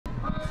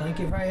Thank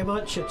you very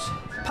much. It's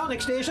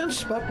panic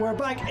stations, but we're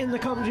back in the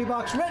commentary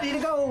box, ready to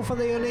go for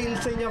the O'Neill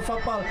Senior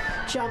Football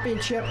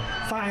Championship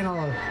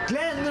final.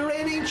 Glen, the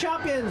reigning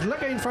champions,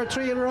 looking for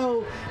 3 in a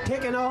row,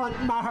 taking on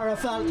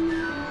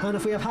Magherafelt. And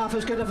if we have half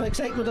as good of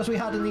excitement as we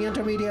had in the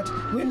intermediate,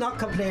 we'll not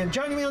complain.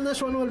 Joining me on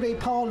this one will be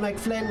Paul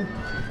McFlynn,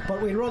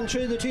 but we'll run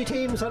through the two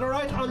teams that are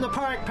out on the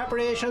park.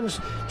 Preparations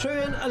threw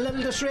in a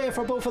little disarray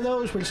for both of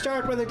those. We'll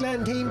start with the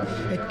Glen team.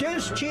 It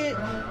does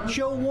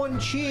show one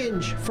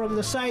change from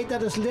the side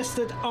that is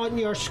listed on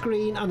your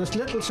screen, and it's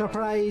little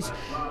surprise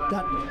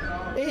that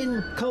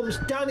in comes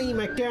Danny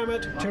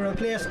McDermott to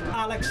replace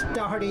Alex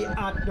Doherty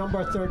at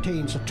number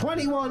 13. So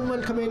 21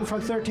 will come in for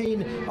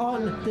 13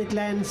 on the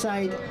Glen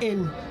side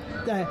in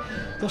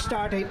the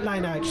starting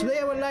line out. So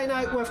they will line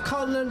out with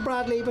Conor and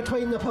Bradley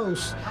between the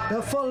posts. The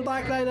full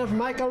back line of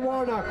Michael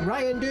Warnock,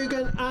 Ryan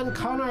Dugan and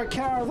Conor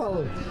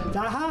Carville.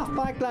 The half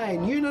back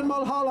line, Ewan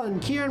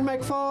Mulholland, Kieran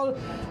McFall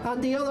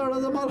and the other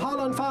of the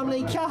Mulholland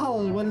family,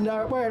 Cahill,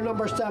 will wear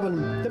number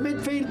 7. The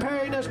midfield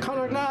pairing is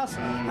Conor Glass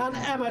and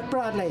Emmett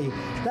Bradley.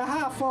 The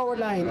half forward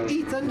line,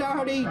 Ethan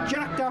Doherty,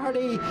 Jack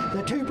Doherty,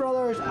 the two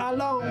brothers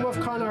along with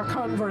Conor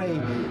Convery.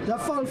 The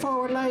full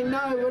forward line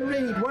now will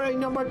read, wearing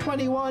number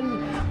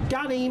 21,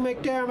 Danny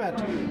McDermott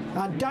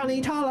and Danny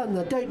Talon,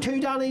 the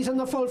two Dannys in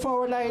the full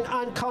forward line,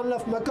 and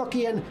Conliffe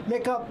McGuckian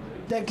make up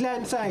the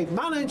Glen side,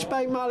 managed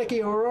by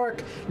Malachy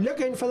O'Rourke,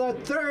 looking for their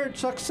third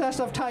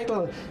successive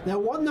title. They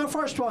won their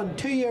first one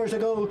 2 years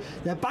ago,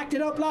 they backed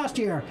it up last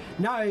year,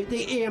 now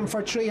they aim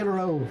for 3 in a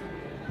row.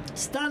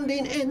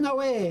 Standing in the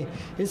way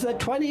is the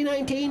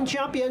 2019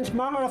 champions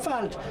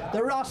Magherafelt,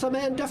 the Rossa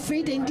men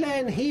defeating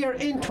Glen here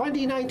in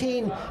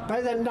 2019 by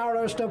the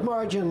narrowest of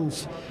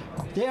margins.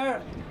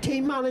 Their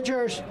team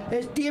managers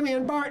is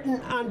Damien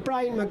Barton and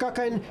Brian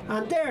McGuckin,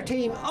 and their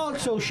team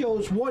also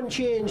shows one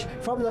change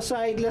from the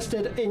side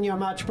listed in your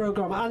match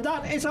programme, and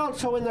that is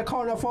also in the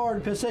corner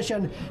forward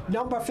position.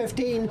 Number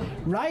 15,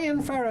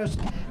 Ryan Ferris,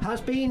 has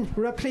been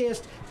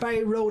replaced by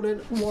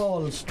Ronan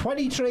Walls.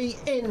 23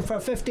 in for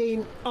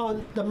 15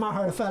 on the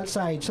Magherafelt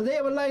side. So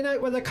they will line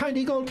out with the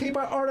county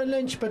goalkeeper Oren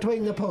Lynch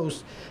between the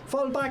posts.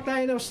 Full back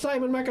line of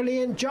Simon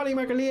McAlean, Johnny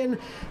McAlean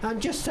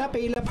and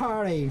Giuseppe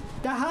Lepari.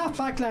 The half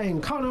back line,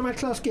 Conor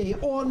McCluskey,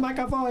 Owen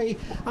McAvoy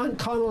and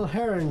Conal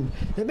Hearn.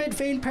 The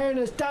midfield pairing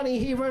is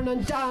Danny Heavern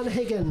and Dan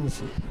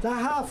Higgins. The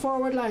half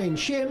forward line,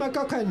 Shane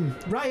McGuckin,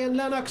 Ryan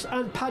Lennox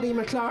and Paddy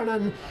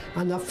McLarnon.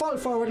 And the full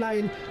forward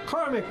line,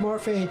 Cormac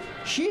Murphy,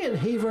 Shane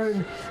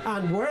Heavern,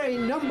 and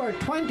wearing number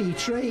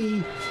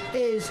 23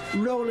 is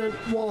Ronan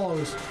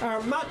Walls.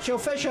 Our match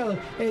official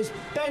is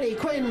Benny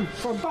Quinn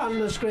from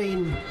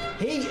Ballinascreen.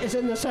 He is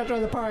in the centre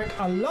of the park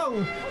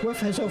along with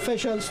his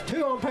officials,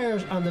 2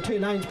 umpires and the 2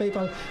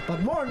 linespeople.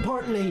 But more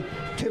importantly,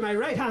 to my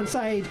right hand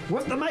side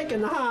with the mic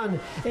in the hand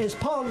is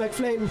Paul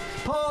McFlynn.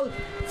 Paul,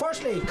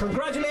 firstly,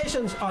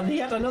 congratulations on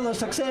yet another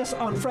success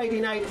on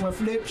Friday night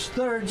with Loop's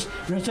Thirds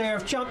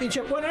Reserve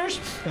Championship winners.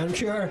 I'm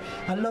sure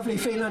a lovely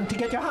feeling to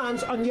get your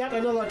hands on yet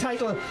another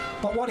title,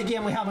 but what a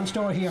game we have in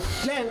store here.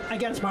 Glen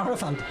against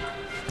Magherafelt.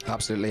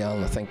 Absolutely,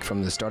 Alan. I think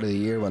from the start of the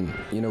year, when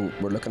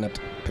we're looking at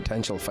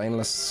potential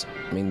finalists,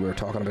 I mean, we were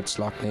talking about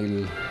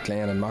Slaughtneil,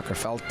 Glen and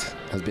Magherafelt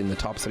has been the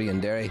top 3 in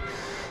Derry,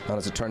 and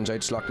as it turns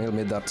out, Slaughtneil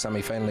made that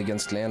semi-final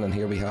against Glen, and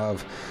here we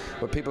have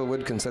what people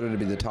would consider to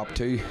be the top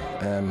 2.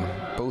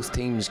 Both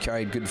teams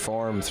carried good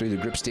form through the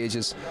group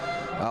stages,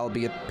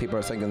 albeit people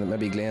are thinking that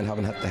maybe Glen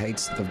haven't hit the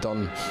heights that they've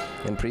done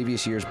in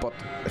previous years. But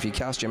if you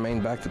cast your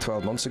mind back to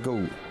 12 months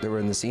ago, they were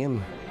in the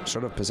same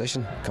sort of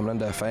position coming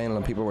into a final,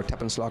 and people were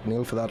tipping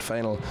Slaughtneil for that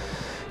final.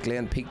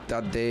 Glen peaked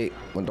that day,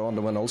 went on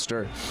to win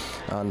Ulster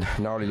and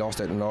narrowly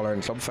lost out in an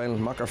All-Ireland club final.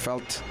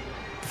 Magherafelt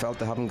felt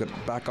they haven't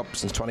got back up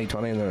since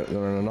 2020, and they're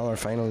in another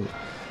final,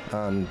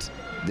 and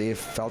they've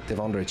felt they've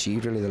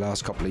underachieved really the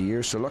last couple of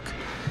years. So look,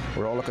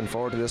 we're all looking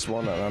forward to this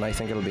one, and I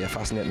think it'll be a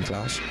fascinating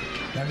clash.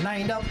 They're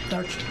lined up,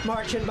 they're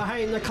marching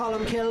behind the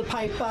Columkill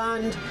pipe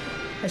band.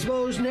 I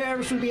suppose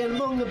nerves will be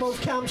among the both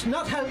camps,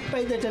 not helped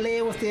by the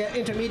delay with the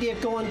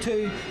intermediate going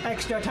to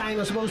extra time.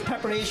 I suppose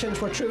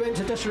preparations were threw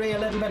into disarray a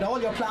little bit.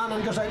 All your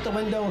planning goes out the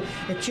window.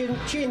 It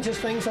changes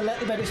things a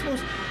little bit. I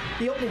suppose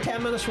the opening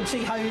 10 minutes we'll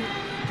see how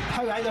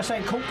either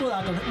side coped with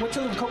that, and which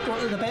of them coped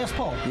with it the best,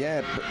 Paul.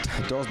 Yeah,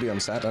 it does be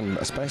upset, and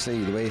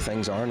especially the way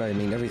things are now. I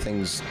mean,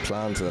 everything's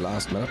planned to the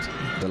last minute,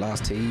 the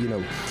last tee,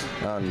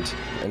 and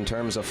in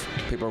terms of,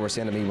 people were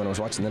saying to me when I was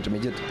watching the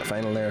intermediate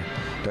final there,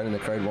 down in the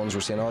crowd, ones were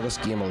saying, oh, this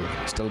game will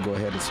still go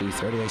ahead at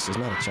 3:30. I said,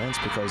 there's not a chance,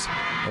 because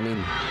I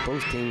mean,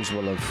 both teams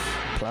will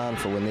have planned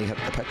for when they hit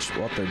the pitch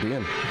what they're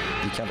doing.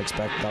 You can't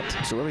expect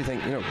that. So everything,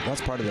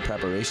 that's part of the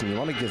preparation. You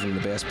want to give them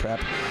the best prep.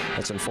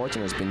 It's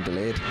unfortunate it's been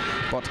delayed,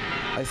 but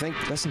I think,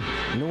 listen,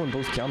 knowing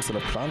both camps that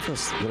have planned for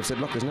this, that have said,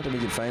 look, there's an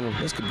intermediate final,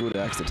 this could go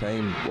to extra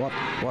time. What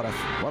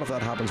if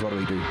that happens? What do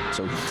we do?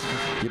 So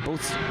you're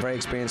both very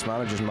experienced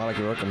managers,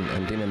 Malachy O'Rourke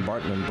and Damien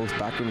Barton, and both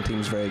backroom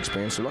teams very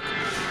experienced. So look,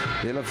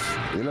 they'll have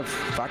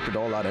factored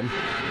all that in,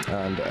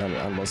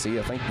 and we'll see.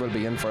 I think we'll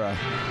be in for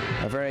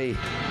a very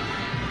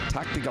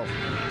tactical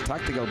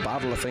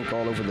battle, I think,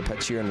 all over the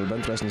pitch here, and it'll be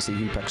interesting to see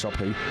who picks up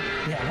who.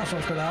 Yeah, that's what I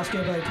was going to ask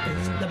you about.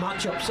 It's the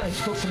matchups. I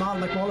spoke to Mal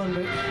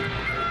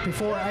McMullen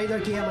before either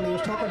game, and he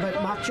was talking about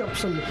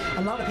matchups, and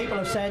a lot of people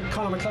have said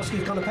Conor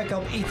McCluskey's going to pick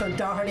up Ethan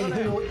Doherty,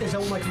 who is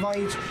Owen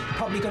McVoy's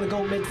probably going to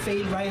go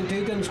midfield. Ryan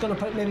Dugan's going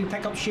to maybe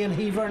pick up Shane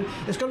Heavern.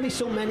 There's going to be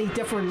so many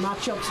different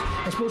matchups.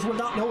 I suppose we'll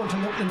not know until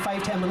in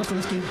 5-10 minutes of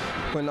this game.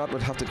 We'll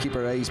have to keep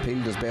our eyes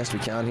peeled as best we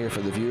can here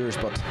for the viewers,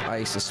 but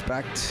I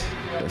suspect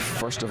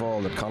first of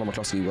all that Conor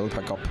McCluskey will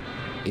pick up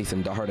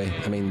Ethan Doherty.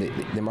 I mean,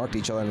 they marked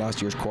each other in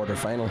last year's quarter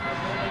final,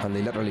 and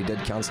they literally did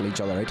cancel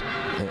each other out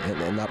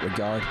in that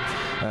regard.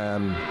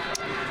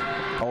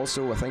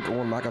 Also, I think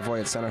Owen McAvoy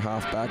at centre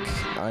half back.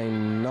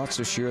 I'm not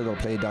so sure they'll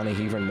play Danny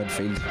Heaver in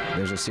midfield.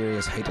 There's a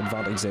serious height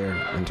advantage there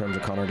in terms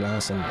of Conor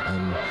Glass and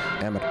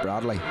Emmett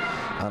Bradley.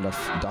 And if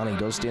Danny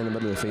does stay in the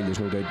middle of the field, there's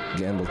no doubt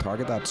Glen will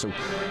target that. So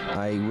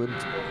I would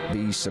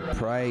be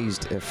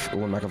surprised if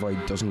Owen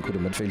McAvoy doesn't go to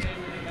midfield.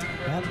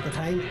 Well, the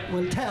time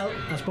will tell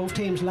as both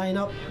teams line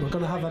up. We're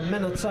going to have a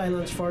minute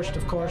silence first,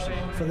 of course,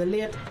 for the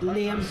late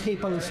Liam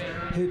Peoples,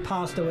 who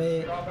passed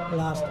away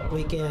last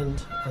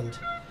weekend, and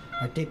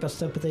our deepest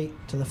sympathy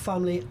to the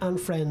family and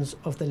friends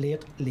of the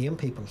late Liam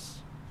Peoples.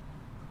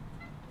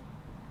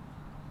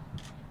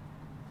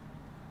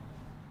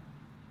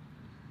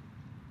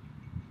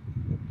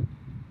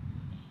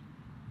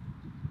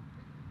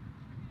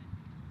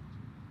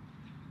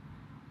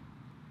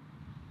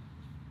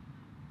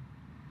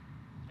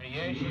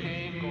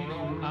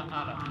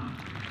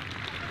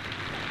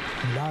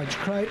 A large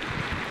crowd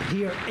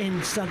here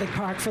in Celtic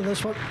Park for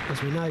this one,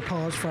 as we now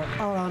pause for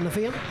Aran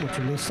Naveen, which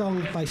will be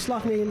sung by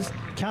Slaughtneil's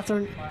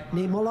Catherine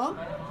Ní Mullan,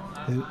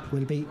 who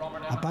will be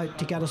about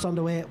to get us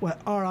underway with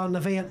Aran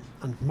Naveen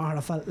and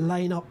Magherafelt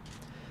line up,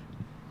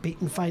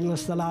 beaten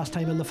finalists the last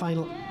time in the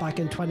final back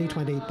in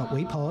 2020. But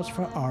we pause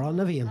for Aran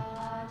Naveen.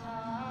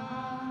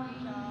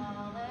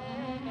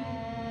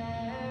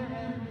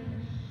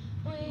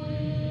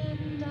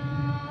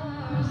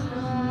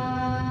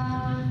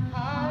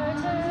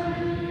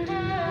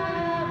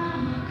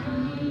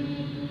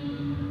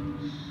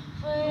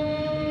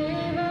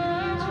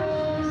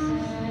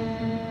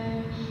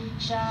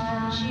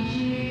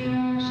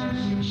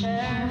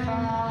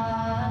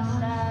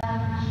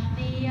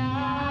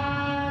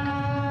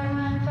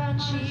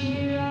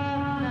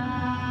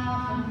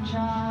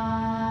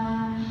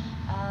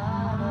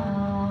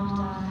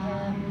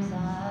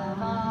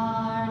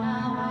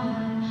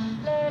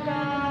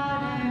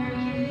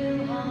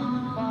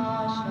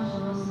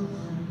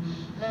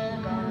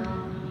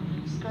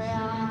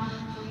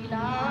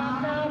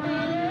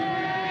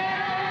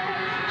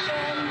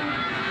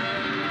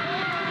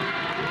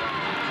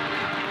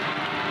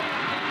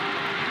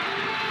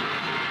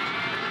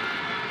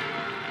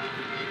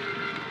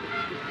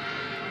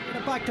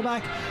 Back to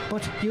back,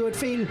 but you would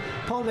feel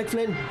Paul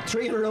McFlynn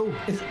 3 in a row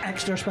is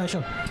extra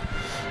special.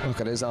 Look,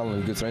 it is,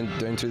 Alan. We go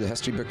down through the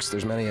history books.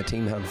 There's many a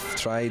team have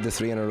tried the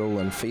 3 in a row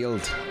and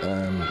failed,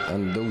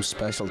 and those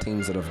special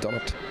teams that have done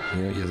it,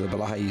 you know, the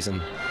Balahis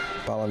and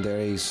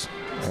Ballanderries,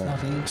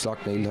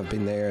 Slaughtneil have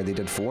been there. They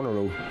did 4 in a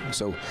row.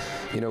 So,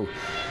 you know,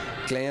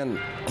 Glen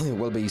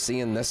will be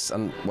seeing this,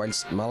 and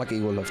whilst Malachy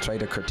will have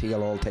tried to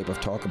curtail all type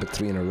of talk about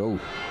 3 in a row,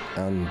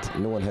 and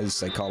knowing his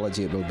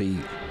psychology, it will be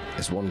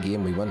it's one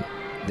game we win.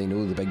 They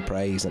know the big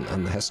prize and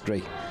the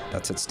history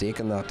that's at stake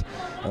in that.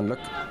 And look,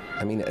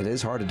 I mean, it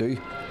is hard to do,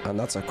 and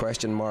that's a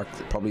question mark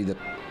probably that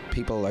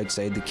people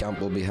outside the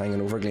camp will be hanging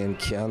over Glen.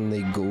 Can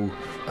they go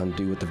and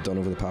do what they've done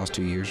over the past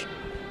 2 years?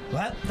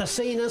 Well, the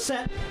scene is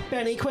set.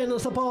 Benny Quinn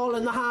has the ball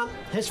in the hand,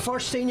 his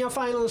first senior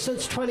final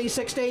since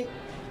 2016.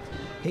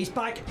 He's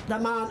back, the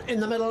man in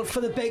the middle for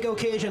the big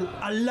occasion.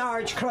 A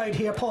large crowd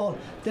here, Paul.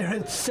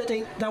 They're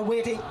sitting, they're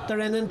waiting,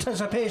 they're in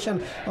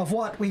anticipation of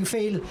what we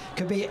feel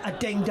could be a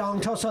ding-dong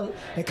tussle.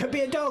 It could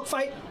be a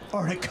dogfight,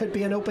 or it could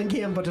be an open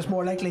game, but it's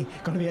more likely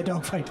going to be a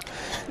dogfight.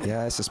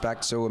 Yeah, I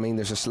suspect so. I mean,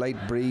 there's a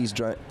slight breeze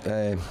going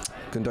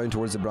down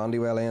towards the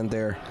Brandywell end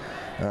there,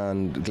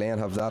 and Glen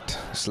have that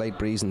slight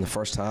breeze in the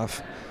first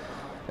half.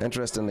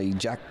 Interestingly,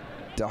 Jack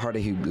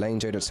Doherty, who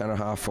lines out at centre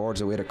half forwards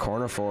away to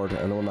corner forward,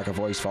 and Owen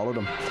McAvoy's followed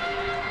him.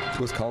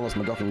 With Collis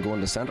McGuckin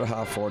going to centre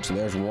half forward, so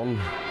there's one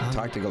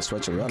tactical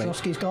switch already.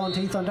 McCluskey's gone to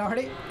Ethan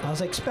Doherty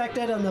as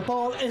expected, and the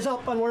ball is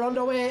up and we're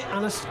underway,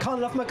 and it's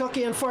Conor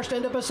McGuckin first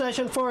into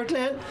possession for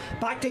Glen.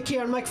 Back to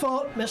Kieran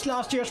McFall, missed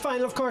last year's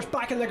final of course,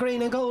 back in the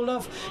green and gold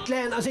of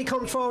Glen as he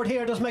comes forward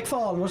here. Does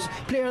McFall, was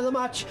player of the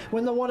match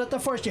when they won it the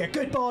first year.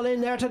 Good ball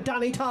in there to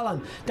Danny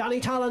Talon.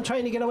 Danny Talon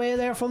trying to get away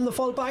there from the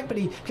full back, but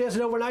he plays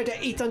it over now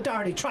to Ethan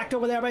Doherty, tracked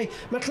over there by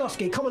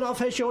McCluskey. Coming off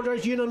his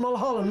shoulders, Ewan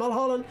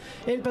Mulholland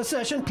in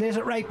possession, plays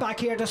it right back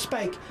here to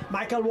Spike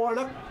Michael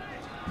Warnock,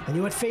 and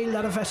you would feel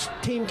that if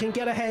a team can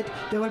get ahead,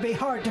 they will be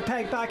hard to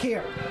peg back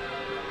here.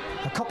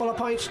 A couple of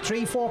points,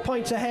 3-4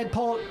 points ahead,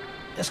 Paul.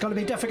 It's going to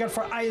be difficult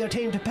for either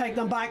team to peg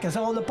them back as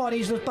all the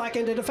bodies is back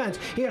into defence.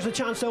 Here's a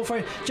chance though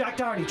for Jack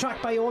Doherty,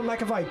 tracked by Owen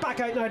McAvoy.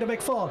 Back out now to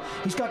McFall.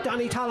 He's got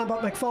Danny Talon,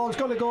 but McFall's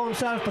going to go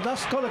himself, but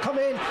that's going to come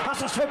in.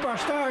 That's a super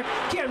start.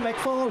 Kieran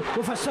McFall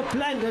with a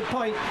splendid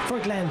point for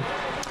Glen.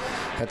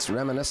 It's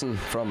reminiscent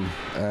from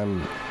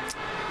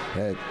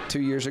 2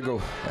 years ago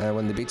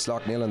when they beat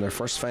Slaughtneil in their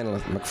first final.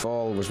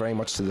 McFall was very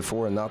much to the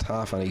fore in that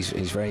half, and he's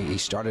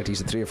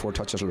at 3 or 4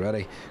 touches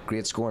already.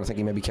 Great score, and I think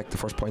he maybe kicked the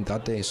first point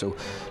that day. So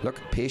look,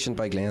 patient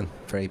by Glen,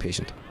 very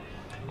patient.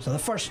 So the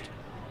first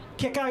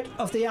kick out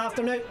of the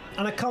afternoon,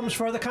 and it comes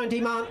for the county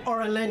man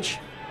Oran Lynch.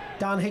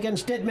 Dan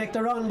Higgins did make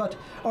the run, but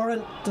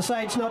Oran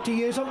decides not to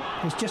use him.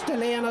 He's just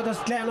delaying it as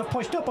Glen have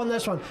pushed up on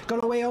this one.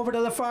 Gone away over to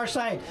the far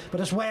side,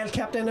 but it's well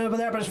kept in over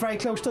there, but it's very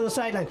close to the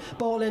sideline.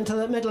 Ball into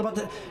the middle,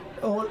 but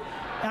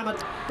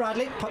Emmett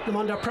Bradley putting them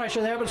under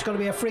pressure there, but it's going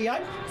to be a free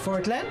out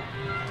for Glen.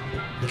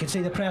 You can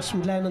see the press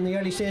from Glen in the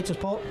early stages,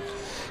 Paul.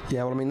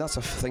 Yeah, well, I mean, that's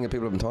the thing that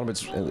people have been talking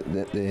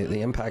about,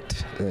 the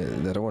impact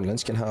that Oran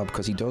Lynch can have,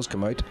 because he does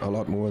come out a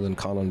lot more than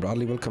Conor and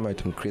Bradley will come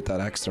out and create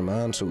that extra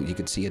man, so you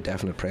could see a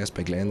definite press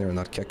by Glen there in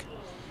that kick.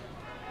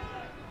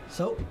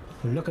 So,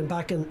 we're looking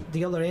back in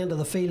the other end of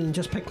the field and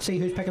just see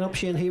who's picking up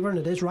Shane Hebron.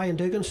 It is Ryan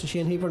Dugan, so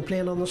Shane Hebron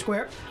playing on the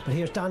square. But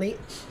here's Danny,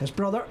 his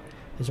brother,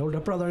 his older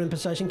brother in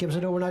possession, gives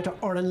it over now to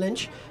Oran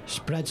Lynch,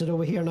 spreads it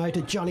over here now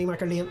to Johnny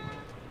McErlean.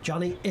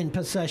 Johnny in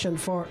possession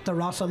for the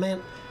Rossa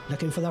men,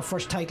 looking for their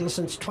first title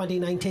since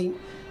 2019.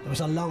 It was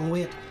a long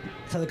wait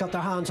till they got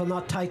their hands on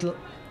that title,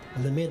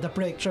 and they made the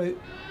breakthrough,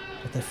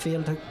 but they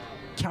failed to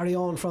carry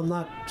on from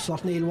that.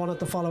 Slaughtneil won it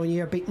the following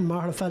year, beating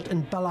Magherafelt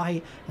in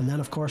Balahi, and then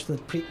of course the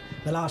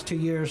last 2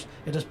 years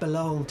it has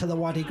belonged to the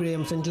Waddy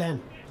Grahams in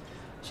Glen.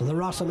 So the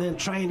Rossa men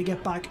trying to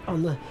get back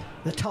on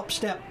the top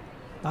step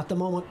at the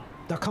moment.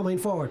 They're coming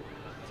forward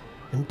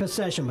in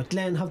possession, but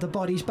Glen have the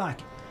bodies back.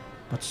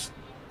 But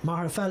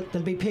Magherafelt,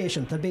 they'll be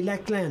patient, they'll be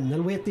like Glen,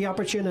 they'll wait the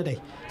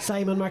opportunity.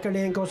 Simon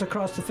McErlean goes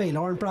across the field.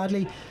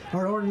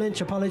 Oran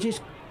Lynch,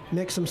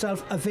 makes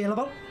himself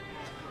available.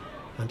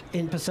 And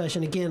in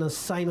possession again as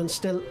Simon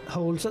still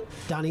holds it.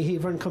 Danny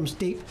Hebron comes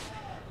deep.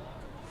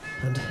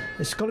 And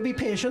it's going to be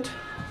patient.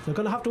 They're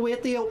going to have to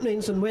wait the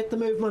openings and wait the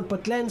movement,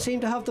 but Glen seem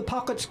to have the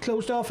pockets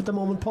closed off at the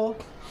moment, Paul.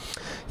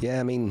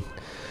 Yeah, I mean,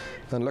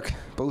 and look,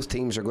 both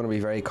teams are going to be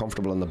very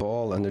comfortable on the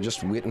ball, and they're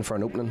just waiting for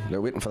an opening.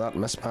 They're waiting for that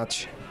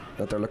mismatch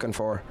that they're looking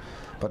for.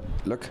 But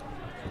look,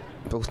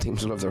 both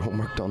teams will have their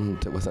homework done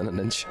to within an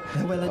inch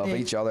of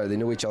each other. They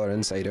know each other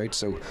inside out,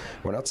 so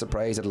we're not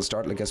surprised it'll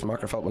start like this.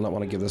 Magherafelt will not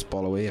want to give this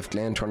ball away. If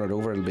Glen turn it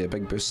over, it'll be a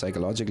big boost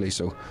psychologically,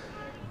 so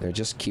they're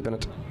just keeping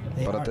it.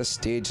 But at this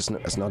stage,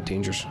 it's not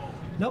dangerous.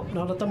 No,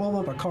 not at the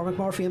moment, but Cormac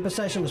Murphy in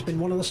possession has been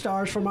one of the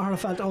stars for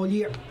Magherafelt all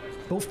year.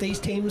 Both these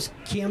teams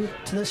came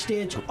to this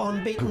stage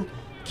unbeaten,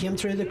 came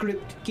through the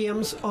group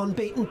games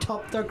unbeaten,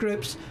 topped their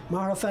groups.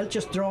 Magherafelt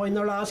just drawing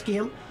their last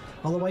game,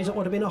 otherwise it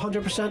would have been a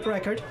 100%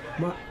 record.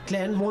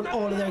 Glen won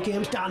all of their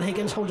games. Dan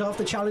Higgins holds off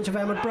the challenge of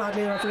Emmett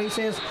Bradley. The referee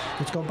says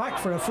it's gone back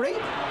for a free,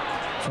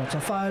 so it's a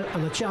foul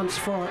and a chance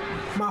for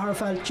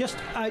Magherafelt just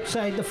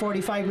outside the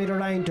 45-metre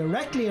line,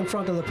 directly in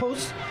front of the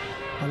post,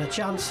 and a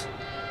chance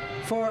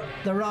for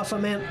the Rossa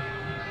men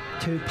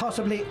to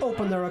possibly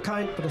open their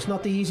account, but it's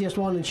not the easiest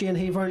one, and Shane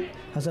Hebron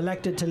has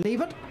elected to leave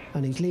it,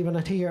 and he's leaving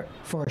it here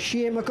for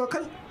Shane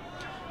McGuckin,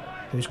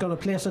 who's going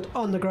to place it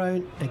on the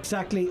ground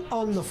exactly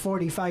on the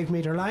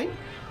 45-metre line.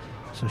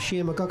 So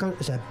Shane McGuckin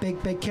is a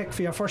big kick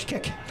for your first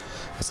kick.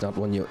 That's not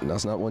one you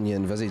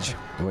envisage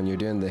when you're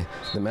doing the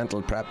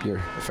mental prep.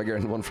 You're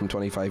figuring one from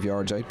 25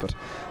 yards out, but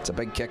it's a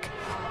big kick.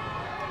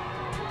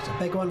 It's a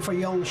big one for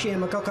young Shane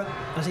McGuckin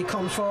as he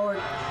comes forward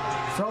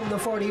from the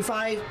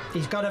 45.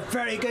 He's got a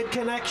very good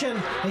connection.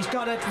 He's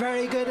got it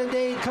very good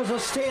indeed, because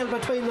it's still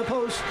between the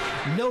posts.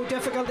 No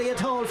difficulty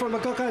at all for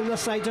McGuckin. The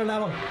sides are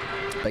level.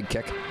 Big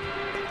kick.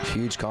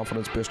 Huge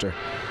confidence booster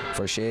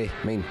for Shea.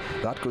 I mean,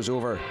 that goes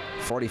over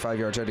 45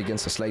 yards out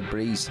against a slight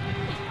breeze.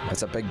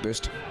 That's a big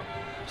boost.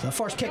 So the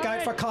first kick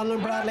out for Conor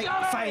Bradley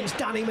finds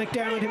Danny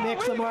McDermott, who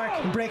makes the mark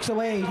and breaks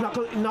away. He's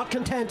not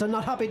content and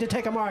not happy to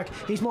take a mark.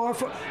 He's more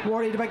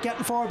worried about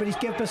getting forward, but he's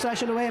given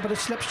possession away, but it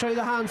slips through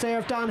the hands there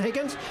of Dan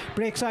Higgins.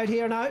 Breaks out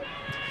here now,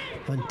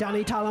 and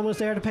Danny Talon was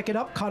there to pick it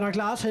up. Conor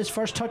Glass, his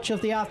first touch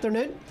of the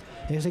afternoon,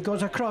 as he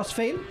goes across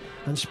field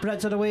and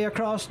spreads it away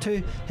across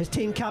to his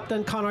team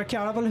captain Conor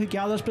Caravel, who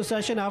gathers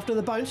possession after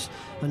the bounce,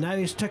 and now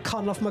he's to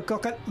Conliffe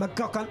McGuckin.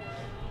 McGuckin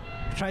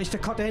tries to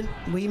cut in,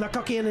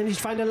 McGuckin, and he's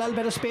found a little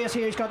bit of space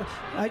here. He's got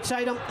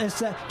outside him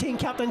is team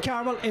captain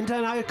Caravel, into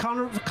now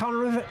Conor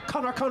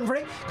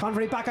Convery.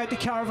 Convery back out to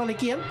Caravel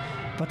again,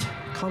 but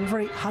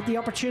Convery had the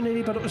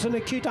opportunity, but it was an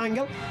acute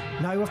angle.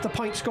 Now with the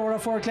point scorer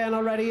for Glen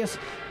already is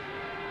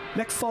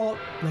McFall.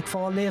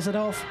 McFall lays it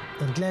off,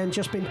 and Glen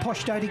just been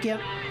pushed out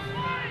again.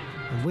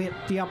 And wait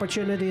the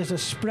opportunity as a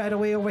spread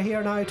away over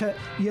here now to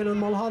Ewan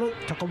Mulholland.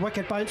 Took a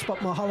wicked bounce,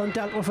 but Mulholland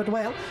dealt with it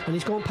well, and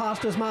he's going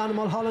past his man.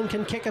 Mulholland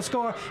can kick a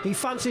score. He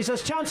fancies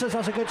his chances.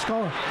 That's a good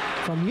score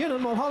from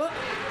Ewan Mulholland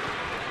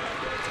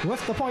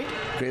with the point.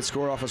 Great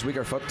score off his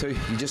weaker foot too.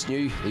 He just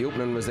knew the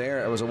opening was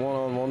there. It was a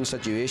one-on-one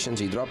situation.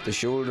 He dropped the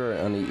shoulder,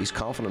 and he's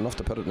confident enough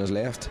to put it in his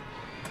left,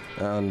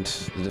 and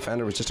the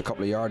defender was just a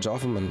couple of yards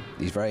off him, and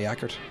he's very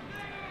accurate.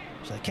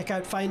 So the kick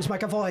out finds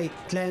McAvoy.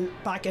 Glen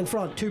back in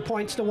front, 2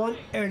 points to 1.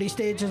 Early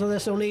stages of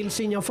this O'Neill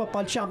Senior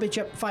Football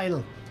Championship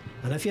final.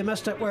 And if you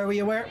missed it, where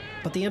you were,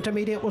 but the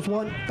intermediate was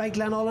won by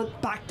Glen,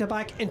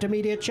 back-to-back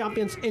intermediate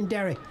champions in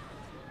Derry.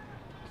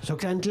 So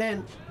can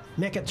Glen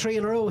make it 3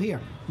 in a row here?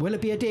 Will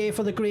it be a day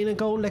for the green and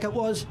gold like it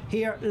was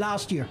here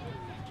last year?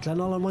 Glen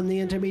won the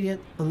intermediate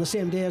on the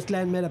same day as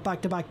Glen made it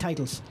back-to-back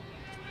titles.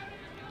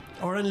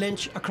 Oren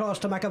Lynch across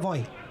to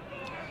McAvoy.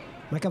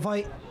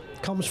 McAvoy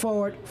comes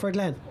forward for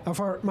Glen, or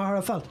for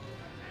Magherafelt.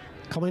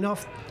 Coming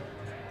off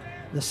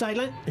the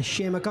sideline is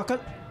Shane McGuckin,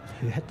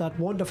 who hit that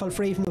wonderful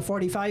free from the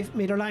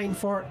 45-metre line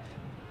for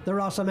the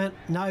Rossa men.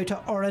 Now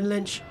to Oren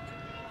Lynch.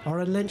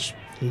 Oren Lynch,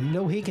 you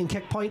know he can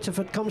kick points if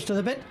it comes to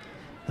the bit.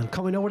 And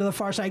coming over to the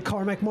far side,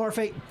 Cormac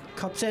Murphy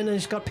cuts in, and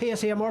he's got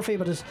pace here, Murphy,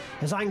 but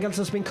his angles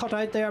has been cut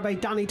out there by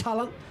Danny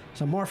Talon.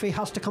 So Murphy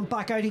has to come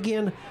back out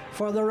again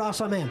for the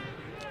Rossa men.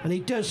 And he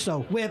does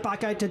so, way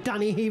back out to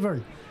Danny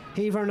Hebern.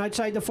 Hebern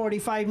outside the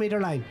 45-metre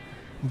line.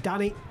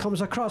 Danny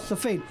comes across the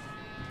field.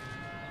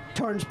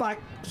 Turns back,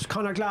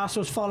 Conor Glass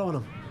was following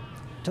him.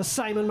 To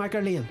Simon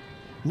McErlean.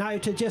 Now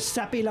to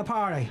Giuseppe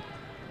Lapari.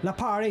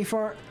 Lapari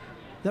for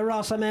the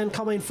Rossa men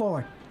coming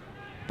forward.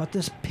 But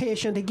this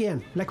patient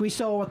again, like we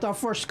saw with their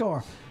first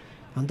score.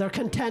 And they're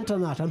content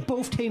on that. And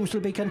both teams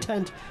will be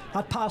content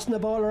at passing the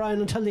ball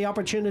around until the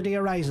opportunity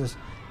arises.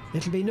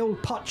 It'll be no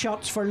pot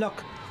shots for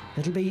luck.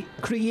 It'll be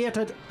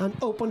created and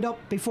opened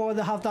up before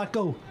they have that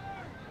go.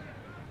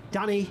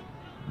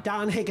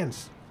 Dan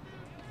Higgins.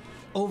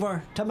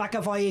 Over to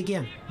McAvoy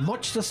again.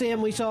 Much the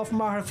same we saw from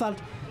Magherafelt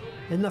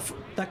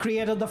that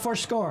created the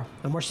first score.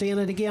 And we're seeing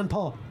it again,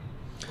 Paul.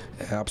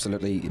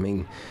 Absolutely. I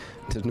mean,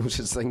 there's no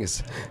such thing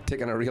as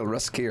taking a real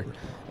risk here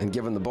and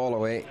giving the ball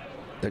away.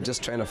 They're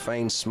just trying to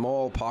find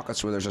small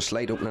pockets where there's a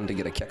slight opening to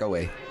get a kick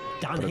away.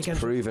 But it's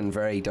proven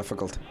very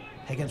difficult.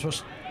 Higgins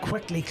was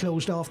quickly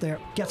closed off there.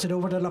 Gets it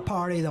over to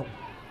Lapari though.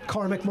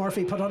 Cormac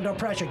Murphy put under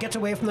pressure. Gets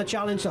away from the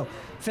challenge though.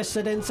 Fists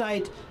it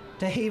inside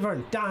to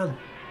Hebern.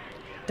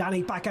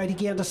 Danny back out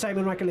again to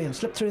Simon McErlean.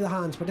 Slipped through the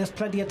hands, but there's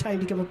plenty of time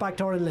to give it back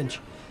to Oren Lynch.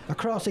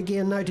 Across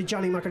again now to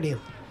Johnny McErlean.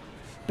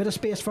 Bit of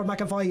space for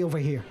McAvoy over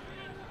here.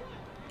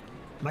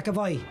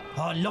 McAvoy,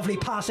 oh, lovely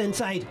pass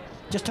inside.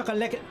 Just took a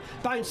lick,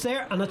 bounce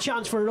there, and a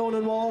chance for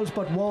Ronan Walls,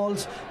 but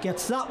Walls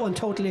gets that one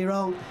totally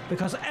wrong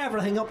because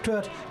everything up to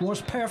it was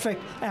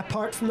perfect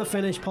apart from the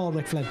finish, Paul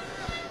McFlynn.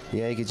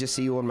 Yeah, you could just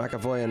see Owen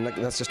McAvoy, and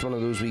that's just one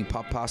of those wee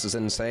pop passes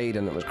inside,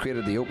 and it was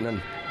created the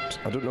opening.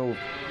 I don't know.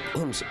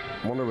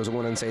 I wonder was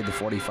Owen inside the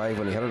 45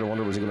 when he hit it. I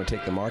wonder was he going to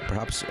take the mark.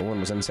 Perhaps Owen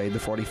was inside the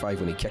 45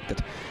 when he kicked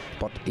it,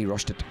 but he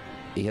rushed it.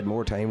 He had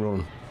more time,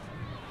 Ronan.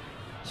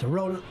 So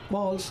Ronan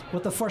Walls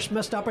with the first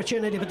missed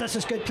opportunity, but this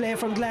is good play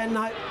from Glen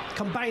now.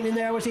 Combining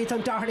there with Ethan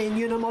Doherty, and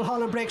Ewan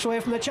Mulholland breaks away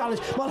from the challenge.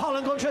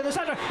 Mulholland going through the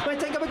centre.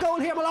 Might think of a goal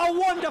here. Oh,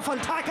 wonderful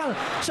tackle.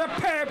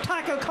 Superb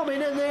tackle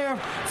coming in there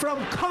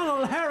from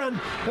Conor Heron.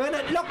 When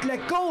it looked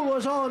like goal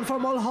was on for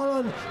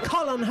Mulholland,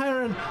 Colin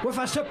Heron with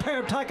a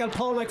superb tackle,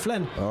 Paul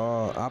McFlynn.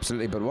 Oh,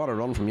 absolutely. But what a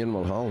run from Ewan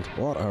Mulholland.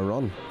 What a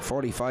run.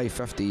 45,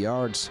 50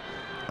 yards.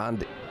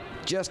 And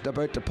just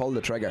about to pull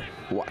the trigger.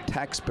 What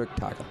textbook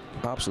tackle.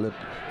 Absolute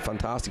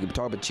fantastic. You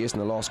talk about chasing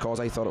the lost cause.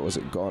 I thought it was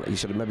gone. He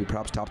should have maybe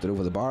perhaps tapped it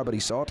over the bar, but he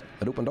saw it.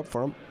 It opened up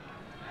for him.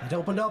 It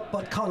opened up,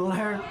 but Conor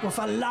Heron with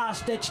a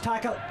last ditch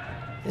tackle.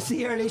 It's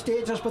the early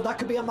stages, but that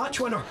could be a match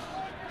winner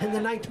in the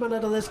 9th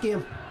minute of this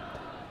game.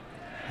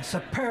 A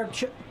superb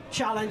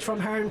challenge from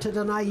Heron to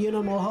deny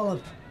Ewan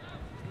Mulholland.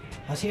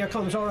 As here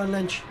comes Oren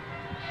Lynch.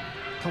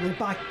 Coming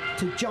back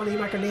to Johnny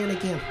McErlean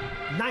again.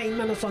 9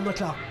 minutes on the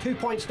clock. 2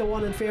 points to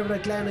 1 in favour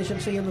of Glen, as you'll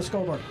see in the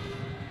scoreboard.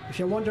 If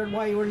you're wondering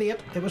why we're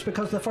late, it was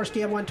because the first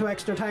game went to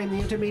extra time,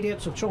 the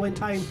intermediate, so throw-in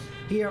time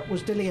here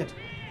was delayed.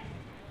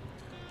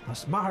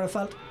 As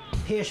Magherafelt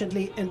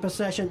patiently in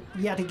possession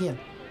yet again.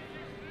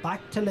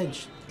 Back to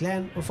Lynch.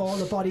 Glen with all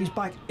the bodies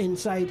back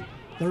inside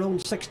their own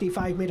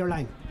 65-metre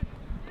line.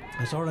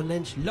 As Oren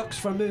Lynch looks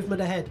for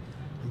movement ahead.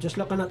 I'm just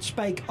looking at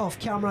Spike off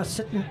camera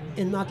sitting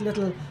in that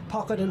little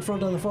pocket in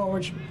front of the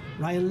forwards.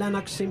 Ryan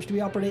Lennox seems to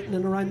be operating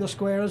in around the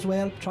square as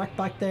well. Tracked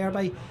back there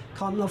by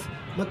Conliffe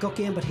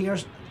McGuckin, but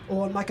here's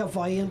Owen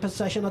McAvoy in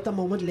possession at the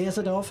moment. Lays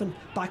it off and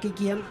back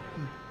again.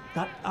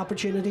 That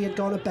opportunity had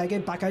gone a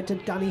begging. Back out to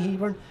Danny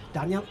Hebern.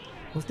 Daniel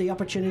with the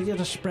opportunity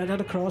to spread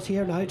it across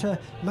here now to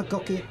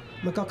McGuckin.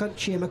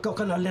 Shane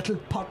McGuckin, a little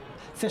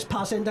fist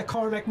pass into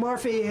Cormac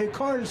Murphy, who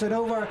curls it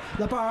over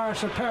the bar.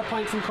 Superb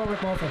point from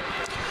Cormac Murphy.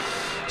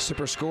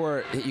 Super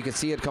score. You could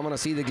see it coming. I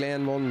see the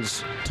Glen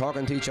ones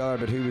talking to each other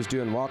about who was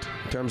doing what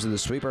in terms of the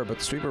sweeper, but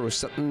the sweeper was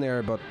sitting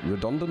there but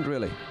redundant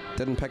really.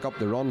 Didn't pick up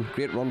the run.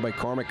 Great run by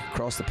Cormac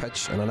across the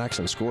pitch and an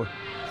excellent score.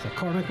 So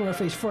Cormac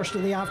Murphy's first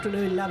of the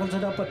afternoon levels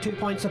it up at 2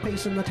 points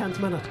apiece in the 10th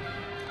minute.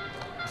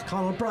 As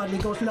Conor Bradley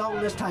goes long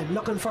this time,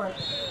 looking for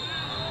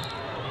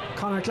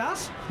Conor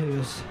Glass,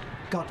 who's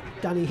got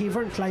Danny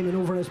Hebern climbing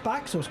over his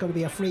back, so it's going to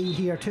be a free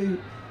here to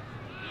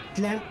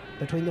Glen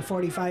between the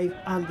 45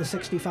 and the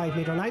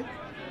 65-metre line.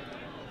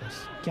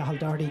 Cahill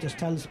Doherty just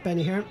tells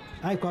Benny here,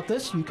 I've got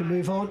this, you can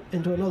move on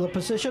into another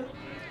position.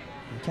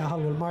 And Cahill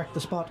will mark the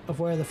spot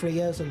of where the free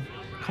is, and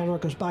Conor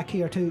goes back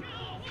here to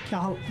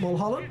Cahill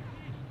Mulholland.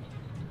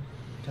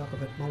 Talk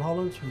about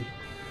Mulholland,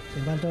 who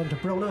So well done to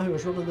Brona, who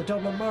was running the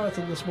Dublin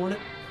Marathon this morning,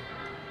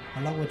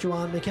 along with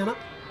Joanne McKenna.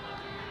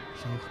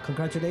 So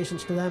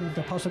congratulations to them.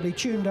 They're possibly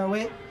tuned their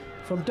way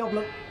from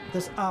Dublin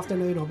this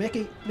afternoon, or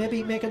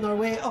maybe making their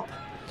way up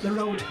the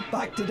road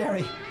back to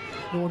Derry.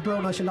 No one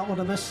Brona should not want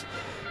to miss.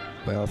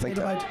 Well, I think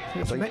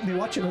she might be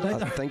watching it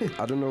either.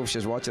 I don't know if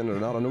she's watching it or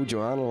not. I know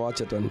Joanne will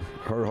watch it, and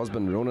her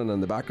husband Ronan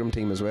and the backroom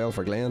team as well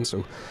for Glen.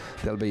 So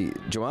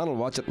Joanne will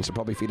watch it, and she'll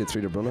probably feed it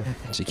through to Bruna.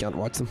 She can't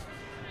watch them.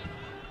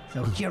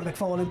 So Ciara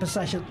McFall in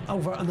possession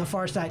over on the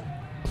far side.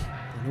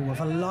 I know with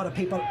a lot of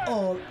people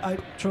all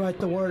out throughout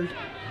the world.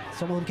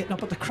 Someone getting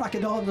up at the crack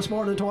of dawn this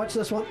morning to watch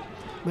this one.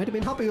 Might have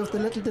been happy with the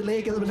little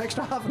delay, give them an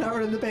extra half an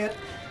hour in the bed.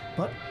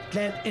 But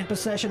Glen in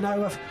possession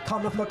now with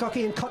Conor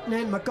McGuckian cutting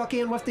in.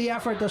 McGuckian with the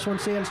effort. This one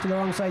sails to the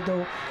wrong side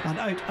though, and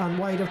out and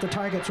wide of the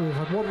target. So we've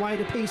had one wide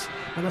apiece,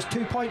 and there's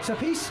 2 points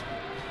apiece.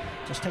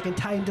 Just taking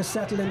time to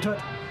settle into it.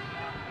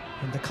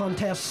 And the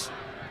contest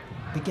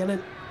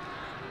beginning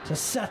to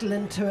settle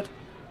into it.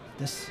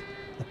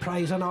 The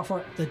prize on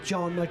offer, the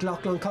John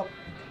McLaughlin Cup,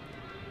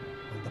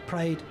 and the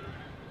pride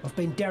of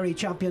being Derry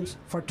champions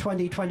for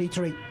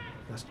 2023.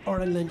 As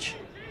Oren Lynch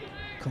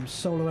comes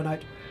soloing out.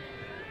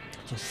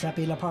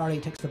 Giuseppe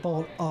Lapari takes the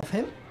ball off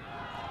him.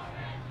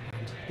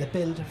 And the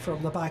build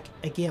from the back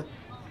again.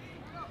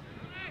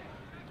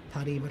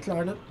 Paddy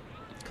McLarnon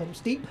comes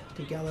deep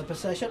to gather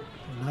possession,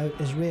 and now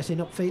is racing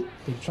upfield.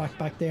 Being tracked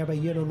back there by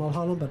Ewan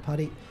Mulholland, but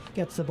Paddy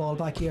gets the ball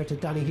back here to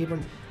Danny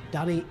Hebron.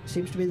 Danny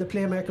seems to be the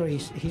playmaker.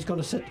 He's going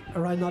to sit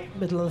around that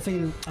middle of the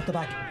field at the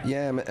back.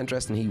 Yeah,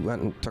 interesting. He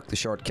went and took the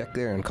short kick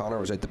there, and Conor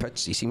was out the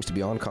pitch. He seems to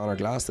be on Conor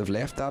Glass. They've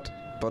left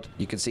that, but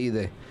you could see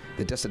the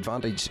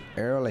disadvantage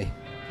early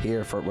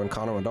here for when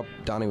Conor went up.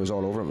 Danny was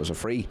all over him. It was a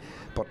free,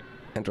 but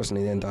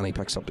interestingly then Danny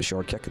picks up the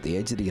short kick at the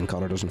edge of the, and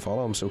Conor doesn't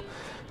follow him. So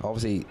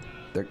obviously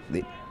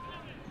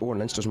Owen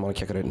Lynch doesn't want to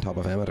kick it out on top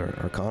of Emmett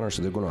or Conor,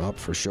 so they're going to opt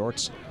for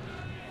shorts.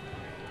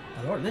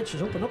 Well, Owen Lynch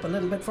has opened up a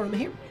little bit for him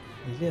here.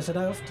 He lays it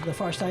out to the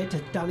far side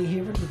to Danny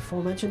Hebron, the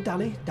aforementioned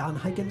Danny. Dan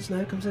Higgins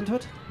now comes into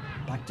it.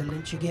 Back to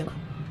Lynch again.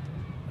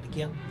 But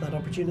again, that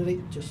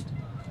opportunity, just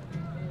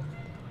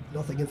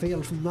nothing in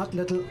field from that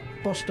little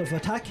bust of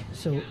attack.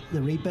 So the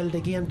rebuild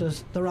again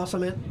does the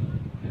Rossamen.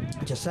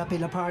 Giuseppe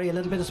Lapari, a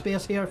little bit of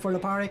space here for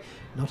Lapari.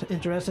 Not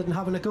interested in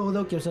having a go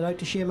though. Gives it out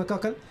to Shane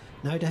McGuckin.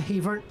 Now to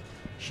Hebron.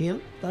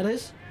 Shane, that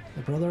is,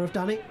 the brother of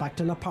Danny. Back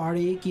to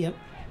Lapari again.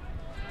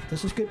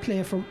 This is good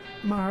play from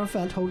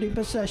Magherafelt holding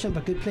possession,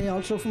 but good play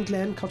also from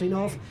Glen, cutting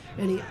off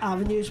any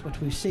avenues.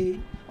 But we've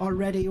seen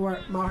already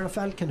where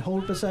Magherafelt can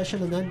hold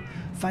possession and then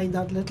find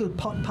that little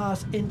pot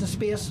pass into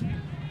space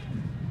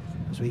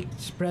as we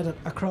spread it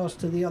across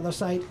to the other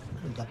side.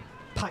 And the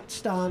packed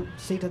stand,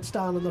 seated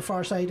stand on the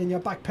far side in your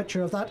back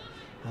picture of that.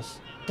 That's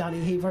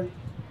Danny Hebron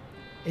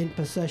in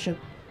possession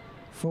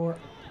for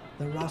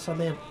the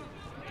Rossamen.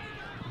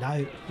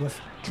 Now with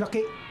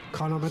Clucky,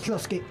 Conor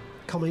McCluskey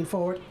coming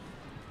forward.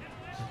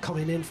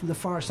 Coming in from the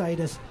far side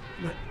is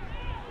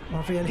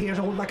Murphy, and here's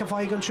old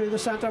McAvoy going through the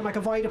centre.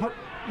 McAvoy to put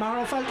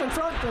Magherafelt in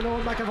front, and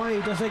old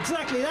McAvoy does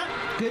exactly that.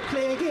 Good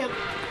play again.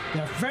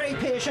 They're very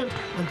patient,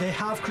 and they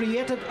have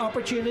created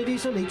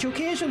opportunities on each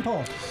occasion,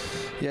 Paul.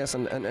 Yes,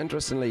 and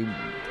interestingly,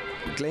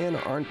 Glen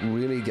aren't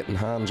really getting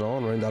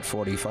hands-on around that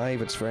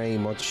 45. It's very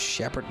much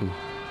shepherding,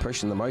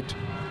 pushing them out,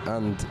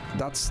 and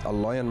that's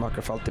allowing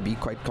Magherafelt to be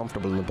quite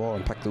comfortable in the ball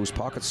and pick those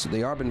pockets. So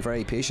they are being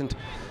very patient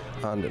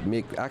and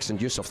make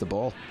excellent use of the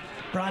ball.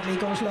 Bradley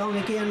goes long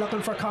again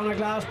looking for Conor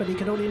Glass, but he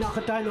can only knock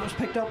it down. It was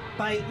picked up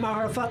by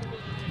Magherafelt.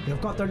 They've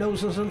got their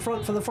noses in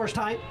front for the first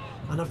time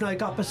and have now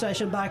got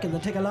possession back, and they'll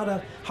take a lot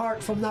of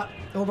heart from that,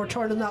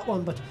 overturning that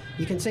one. But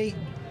you can see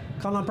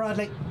Colin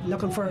Bradley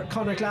looking for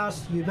Conor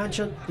Glass. You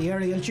mentioned the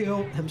aerial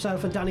duo,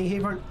 himself and Danny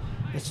Hebron.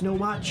 It's no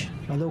match,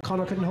 although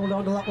Conor couldn't hold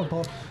on to that one,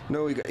 Paul.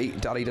 No,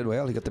 Daddy did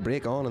well. He got the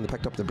break on and they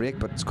picked up the break,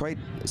 but it's quite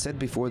said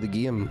before the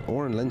game,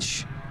 Oren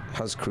Lynch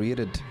has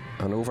created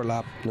an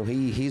overlap. No,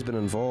 he's been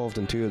involved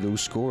in 2 of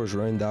those scores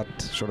around that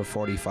sort of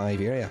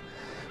 45 area,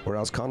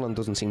 whereas Conlon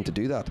doesn't seem to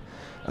do that,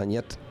 and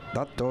yet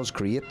that does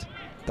create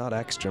that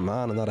extra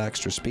man and that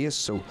extra space.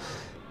 So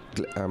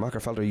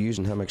Magherafelt are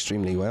using him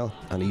extremely well,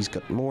 and he's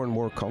got more and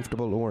more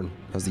comfortable, Oren,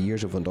 as the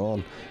years have went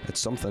on. It's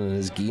something in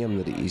his game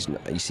that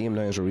you see him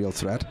now as a real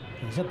threat.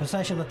 He's in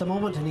possession at the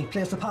moment, and he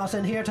plays the pass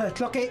in here to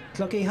Clucky.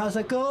 Clucky has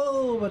a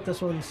go, but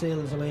this one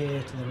sails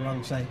away to the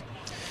wrong side.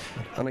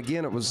 And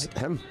again, it was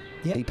him.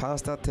 Yep. He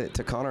passed that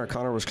to Conor.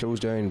 Conor was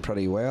closed down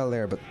pretty well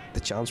there, but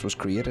the chance was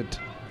created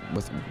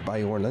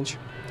by Oren Lynch.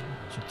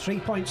 So 3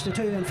 points to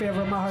 2 in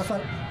favour of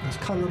Magherafelt as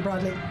Colin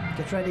Bradley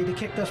gets ready to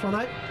kick this one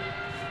out.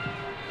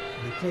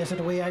 And he plays it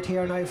away out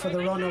here now for the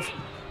run of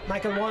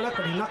Michael Warnock,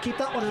 but he'll not keep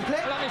that one in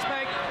play.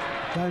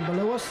 Down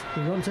below us,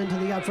 he runs into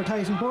the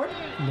advertising board,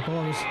 and the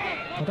ball is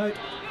put out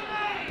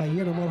by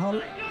Ewan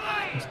Mulholland.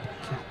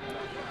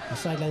 The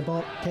sideline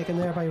ball taken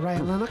there by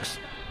Ryan Lennox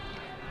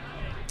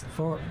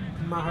for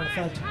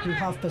Magherafelt, who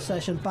have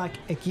possession back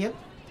again.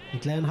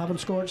 Glen haven't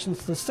scored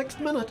since the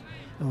 6th minute,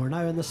 and we're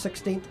now in the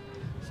 16th.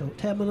 So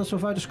 10 minutes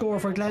without a score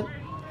for Glen,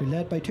 who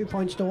led by 2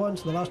 points to 1.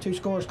 So the last 2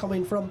 scores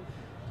coming from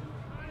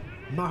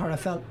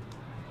Magherafelt,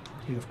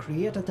 who have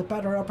created the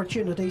better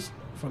opportunities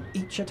from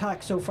each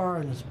attack so far,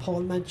 and as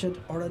Paul mentioned,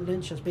 Oren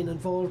Lynch has been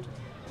involved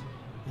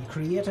in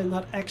creating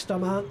that extra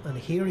man, and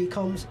here he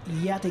comes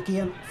yet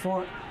again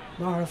for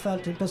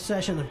Magherafelt in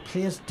possession,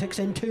 and ticks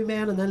in 2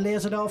 men and then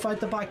lays it off out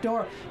the back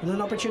door, and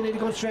an opportunity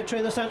going straight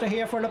through the centre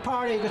here for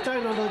Lepari. He goes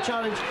down under the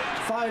challenge,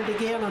 fouled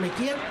again and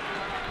again.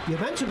 You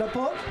mentioned it,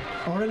 Paul.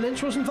 Oren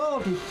Lynch was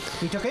involved.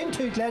 He took in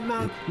 2 Glen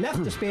men,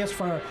 left the space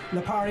for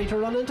Lepari to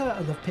run into,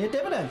 and they've paid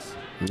dividends.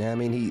 Yeah, I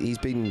mean, he's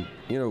been,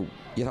 you know,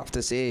 you'd have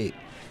to say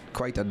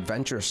quite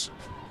adventurous.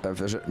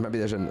 Maybe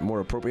there's a more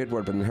appropriate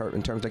word, but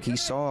in terms, like, he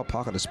saw a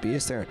pocket of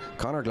space there.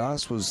 Conor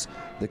Glass was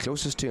the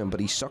closest to him, but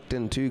he sucked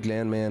in 2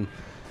 Glen men,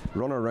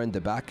 running around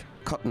the back,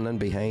 cutting in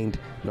behind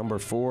number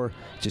 4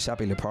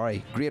 Giuseppe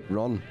Lepari. Great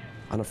run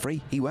and a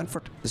free. He went for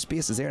it. The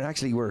space is there, and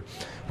actually where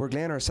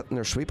Glen are sitting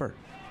their sweeper,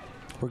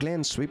 where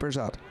Glen's sweepers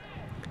at,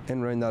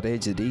 in around that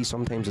edge of the D.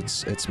 Sometimes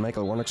it's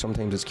Michael Warnock,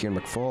 sometimes it's Kieran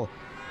McFall.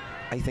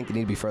 I think they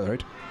need to be further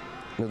out.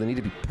 You know, they need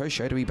to be pushed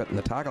out a wee bit in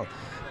the tackle.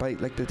 By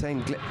like the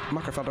time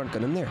Magherafelt aren't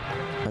going in there,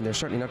 and they're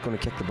certainly not going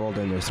to kick the ball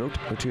down their throat.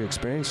 They're too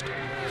experienced.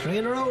 3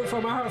 in a row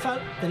for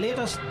Magherafelt. The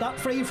latest, that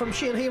free from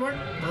Shane Hayward,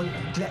 and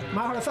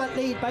Magherafelt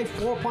lead by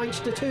 4 points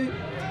to 2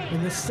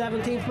 in the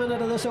 17th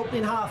minute of this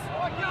opening half.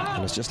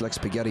 And it's just like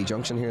Spaghetti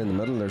Junction here in the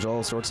middle. There's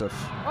all sorts of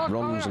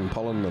runs and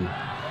pulling and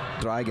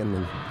dragging.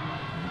 And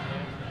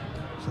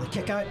so the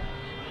kick out,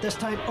 this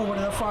time over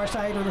to the far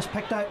side, and is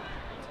picked out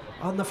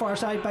on the far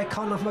side by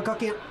Conor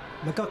McGuckian.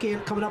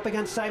 McGuckian coming up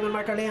against Simon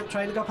McFlynn,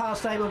 trying to go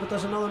past Simon, but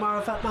there's another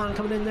Magherafelt man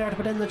coming in there to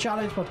put in the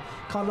challenge, but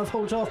Conor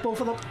holds off both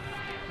of them.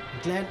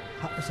 Glen,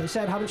 as I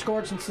said, haven't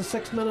scored since the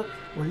 6th minute,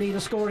 will need a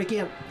score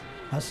again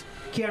as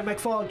Kieran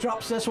McFall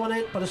drops this one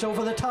in, but it's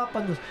over the top,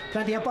 and there's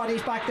plenty of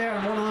bodies back there,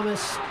 and one of them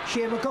is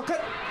Shane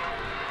McGuckian.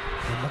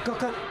 And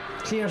McGuckian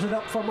clears it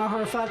up for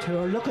Magherafelt, who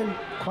are looking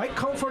quite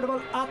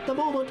comfortable at the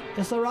moment.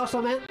 Is the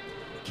Rossa men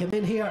came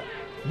in here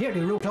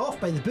nearly wrote off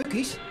by the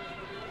bookies,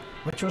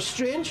 which was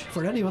strange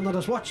for anyone that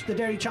has watched the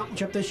Derry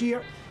Championship this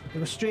year. It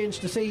was strange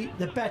to see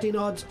the betting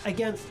odds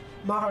against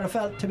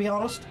Magherafelt, to be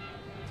honest,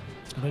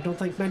 and I don't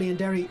think many in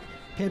Derry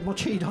paid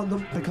much heed on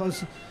them,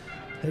 because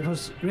it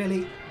was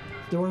really,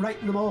 they were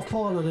writing them off,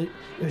 Paul, and it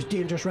was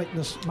dangerous writing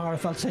this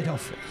Magherafelt side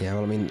off. Yeah,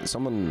 well, I mean,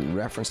 someone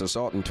referenced, I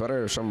saw it on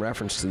Twitter, some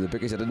reference to the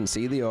bookies. I didn't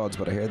see the odds,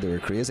 but I heard they were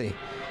crazy.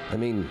 I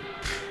mean,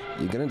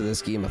 you get into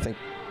this game, I think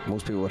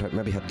most people would have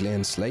maybe had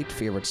Glen slight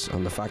favourites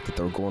on the fact that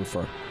they were going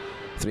for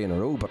 3 in a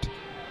row, but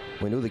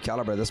we know the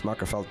calibre of this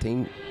Magherafelt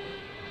team.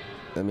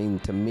 I mean,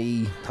 to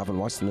me, having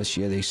watched them this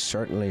year, they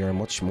certainly are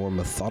much more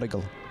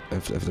methodical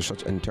if they're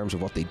such, in terms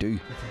of what they do,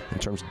 in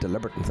terms of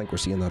deliberate, and I think we're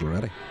seeing that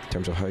already, in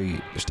terms of how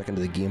they're sticking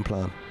to the game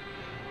plan.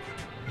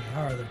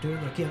 They are, they're doing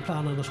their game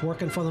plan, and it's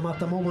working for them at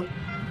the moment.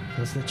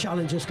 As the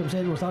challenges comes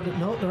in, was that it?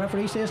 No, the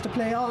referee says to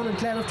play on, and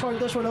Glen have turned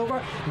this one over,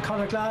 and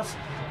Conor Glass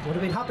would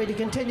have been happy to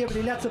continue, but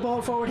he lets the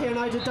ball forward here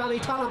now to Danny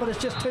Talon, but it's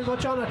just too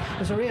much on it.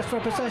 There's a race for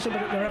possession,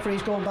 but the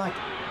referee's going back.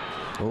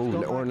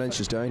 Oh, Oren Lynch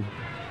is down.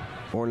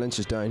 Oren Lynch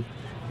is down.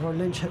 Oren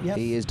Lynch, yes.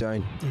 He is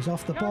down. He's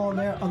off the ball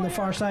there on the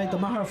far side. The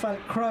Magherafelt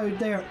crowd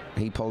there.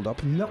 He pulled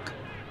up. Look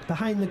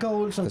behind the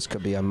goals. And this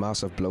could be a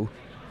massive blow.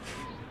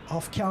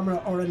 Off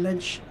camera, Oren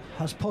Lynch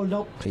has pulled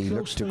up. He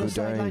looked to go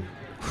down.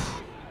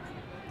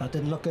 That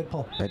didn't look good,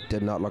 Paul. It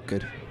did not look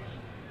good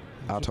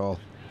at all.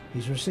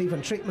 He's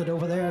receiving treatment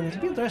over there, and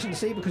it'll be interesting to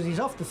see, because he's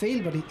off the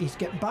field, but he's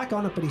getting back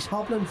on it, but he's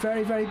hobbling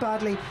very, very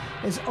badly,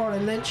 is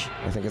Oren Lynch.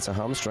 I think it's a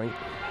hamstring.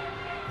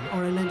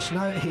 Oren Lynch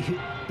now,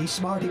 he's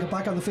smart, he got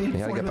back on the field. He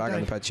had to get back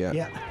on the pitch,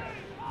 yeah.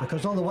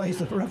 Because otherwise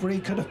the referee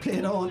could have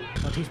played on,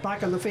 but he's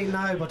back on the field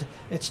now, but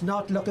it's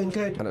not looking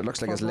good. And it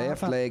looks like his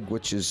left leg,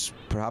 which is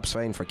perhaps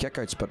fine for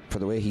kickouts, but for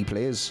the way he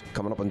plays,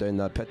 coming up and down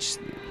that pitch,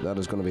 that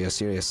is going to be a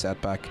serious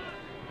setback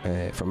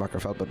for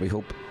Magherafelt, but we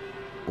hope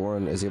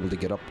Oren is able to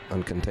get up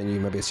and continue.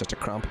 Maybe it's just a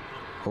cramp,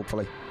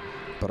 hopefully.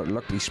 But it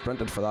looked, he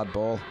sprinted for that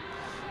ball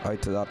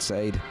out to that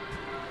side,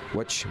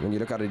 which, when you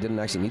look at it, he didn't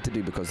actually need to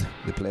do, because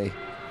the play,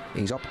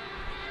 he's up.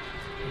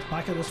 He's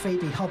back on his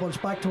feet, he hobbles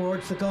back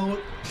towards the goal.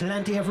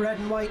 Plenty of red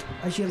and white,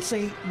 as you'll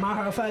see.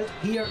 Magherafelt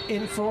here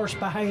in force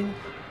behind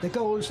the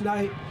goals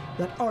now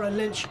that Oren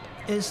Lynch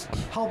is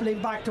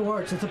hobbling back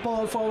towards. It's a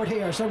ball forward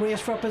here. It's a race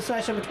for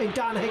possession between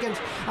Dan Higgins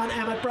and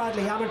Emmett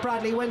Bradley. Emmett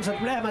Bradley wins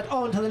it. Emmett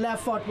onto the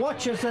left foot.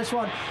 Watches this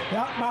one.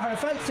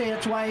 Magherafelt say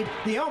it's wide.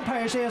 The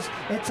umpire says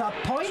it's a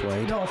point. It's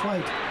wide. No, it's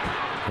wide.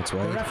 It's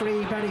wide. The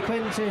referee, Benny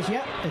Quinn, says,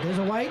 yeah, it is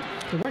a wide.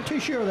 They weren't too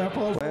sure there,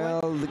 Paul.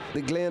 Well,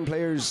 the Glen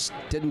players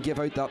didn't give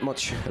out that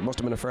much. It must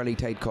have been a fairly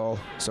tight call.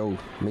 So,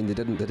 I mean, they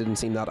didn't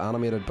seem that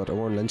animated, but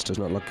Oren Lynch does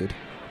not look good.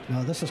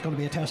 No, this is going to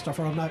be a tester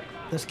for him now.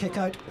 This kick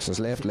out. It's his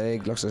left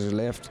leg, looks like his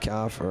left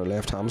calf or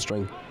left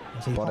hamstring.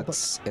 But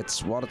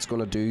it's what it's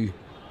going to do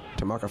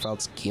to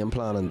Magherafelt game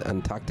plan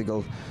and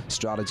tactical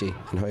strategy,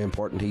 and how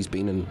important he's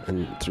been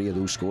in 3 of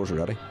those scores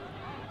already.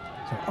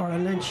 So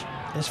Oren Lynch,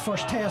 his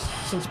first test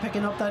since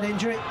picking up that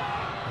injury.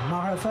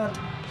 Magherafelt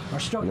are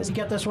struggling to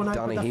get this one out,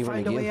 Danny but they Heavern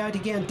find a way out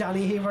again.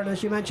 Danny Heavern,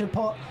 as you mentioned,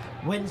 Paul,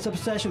 wins the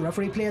possession.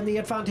 Referee playing the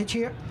advantage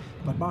here,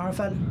 but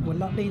Magherafelt will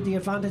not need the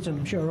advantage, and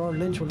I'm sure Oran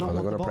Lynch will not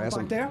want the ball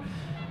back there.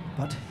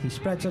 But he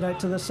spreads it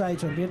out to the side,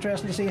 so it'll be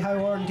interesting to see how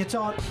Oran gets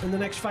on in the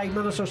next 5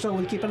 minutes or so.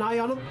 We'll keep an eye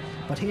on him.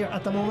 But here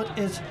at the moment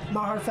is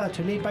Magherafelt,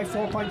 who lead by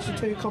 4 points to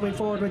 2, coming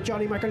forward with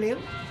Johnny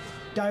McFlynn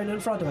down in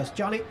front of us.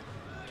 Johnny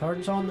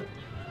turns on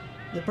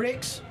the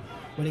brakes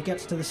when he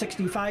gets to the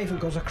 65 and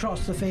goes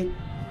across the field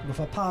with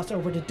a pass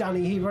over to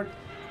Danny Heavern,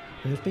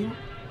 who's been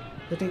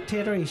the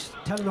dictator. He's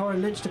telling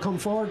Oran Lynch to come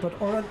forward,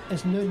 but Oran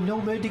is in no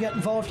mood to get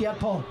involved yet,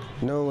 Paul.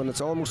 No, and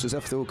it's almost as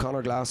if though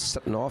Conor Glass is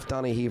sitting off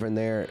Danny Heavern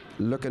there,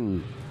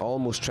 looking,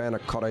 almost trying to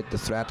cut out the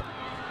threat.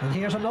 And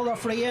here's another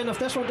free in if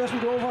this one doesn't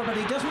go over, but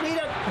he doesn't need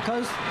it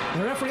because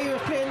the referee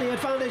was playing the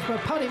advantage, but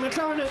Paddy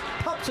McFlynn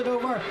pops it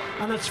over,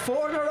 and it's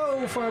 4 in a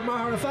row for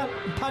Magherafelt.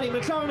 Paddy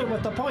McFlynn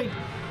with the point,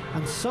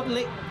 and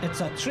suddenly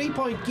it's a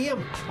 3-point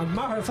game, and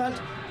Magherafelt,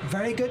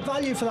 very good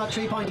value for that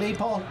 3-point lead,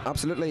 Paul.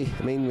 Absolutely.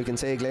 I mean, we can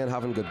say Glen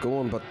haven't got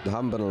going, but they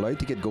haven't been allowed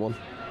to get going.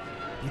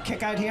 The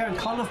kick out here, and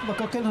Conor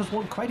McGuckin has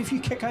won quite a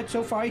few kick outs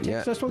so far. He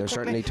takes this one they're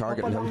quickly certainly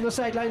targeting up along him. the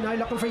sideline now,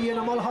 looking for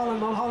Ewan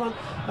Mulholland. Mulholland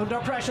under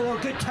pressure though.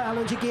 Good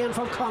challenge again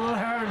from Conor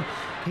Hearn.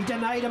 He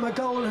denied him a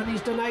goal, and he's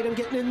denied him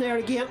getting in there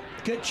again.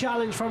 Good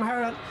challenge from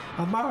Hearn,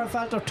 and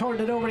Magherafelt have turned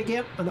it over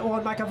again, and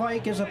Owen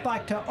McAvoy gives it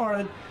back to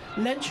Oran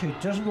Lynch, who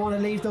doesn't want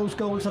to leave those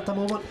goals at the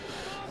moment.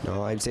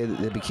 No, I'd say that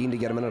they'd be keen to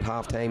get him in at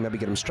half time, maybe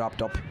get him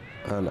strapped up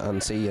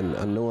and see,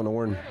 and knowing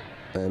Oran,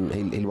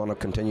 he'll want to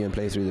continue and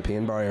play through the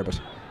pain barrier, but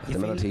at the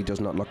minute he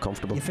does not look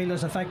comfortable. You feel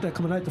his effect of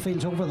coming out the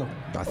field's over though?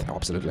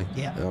 Absolutely.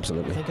 Yeah,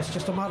 absolutely. I think it's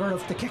just a matter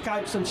of the kick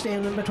outs and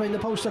staying in between the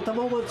posts at the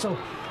moment. So,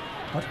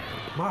 but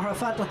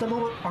Magherafelt at the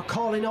moment are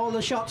calling all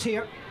the shots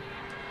here,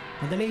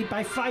 and they lead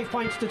by 5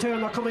 points to 2,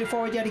 and they're coming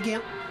forward yet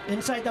again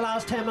inside the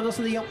last 10 minutes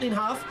of the opening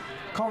half.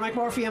 Cormac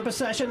Murphy in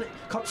possession,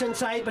 cuts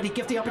inside, but he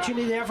gives the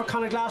opportunity there for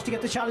Conor Glass to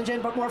get the challenge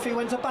in, but Murphy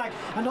wins it back.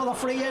 Another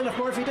free in. If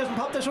Murphy doesn't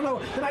pop this one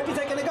over, they might be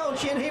thinking a goal.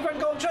 Shane Heavern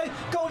going through,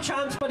 goal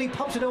chance, but he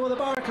pops it over the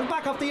bar, comes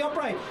back off the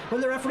upright. Will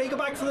the referee go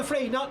back for the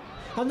free? Not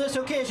on this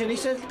occasion. He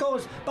says it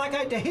goes back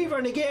out to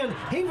Heavern again.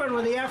 Heavern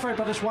with the effort,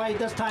 but it's wide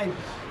this time.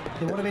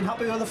 They would have been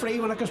happy with the free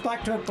when it goes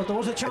back to it, but there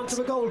was a chance of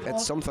a goal.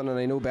 It's something, and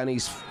I know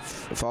Benny's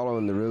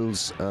following the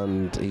rules,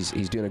 and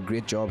he's doing a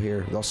great job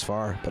here thus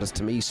far, but it's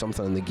to me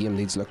something in the game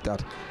needs looked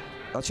at.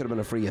 That should have been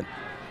a free in.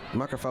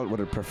 Magherafelt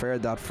would have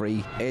preferred that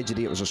free. Edge of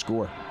the 8 was a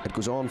score. It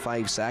goes on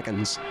 5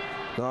 seconds.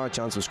 Now a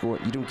chance of score.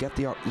 You don't get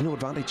there's no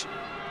advantage.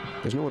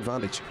 There's no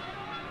advantage.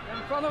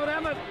 In front of it,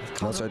 Emmett.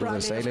 That's out over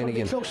the sideline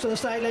again. Close to the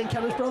sideline.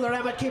 Can his brother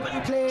Emmett keep it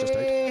in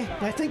play?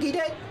 I think he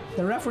did.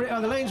 The referee or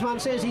the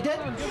linesman says he did,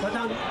 but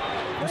then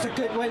there's a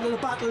good win in the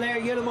battle there.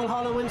 Ewan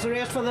Mulholland wins the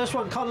race for this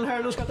one. Conor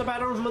Hearn has got the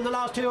better of him on the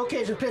last 2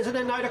 occasions. Plays it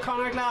in now to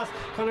Conor Glass.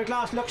 Conor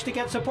Glass looks to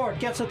get support,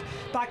 gets it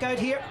back out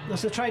here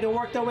as they try to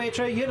work their way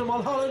through. Ewan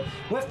Mulholland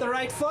with the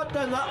right foot,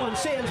 and that one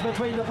sails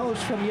between the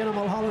posts from Ewan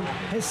Mulholland.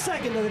 His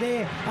second of the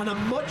day, and a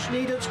much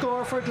needed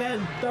score for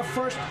Glen, their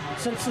first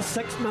since the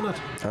 6th minute.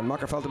 And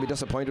Magherafelt will be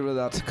disappointed with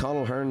that.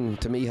 Conor Hearn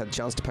to me had a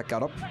chance to pick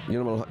that up.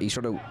 He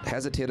sort of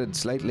hesitated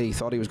slightly,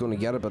 thought he was going to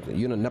get it, but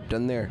Ewan nipped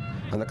in there,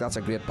 and look, that's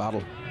a great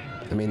battle.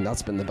 I mean,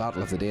 that's been the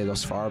battle of the day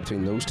thus far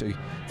between those two,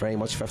 very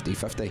much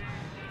 50-50,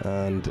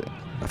 and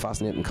a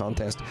fascinating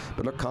contest.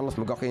 But look, Conor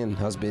McGuckin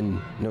has been,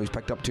 he's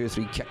picked up 2 or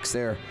 3 kicks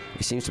there.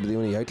 He seems to be the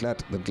only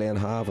outlet that Glen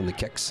have on the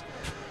kicks,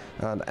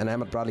 and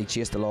Emmett Bradley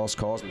chased the lost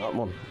cause in that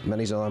one.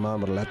 Many's other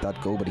man would have let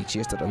that go, but he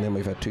chased it, and then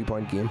we've had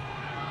 2-point game.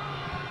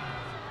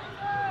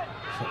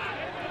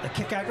 The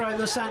kick out round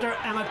the centre.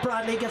 Emmett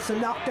Bradley gets the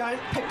knockdown,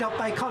 picked up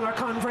by Conor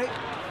Convery.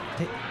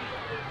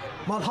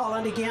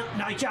 Mulholland again.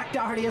 Now Jack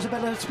Doherty has a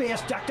bit of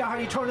space. Jack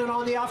Doherty turning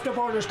on the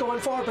afterburners, going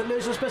forward but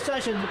loses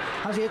possession.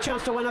 Has he a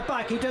chance to win it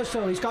back? He does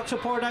so. He's got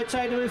support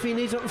outside him if he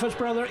needs it for his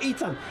brother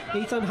Ethan.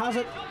 Ethan has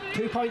it.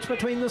 2 points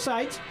between the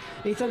sides.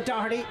 Ethan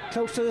Doherty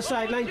close to the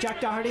sideline.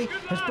 Jack Doherty,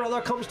 his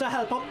brother comes to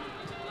help him.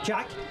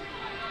 Jack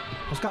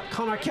has got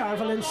Conor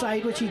Carville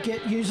inside, which he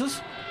uses.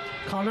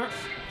 Conor,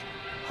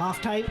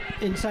 half time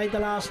inside the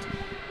last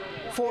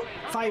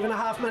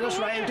 5.5 minutes.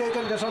 Ryan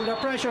Dugan goes under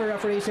pressure.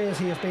 Referee says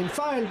he has been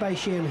fouled by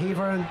Shane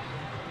Heavern,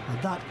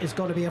 and that is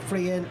going to be a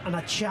free in and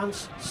a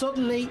chance.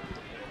 Suddenly,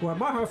 where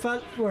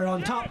Magherafelt were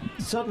on top,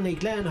 suddenly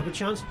Glen have a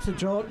chance to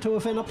draw it to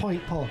within a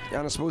point, Paul.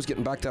 And I suppose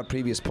getting back to that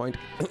previous point,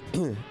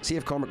 see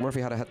if Cormac Murphy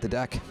had hit the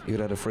deck, he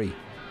would have had a free.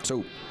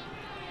 So,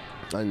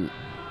 and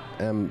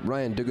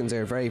Ryan Dugan's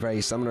there, very,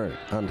 very similar,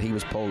 and he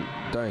was pulled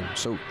down.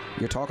 So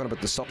you're talking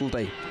about the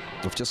subtlety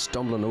of just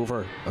stumbling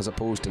over as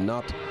opposed to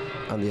not,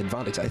 and the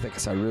advantage. I think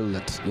it's a rule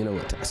that,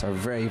 it's a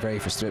very, very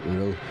frustrating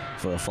rule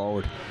for a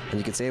forward. And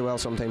you could say, well,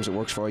 sometimes it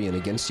works for you and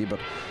against you, but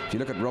if you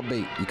look at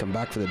rugby, you come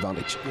back for the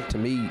advantage. To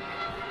me,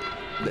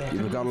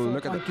 you've got to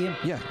look at it.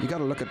 Yeah, you got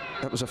to look at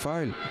that was a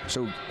foul.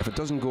 So if it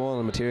doesn't go on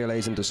and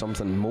materialise into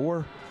something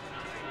more,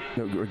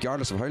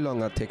 regardless of how long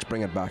that takes,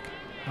 bring it back.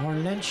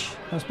 Aaron Lynch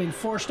has been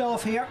forced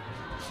off here.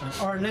 And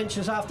Aaron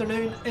Lynch's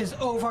afternoon is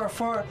over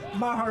for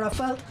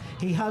Magherafelt.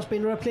 He has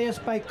been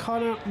replaced by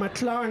Conor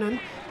McFlynn.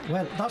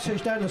 Well, that's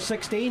who's down at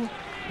 16.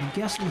 I'm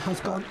guessing has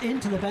gone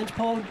into the bench,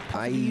 Paul.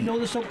 Do you know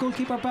the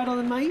sub-goalkeeper better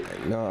than me?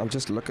 No, I'm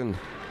just looking.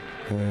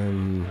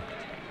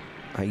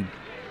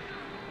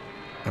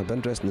 I'd be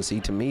interested to see.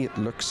 To me, it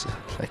looks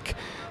like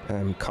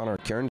Conor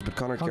Kearns, but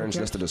Conor Kearns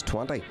listed as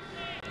 20.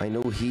 I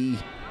know he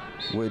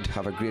would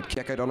have a great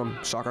kick out on him,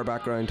 soccer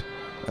background.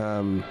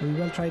 We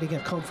will try to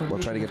get confirmation.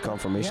 We'll try to get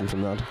confirmation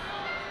from that.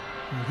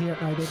 We'll hear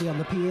it now, maybe on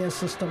the PA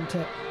system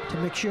to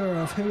make sure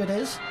of who it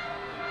is.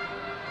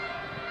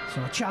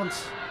 So a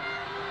chance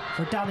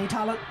for Danny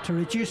Talent to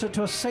reduce it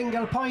to a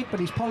single point, but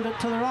he's pulled it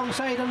to the wrong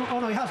side. And oh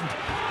no, he hasn't.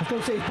 I was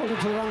going to say he's pulled it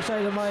to the wrong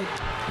side, and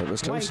it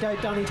was close. Wide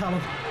out Danny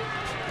Talent.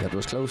 It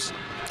was close.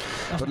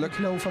 That's but look,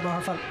 blow for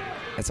Magherafelt.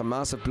 It's a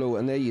massive blow,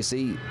 and there you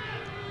see.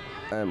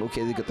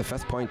 Okay, they got the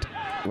 5th point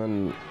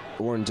when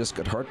Oran just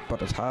got hurt,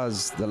 but it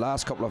has the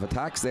last couple of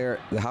attacks there.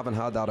 They haven't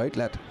had that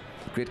outlet.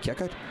 Great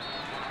kick out.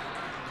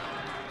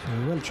 So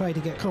we will try to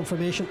get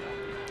confirmation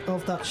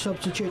of that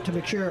substitute to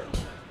make sure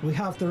we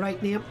have the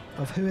right name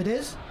of who it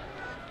is.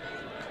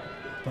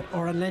 But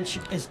Aaron Lynch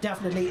is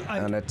definitely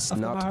out. And it's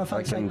not,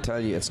 I can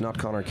tell you, it's not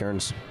Conor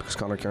Kearns, because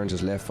Conor Kearns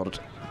is left footed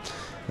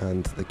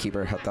and the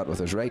keeper hit that with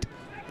his right.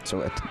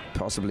 So it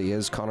possibly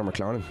is Conor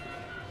McFlynn.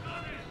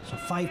 So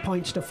 5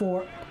 points to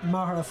 4.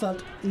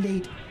 Magherafelt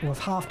lead with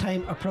half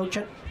time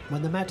approaching.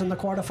 When they met in the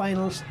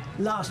quarterfinals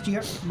last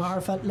year,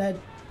 Magherafelt led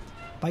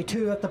by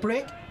 2 at the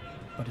break,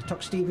 but it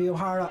took Stevie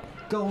O'Hara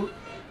goal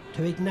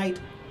to ignite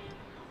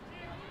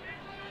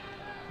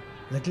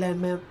the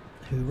Glen men,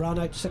 who ran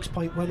out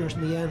 6-point winners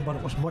in the end, but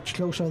it was much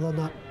closer than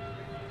that.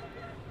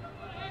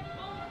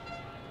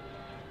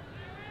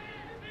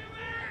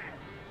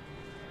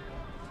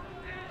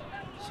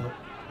 So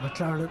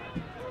McLaren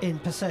in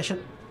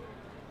possession,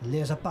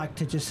 lays it back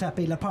to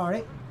Giuseppe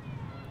Lipari.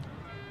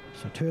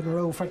 So 2 in a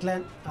row for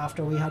Glen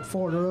after we had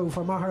 4 in a row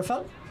for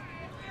Magherafelt.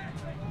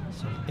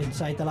 So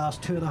inside the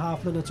last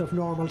 2.5 minutes of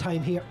normal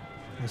time here,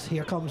 as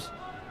here comes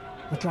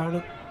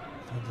McLaren,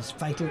 and it's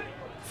vital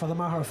for the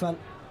Magherafelt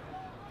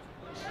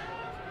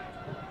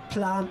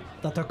plan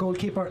that their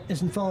goalkeeper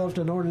is involved,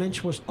 and Aaron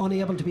Lynch was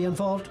unable to be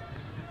involved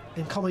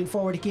in coming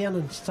forward again,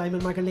 and Simon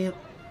McAleen,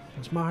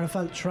 as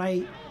Magherafelt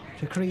try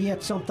to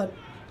create something,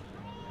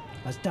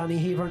 as Danny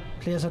Hebron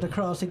plays it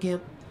across again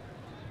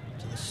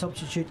to the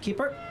substitute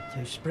keeper,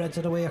 who spreads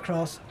it away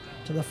across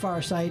to the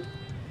far side.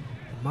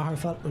 And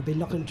Magherafelt will be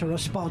looking to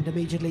respond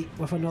immediately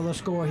with another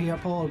score here,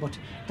 Paul, but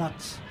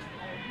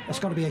it's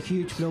going to be a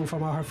huge blow for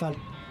Magherafelt,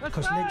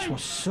 because Lynch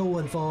was so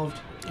involved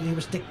and he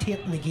was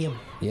dictating the game.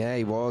 Yeah,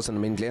 he was, and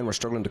I mean Glen were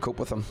struggling to cope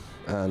with him,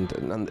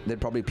 and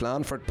they'd probably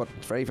planned for it, but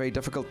it's very, very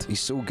difficult.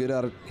 He's so good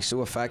at it, he's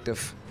so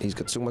effective, he's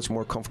got so much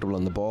more comfortable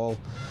on the ball,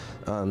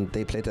 and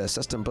they play to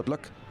assist him. But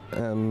look,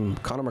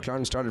 Conor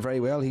McFlynn started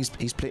very well. He's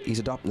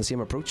adopting the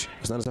same approach.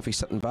 It's not as if he's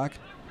sitting back.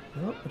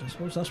 No, but I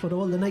suppose that's what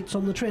all the nights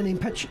on the training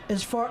pitch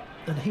is for.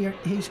 And here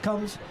he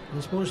comes. And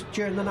I suppose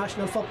during the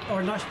National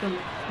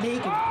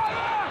League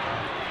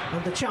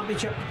and the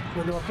Championship,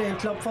 when they were playing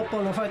club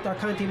football without their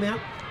county men,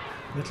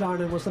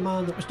 McLaren was the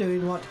man that was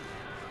doing what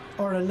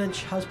Aaron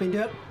Lynch has been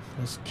doing.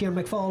 As Kieran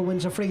McFall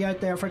wins a free out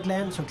there for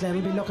Glen, so Glen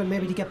will be looking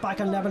maybe to get back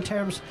on level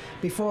terms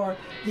before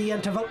the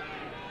interval.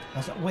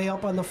 As it way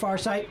up on the far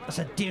side, it's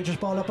a dangerous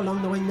ball up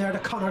along the wing there to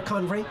Conor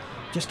Convery.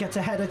 Just gets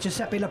ahead of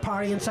Giuseppe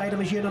Lipari. Inside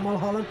him is Ewan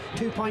Mulholland.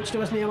 2 points to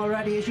his name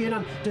already is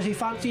Ewan. Does he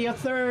fancy a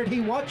third? He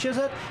watches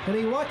it, and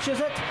he watches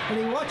it, and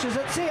he watches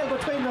it sail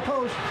between the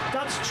posts.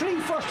 That's 3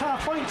 first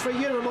half points for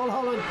Ewan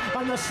Mulholland,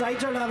 and the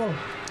sides are level.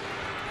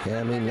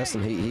 Yeah, I mean,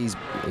 listen, he's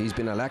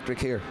been electric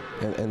here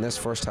in this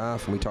first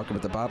half, and we talked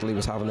about the battle he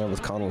was having there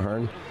with Conal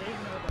Hearn,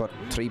 but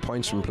 3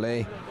 points from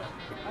play.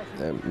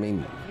 I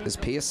mean, his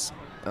pace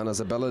and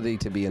his ability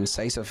to be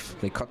incisive.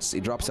 He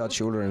drops that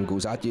shoulder and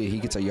goes at you. He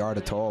gets a yard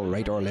at all,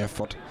 right or left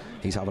foot.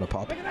 He's having a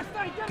pop.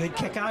 Good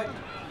kick out.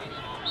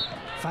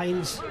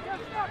 Finds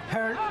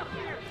Hearn.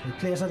 He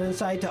plays it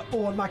inside to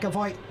Owen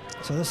McAvoy.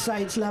 So the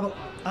side's level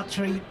at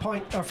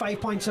 5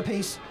 points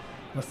apiece,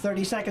 with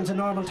 30 seconds in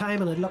normal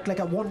time, and it looked like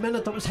a 1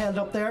 minute that was held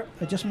up there.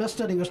 I just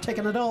missed it. He was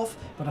taking it off,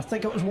 but I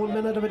think it was 1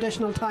 minute of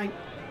additional time.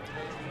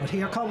 But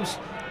here comes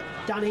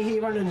Danny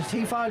Hebron, and his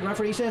T-foul.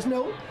 Referee says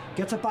no.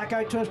 Gets it back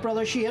out to his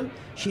brother Shane.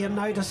 Shane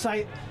now to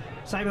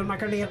Simon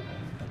McAleen.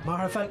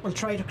 Magherafelt will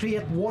try to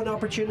create one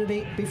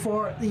opportunity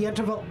before the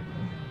interval,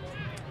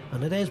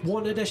 and it is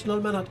 1 additional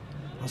minute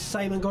as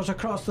Simon goes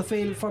across the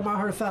field for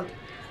Magherafelt.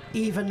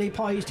 Evenly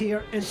poised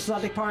here in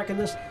Celtic Park in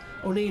this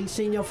O'Neill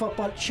Senior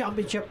Football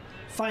Championship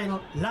final,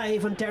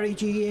 live on Derry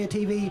GAA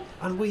TV,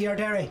 and we are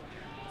Derry.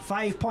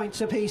 5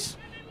 points apiece.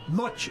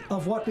 Much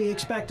of what we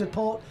expected,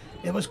 Paul.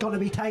 It was going to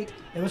be tight.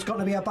 It was going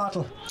to be a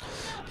battle.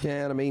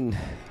 Yeah, and I mean,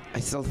 I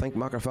still think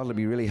Magherafelt will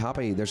be really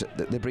happy.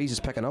 The breeze is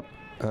picking up,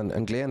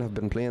 and Glen have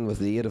been playing with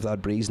the aid of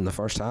that breeze in the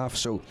first half.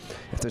 So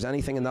if there's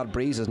anything in that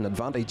breeze as an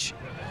advantage,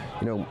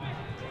 you know,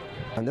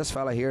 And this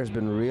fella here has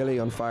been really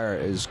on fire,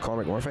 is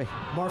Conor Murphy.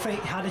 Murphy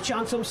had a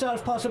chance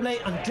himself possibly,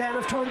 and Glen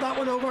have turned that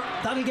one over.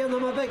 That'll give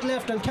them a big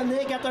lift, and can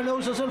they get their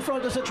noses in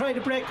front as they try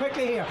to break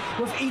quickly here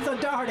with Ethan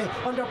Doherty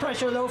under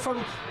pressure though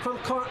from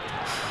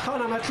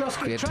Conor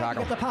McCluskey trying to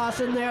get the pass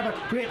in there,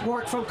 but great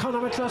work from Conor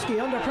McCluskey.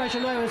 Under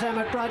pressure now as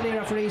Emmett Bradley,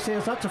 referee,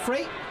 says that's a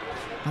free.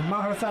 And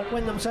Magherafelt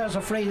win themselves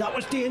a free. That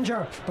was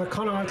danger, but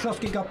Conor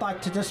McCluskey got back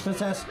to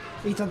dispossess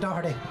Ethan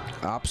Doherty.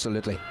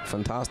 Absolutely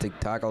fantastic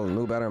tackle.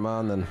 No better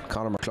man than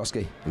Conor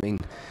McCluskey. I mean,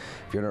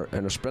 if you're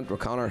in a sprint with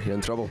Conor, you're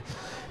in trouble.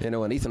 You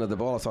know, and Ethan had the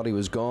ball, I thought he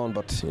was gone,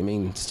 but I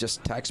mean, it's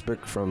just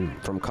textbook from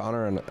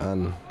Conor,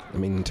 and I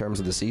mean, in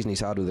terms of the season he's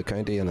had with the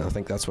county, and I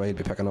think that's why he'll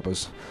be picking up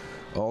his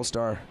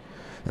All-Star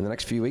in the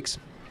next few weeks.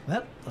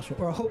 Well, that's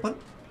what we're hoping.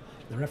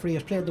 The referee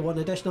has played the one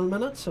additional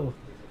minute, so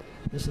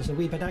this is a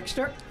wee bit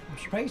extra. I'm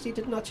surprised he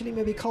didn't actually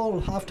maybe call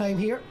half time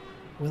here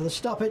with a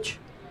stoppage.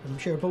 I'm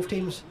sure both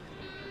teams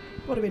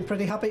would have been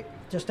pretty happy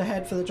just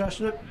ahead for the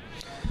dressing room.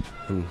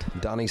 And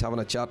Danny's having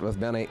a chat with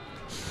Benny.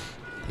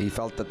 He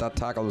felt that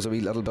tackle was a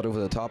wee little bit over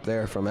the top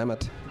there from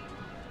Emmett.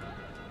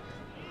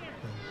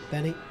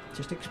 Benny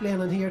just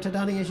explaining here to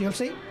Danny, as you'll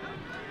see.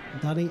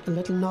 Danny a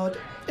little nod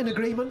in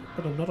agreement,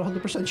 but I'm not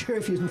 100% sure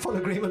if he's in full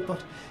agreement,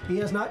 but he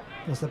is not,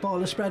 as the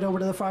ball is spread over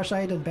to the far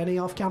side, and Benny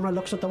off camera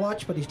looks at the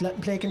watch, but he's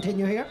letting play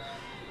continue here.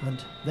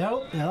 And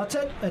now that's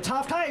it, it's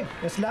half time,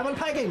 it's level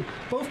pegging.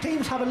 Both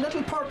teams have a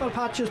little purple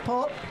patches,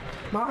 Paul.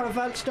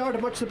 Magherafelt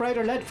started much the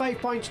brighter, led 5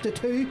 points to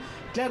 2.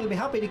 Glen will be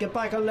happy to get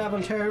back on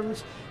level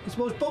terms. I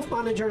suppose both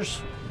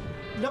managers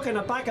looking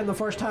at back in the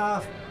first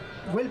half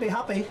will be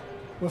happy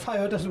with how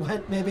it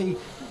went.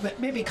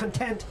 Maybe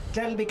content.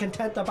 Glen will be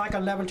content they're back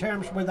on level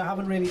terms where they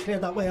haven't really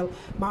played that well.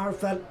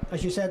 Magherafelt,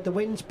 as you said, the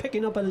wind's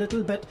picking up a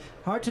little bit.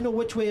 Hard to know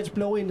which way it's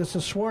blowing. It's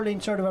a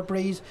swirling sort of a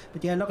breeze,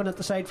 but yeah, looking at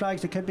the side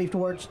flags, it could be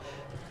towards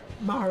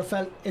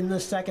Magherafelt in the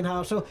second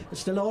half, so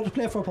it's still all to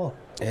play for, Paul.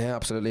 Yeah,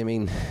 absolutely. I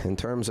mean, in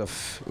terms of,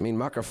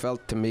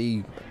 Magherafelt to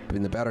me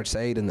been the better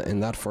side in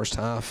that first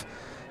half.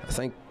 I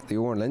think the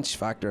Owen Lynch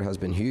factor has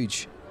been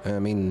huge. I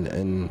mean,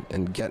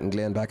 in getting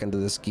Glen back into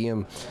this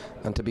game,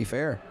 and to be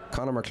fair,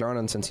 Conor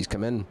McLaren, since he's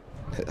come in,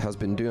 has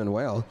been doing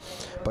well,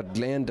 but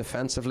Glen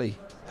defensively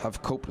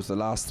have coped with the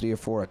last 3 or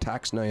 4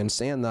 attacks now. And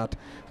saying that,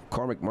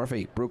 Cormac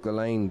Murphy broke the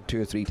line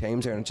 2 or 3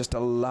 times there, and just a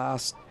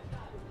last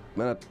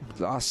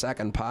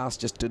second pass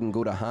just didn't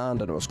go to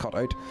hand, and it was cut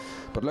out.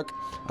 But look,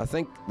 I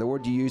think the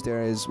word you used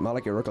there is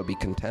Malachy Rook will be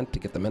content to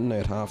get them in now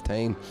at half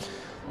time.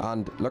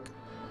 And look,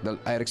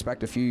 I'd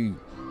expect a few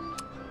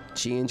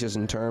changes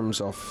in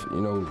terms of,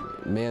 you know,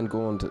 men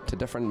going to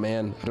different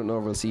men. I don't know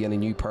if we'll see any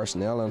new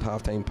personnel at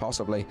half time,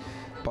 possibly,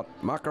 but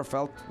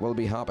Magherafelt will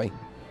be happy.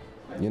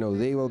 You know,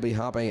 they will be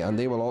happy, and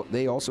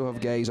they also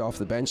have guys off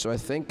the bench. So I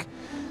think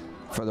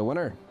for the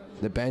winner,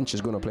 the bench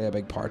is going to play a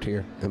big part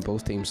here in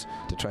both teams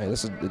to try.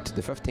 This is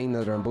the 15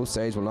 that are on both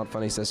sides will not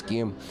finish this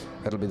game.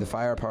 It'll be the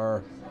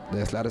firepower, the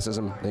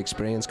athleticism, the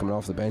experience coming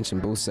off the bench on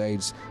both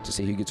sides to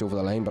see who gets over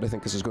the line. But I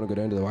think this is going to go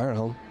down to the wire,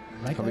 Helen.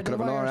 Right, we could have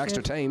another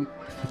extra time.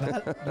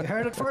 Well, you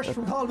heard it first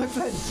from Paul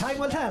McFlynn. Time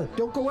will tell.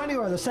 Don't go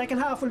anywhere. The second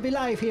half will be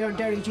live here on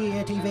Derry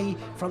GAA TV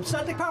from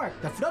Celtic Park.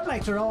 The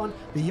floodlights are on.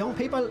 The young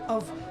people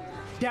of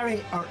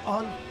Derry are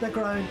on the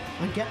ground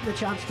and getting the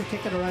chance to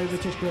kick it around,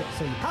 which is great to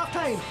see. Half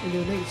time in the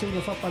O'Neill Senior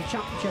Football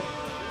Championship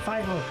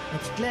final.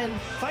 It's Glen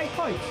 5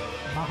 points,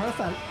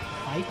 Magherafelt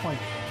 5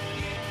 points.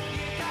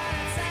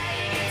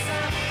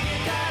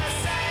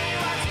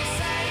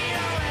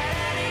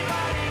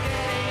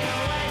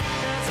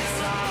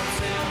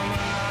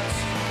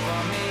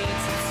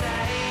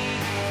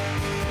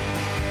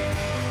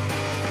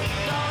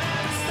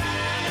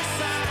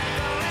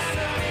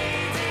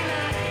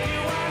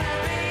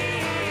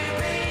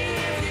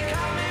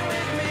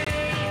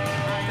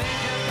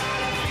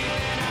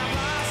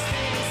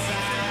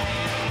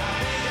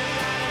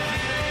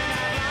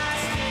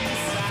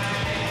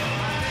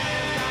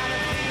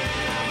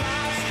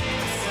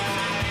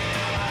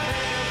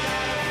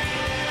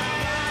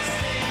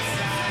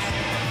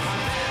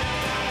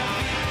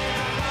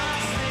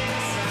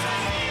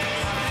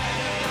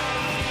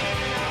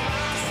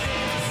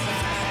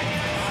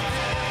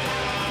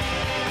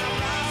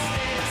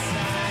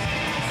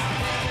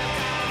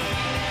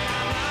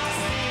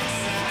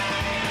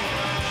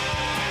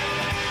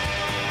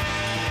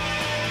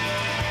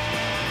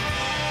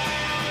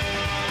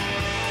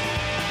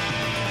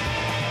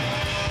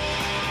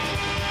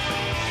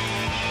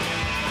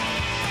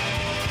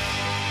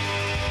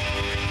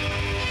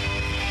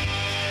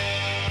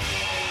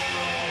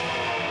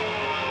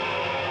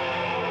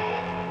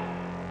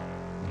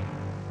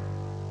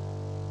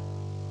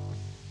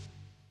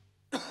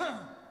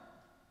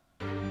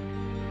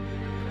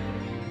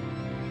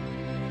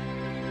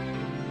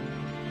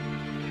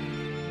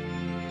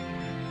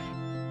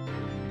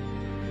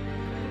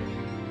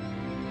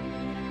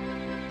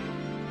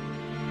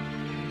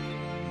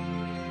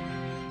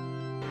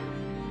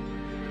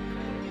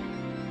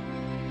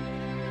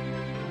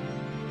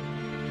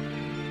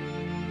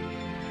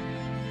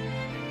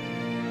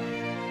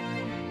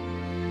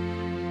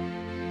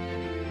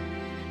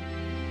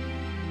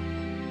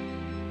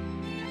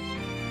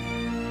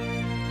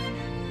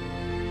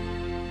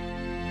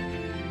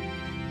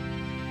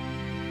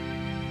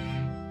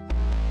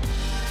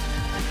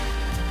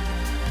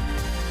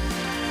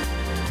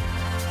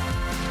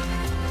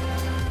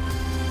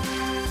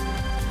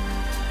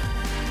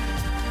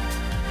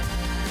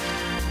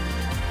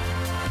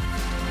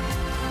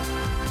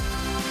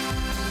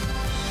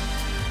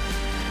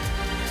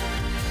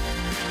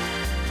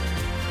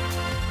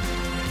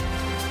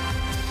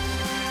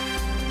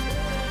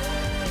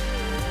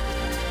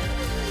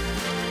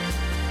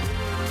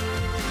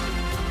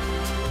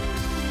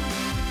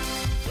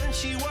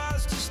 she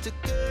was just a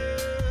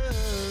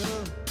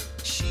girl,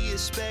 she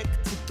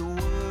expected the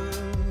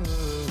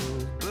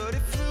world, but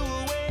it flew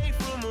away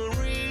from her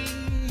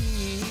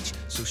reach.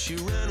 So she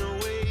ran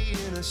away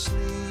in her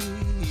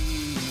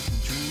sleep,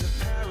 dreamed of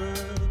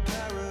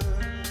paradise,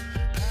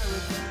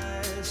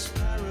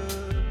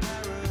 paradise.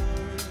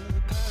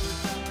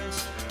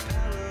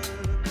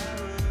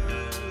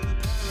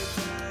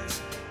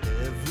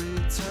 Every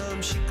time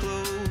she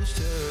closed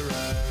her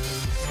eyes.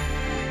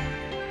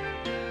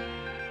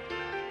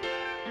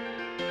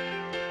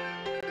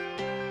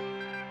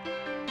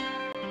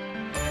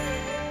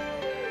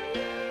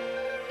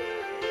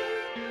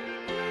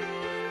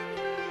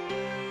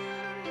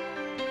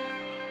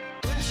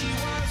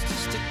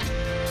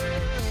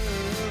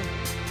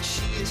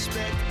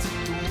 Expected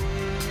the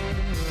world,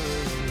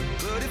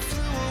 but it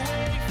flew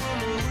away from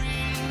her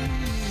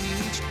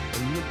reach,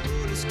 and the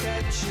bullets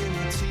catching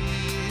her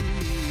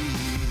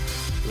teeth.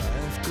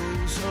 Life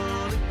goes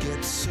on, it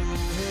gets so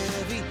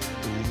heavy,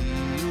 the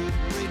wheel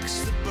breaks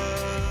the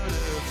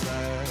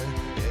butterfly.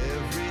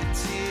 Every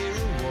tear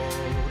a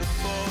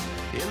waterfall.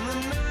 In the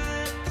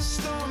night, the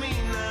stormy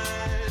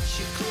night,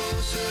 she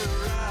closed her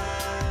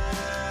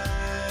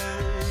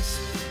eyes.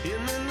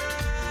 In the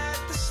night,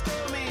 the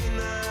stormy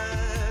night,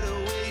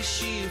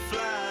 she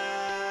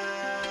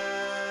flies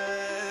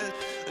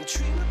and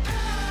dream of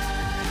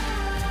paradise,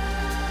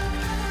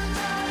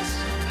 paradise,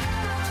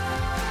 paradise.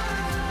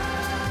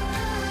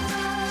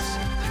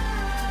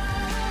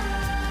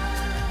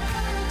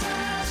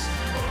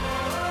 Oh,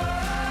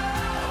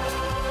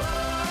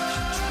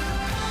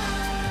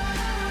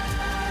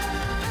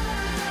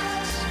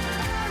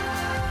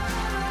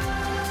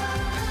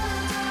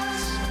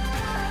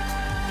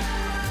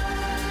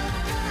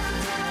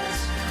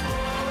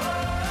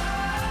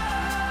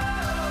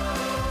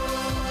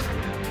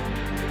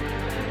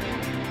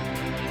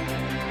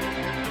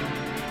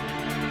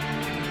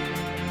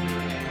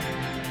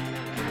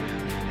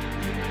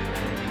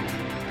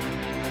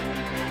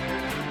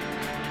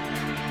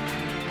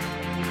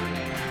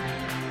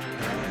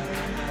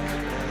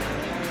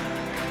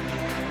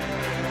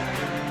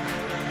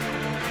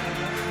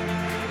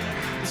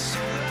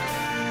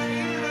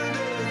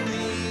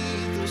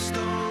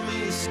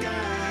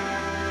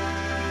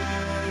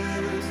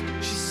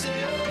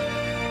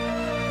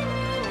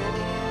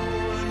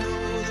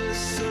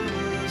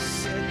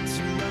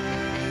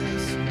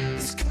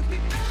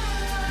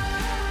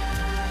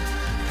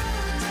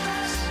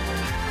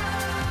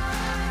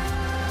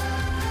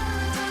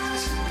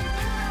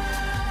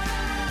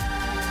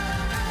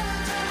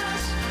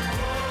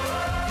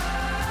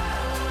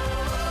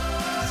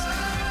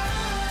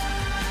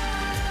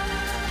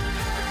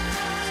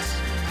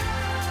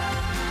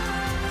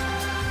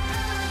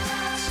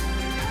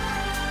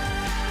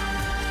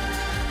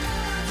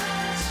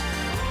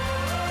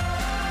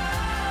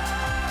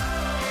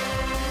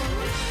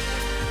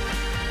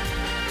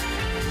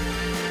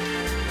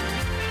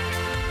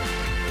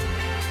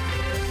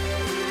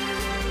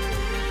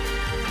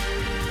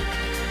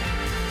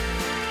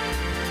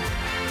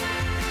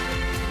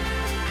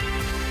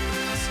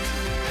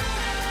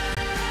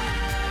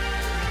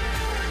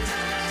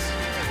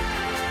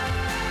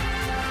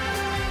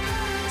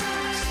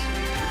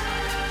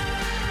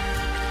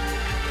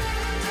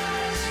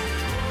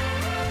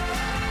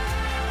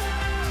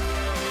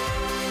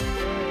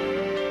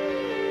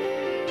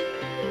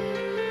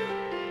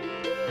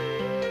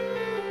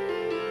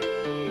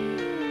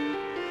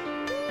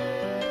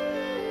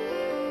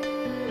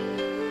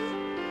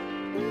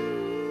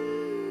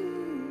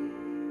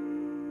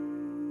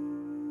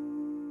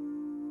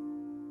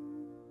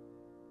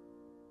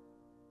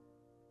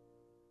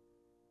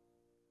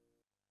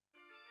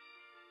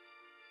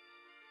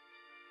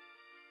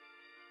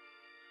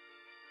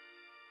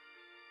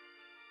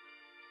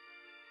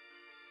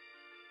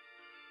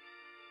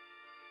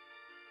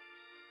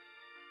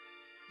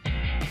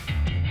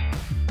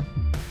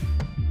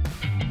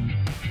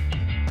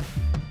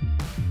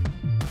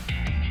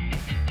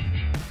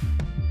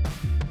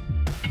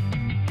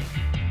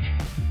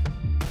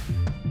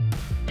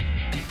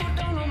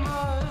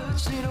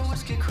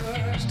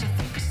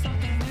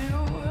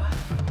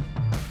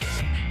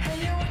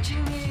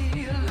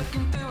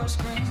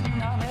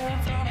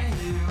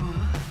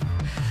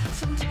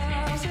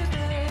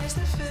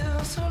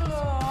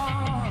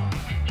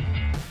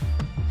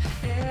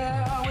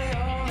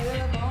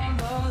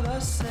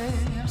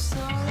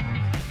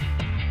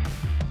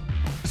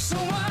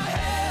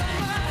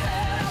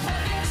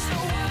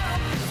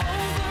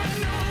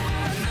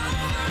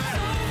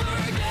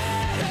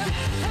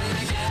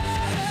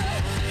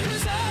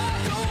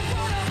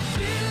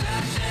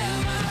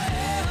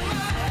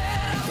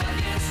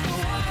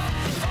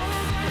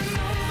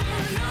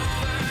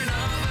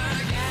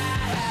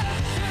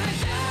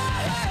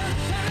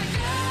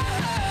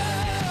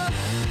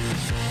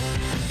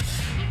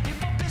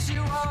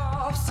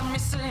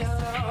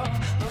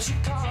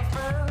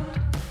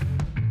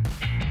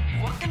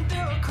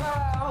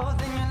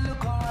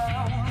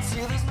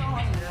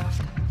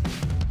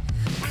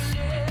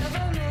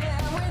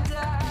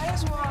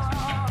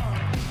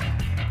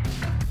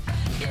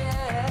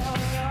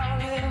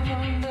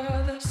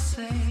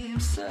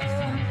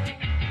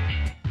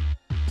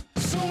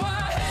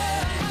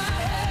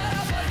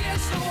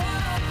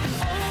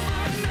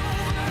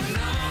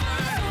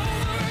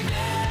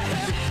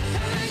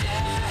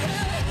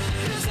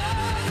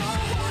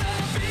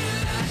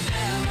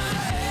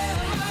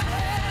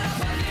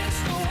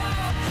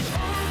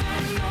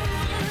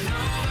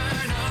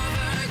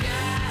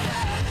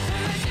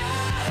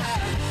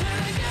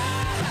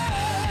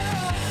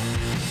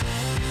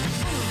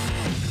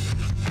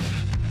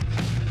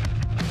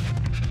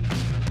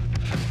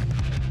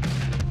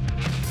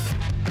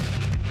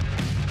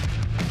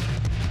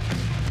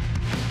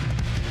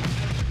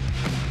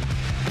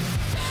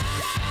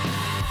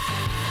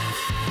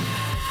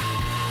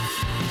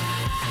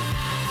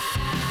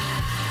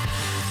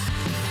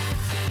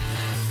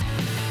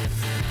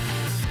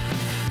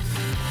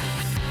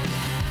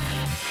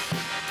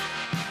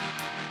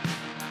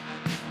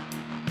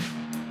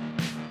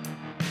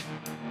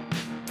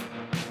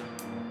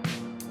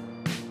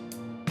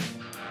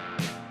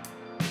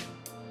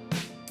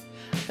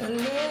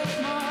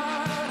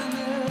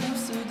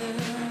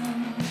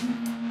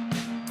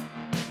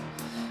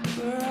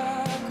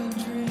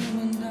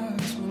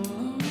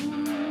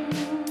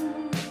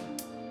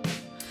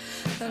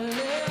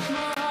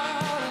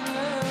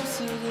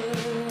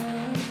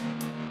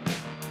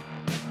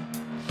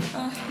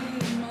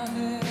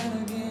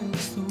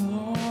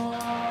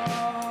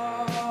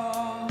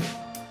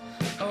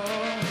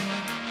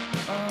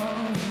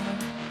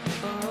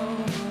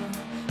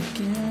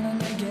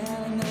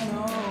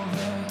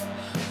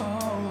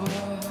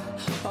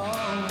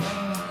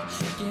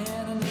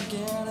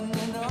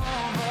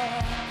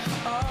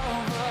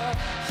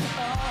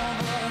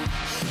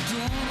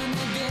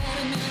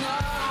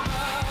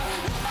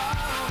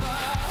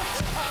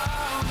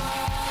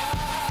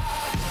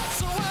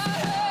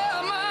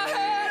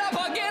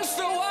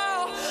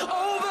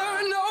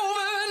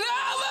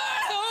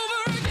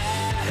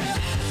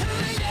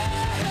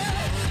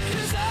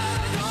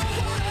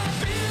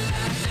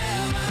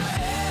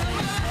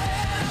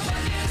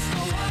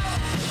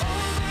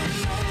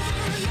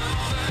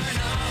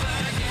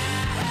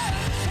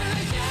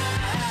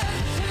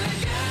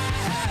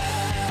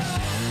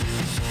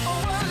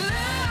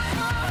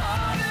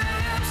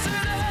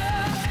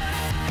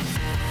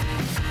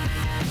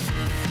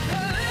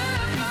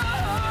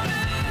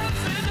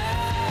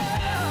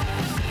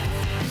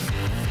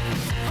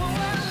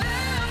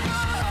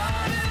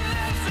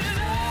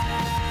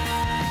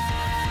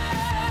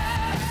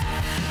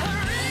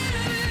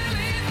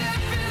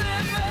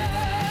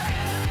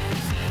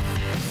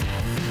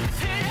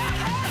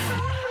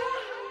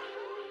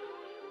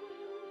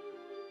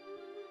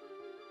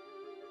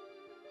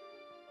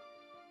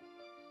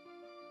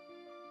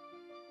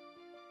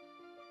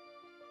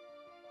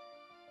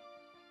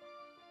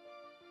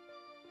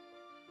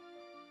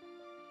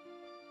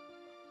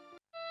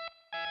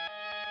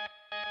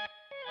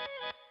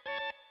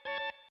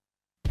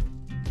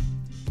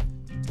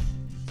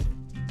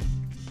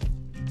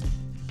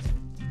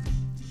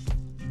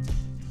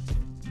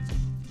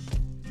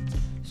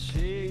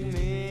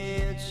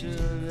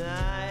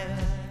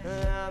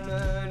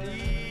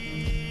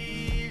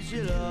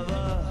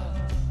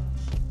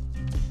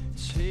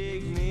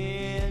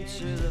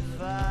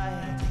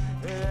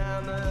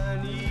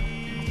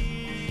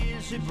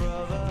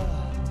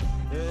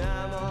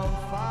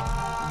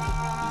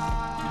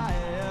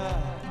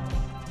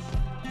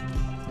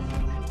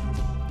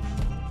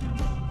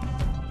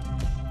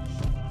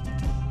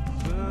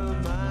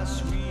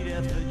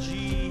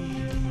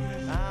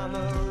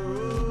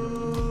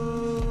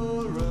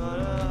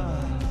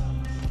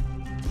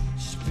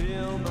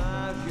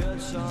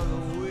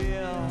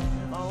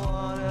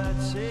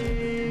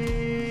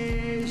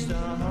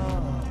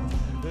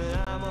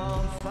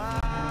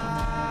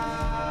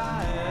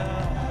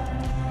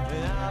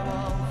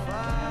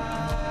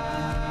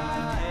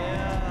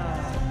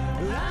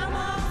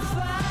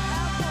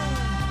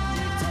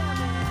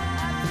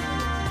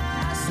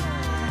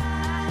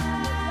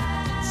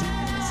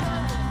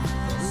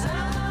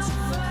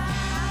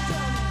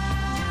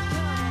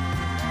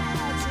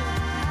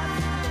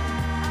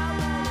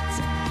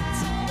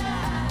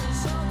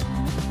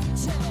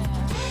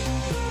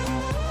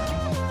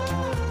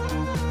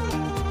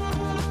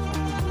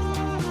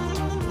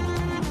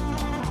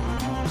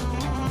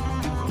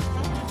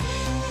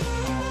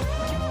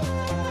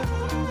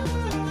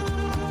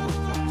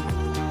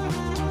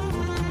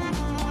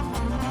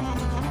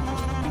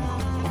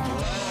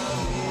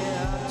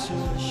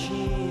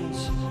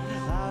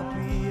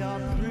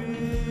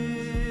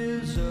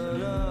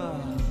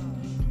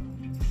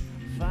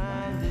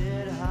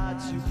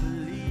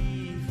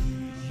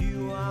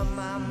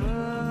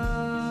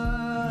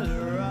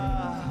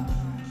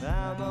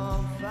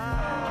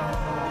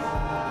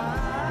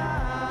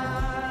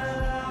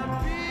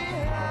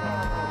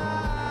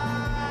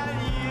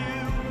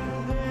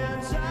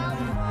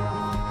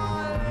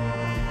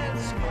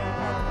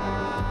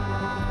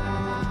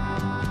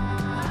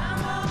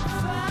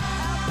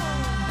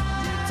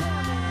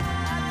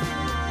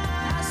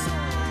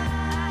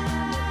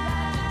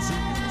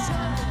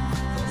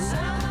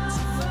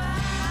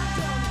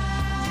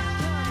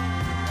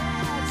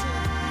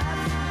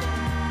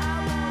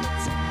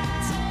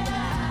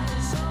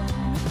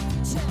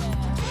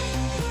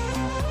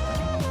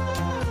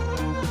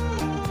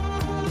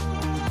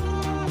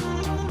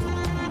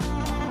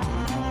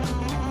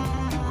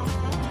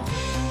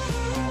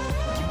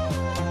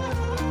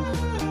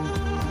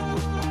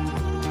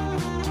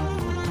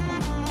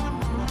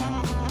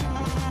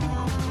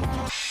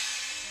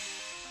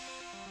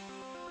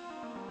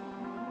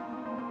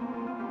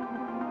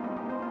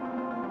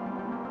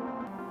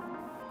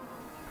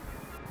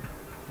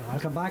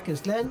 Welcome back as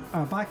Glen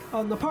are back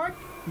on the park.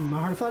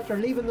 Magherafelt are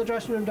leaving the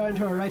dressing room down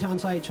to our right hand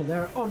side, so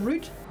they're en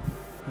route.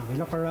 And we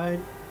look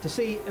around to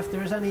see if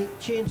there's any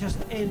changes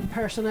in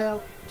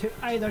personnel to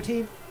either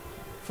team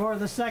for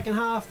the second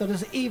half that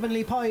is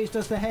evenly poised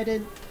as they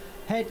head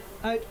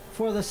out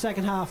for the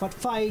second half at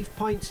 5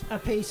 points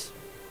apiece.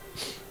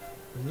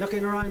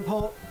 Looking around,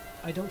 Paul,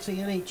 I don't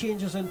see any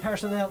changes in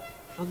personnel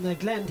on the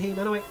Glen team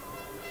anyway.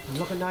 And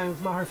looking now,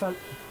 Magherafelt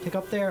take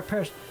up their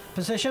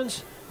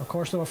positions. Of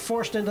course, they were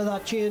forced into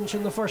that change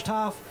in the first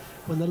half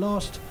when they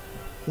lost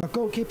their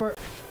goalkeeper,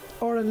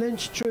 Oren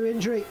Lynch, through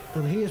injury,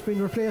 and he has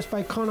been replaced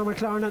by Conor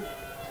McLaren.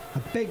 A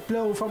big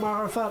blow for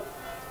Magherafelt.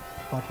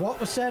 But what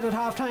was said at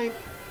half time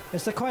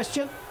is the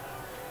question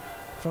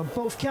from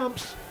both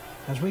camps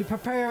as we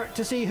prepare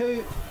to see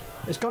who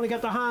is going to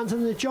get their hands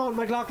in the John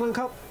McLaughlin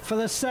Cup for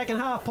the second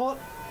half pot.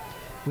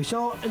 We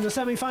saw in the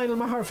semi-final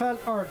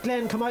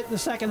Glen come out in the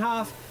second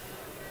half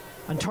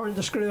and turn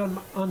the screw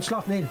on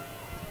Slaughtneil.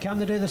 Can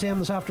they do the same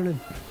this afternoon?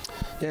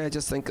 Yeah, I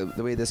just think of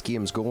the way this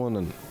game's going,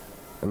 and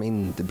I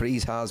mean the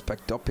breeze has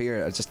picked up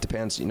here. It just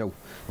depends, you know.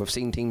 We've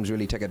seen teams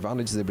really take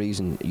advantage of the breeze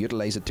and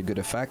utilise it to good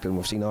effect, and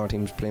we've seen our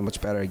teams play much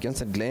better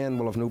against it. Glen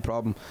will have no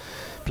problem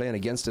playing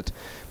against it,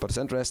 but it's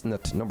interesting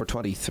that number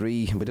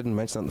 23, we didn't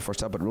mention that in the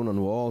first half, but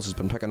Ronan Walls has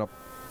been picking up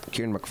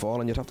Kieran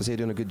McFlynn, and you'd have to say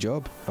doing a good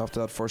job after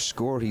that first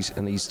score. He's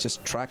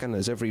just tracking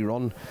his every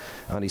run,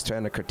 and he's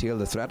trying to curtail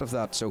the threat of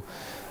that. So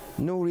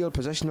no real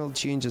positional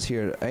changes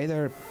here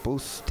either,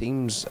 both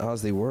teams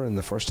as they were in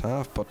the first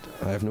half, but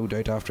I have no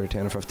doubt after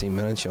 10 or 15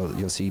 minutes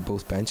you'll see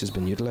both benches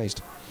being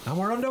utilised. And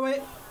we're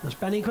underway as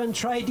Benny Quinn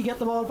tried to get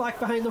the ball back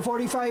behind the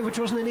 45, which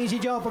wasn't an easy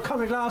job, but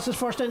Conor Glass is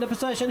first into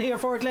possession here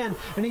for Glen,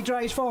 and he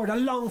drives forward, a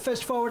long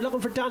fist forward,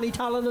 looking for Danny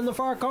Talon in the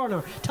far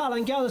corner.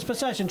 Talon gathers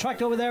possession,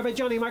 tracked over there by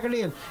Johnny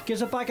McAleen,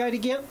 gives it back out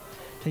again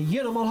to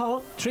Ewan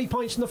Mulholland. 3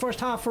 points in the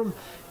first half from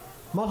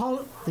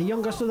Mulholland, the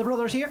youngest of the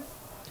brothers here.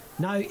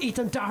 Now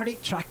Ethan Doherty,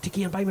 tracked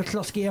again by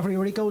McCluskey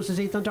everywhere he goes. As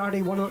Ethan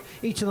Doherty,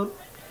 each of them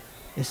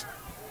is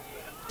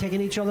taking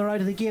each other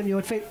out of the game, you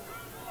would feel.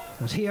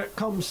 As here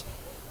comes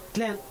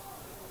Glen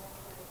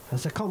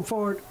as they come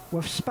forward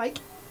with Spike.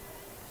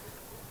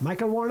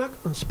 Michael Warnock,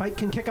 and Spike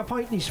can kick a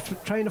point, and he's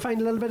trying to find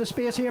a little bit of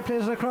space here,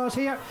 plays it across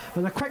here,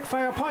 and a quick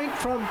fire point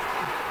from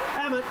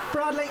Emmett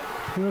Bradley,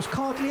 who was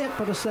caught late,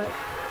 but it's the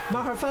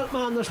Magherafelt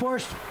man that's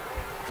worst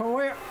for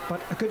wear,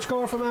 but a good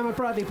score from Emmett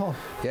Bradley, Paul.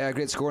 Yeah,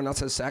 great score, and that's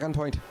his second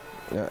point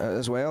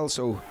as well.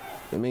 So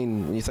I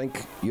mean, when you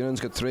think Ewan's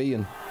got 3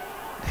 and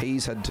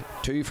he's had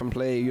 2 from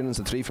play, Ewan's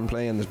had 3 from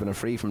play, and there's been a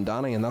free from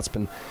Danny, and that's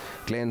been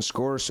Glen's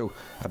score. So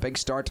a big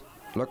start.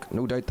 Look,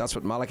 no doubt that's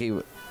what Malachi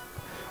or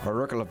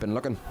Ruckle have been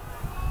looking.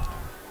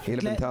 He'll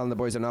have been telling the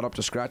boys they're not up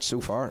to scratch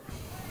so far.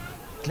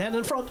 Glen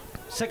in front,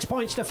 6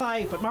 points to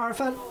 5, but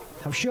Magherafelt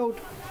have showed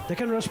they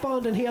can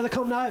respond, and here they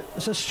come now.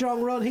 It's a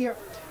strong run here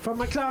from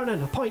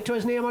McLaren, a point to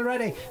his name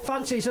already.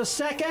 Fancies a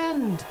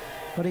second,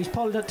 but he's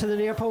pulled it to the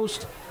near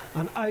post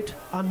and out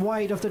and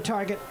wide of the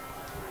target.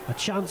 A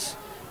chance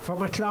for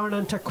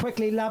McLaren to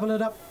quickly level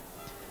it up,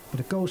 but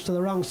it goes to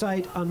the wrong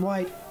side and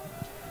wide,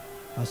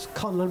 as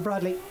Conlon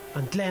Bradley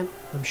and Glen,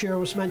 I'm sure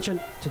was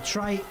mentioned, to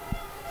try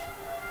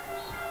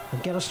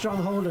and get a strong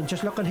hold. And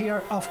just looking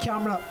here off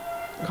camera,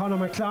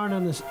 Conor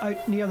McLaren is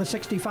out near the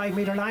 65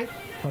 metre line,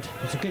 but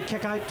it's a good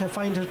kick out to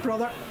find his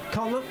brother.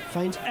 Conlon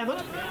finds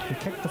Emmett, who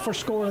kicked the first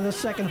score of the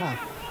second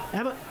half.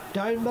 Emmett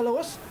down below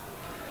us,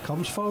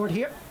 comes forward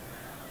here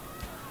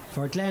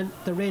for Glen,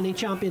 the reigning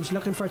champions,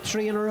 looking for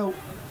 3 in a row.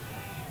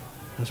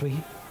 As we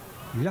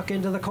look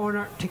into the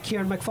corner to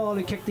Kieran McFall,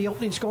 who kicked the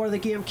opening score of the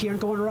game. Kieran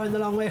going around the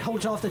long way,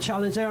 holds off the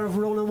challenge there of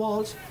Ronan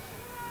Walls.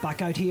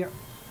 Back out here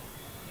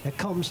it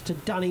comes to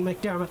Danny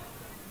McDermott,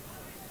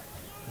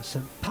 the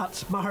St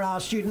Pat's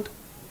Mahara student.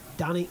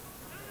 Danny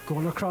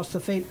going across the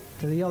field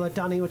to the other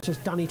Danny, which is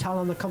Danny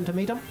Talon, that come to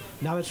meet him.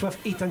 Now it's with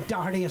Ethan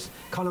Doherty as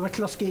Conor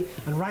McCluskey,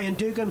 and Ryan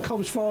Dugan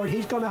comes forward.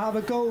 He's going to have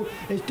a go.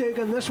 Is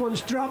Dugan? This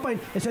one's dropping.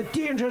 It's a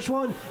dangerous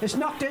one. It's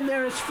knocked in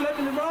there. It's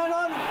flipping around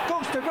on.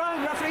 Goes to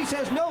ground. Referee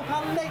says no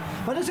penalty,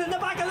 but it's in the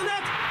back of the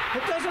net.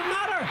 It doesn't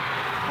matter.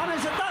 And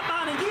is it that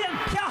man again?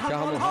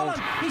 Cahill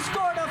Mulholland. He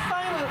scored a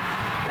final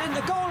and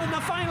the goal in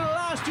the final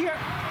last year,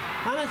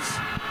 and it's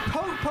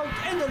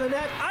poked into the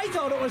net. I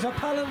thought it was a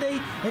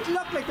penalty. It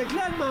looked like the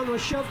Glen man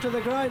was shoved to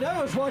the ground.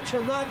 I was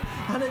watching that,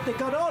 and they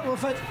got on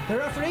with it. The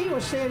referee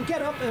was saying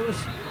get up. It was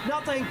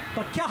nothing,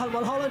 but Cahill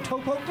Mulholland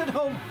poked it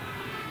home.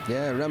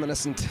 Yeah,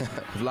 reminiscent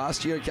of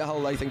last year.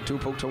 Cahill, I think,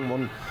 poked home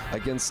one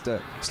against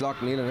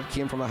Slaughtneil, and it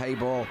came from a high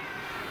ball.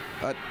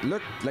 It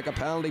looked like a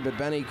penalty, but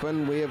Benny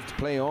Quinn waved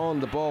play on.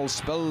 The ball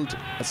spilled.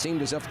 It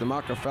seemed as if the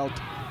Magherafelt,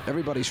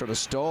 everybody sort of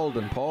stalled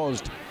and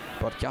paused,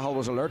 but Cahill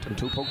was alert and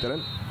poked it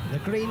in. The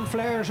green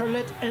flares are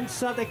lit in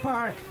Celtic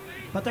Park,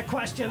 but the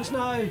questions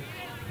now.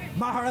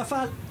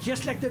 Magherafelt,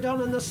 just like they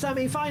done in the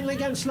semi-final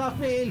against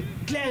Slaughtneil,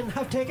 Glen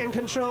have taken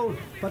control,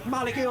 but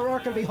Malachi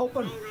O'Rourke will be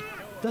hoping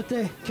that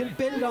they can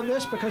build on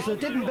this, because they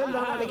didn't build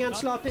on it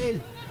against Slaughtneil.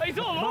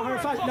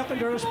 Magherafelt looking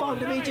to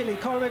respond immediately.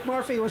 Cormac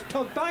Murphy was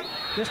tugged back.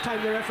 This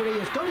time the referee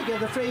is going to give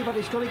the free, but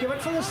he's going to give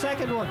it for the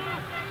second one,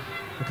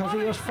 because he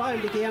was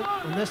fouled again,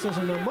 and this is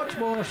in a much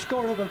more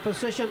scoreable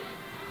position.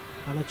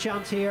 And a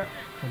chance here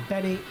from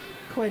Benny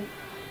Quinn,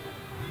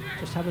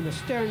 just having a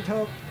stern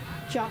talk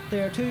chat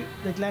there to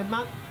the Glen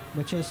man,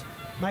 which is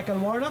Michael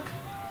Warnock,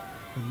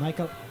 and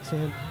Michael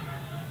saying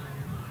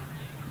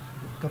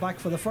go back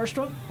for the first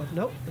one, but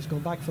no, he's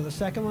going back for the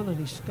second one, and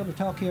he's going to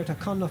talk here to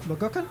Conor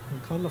McGuckin,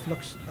 and Conor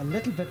looks a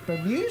little bit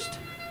bemused.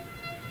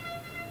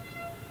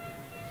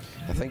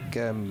 I think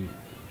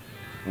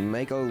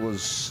Michael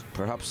was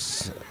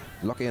perhaps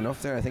lucky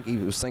enough there. I think he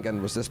was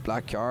thinking, was this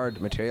black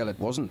card material? It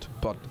wasn't,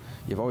 but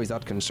you've always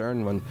that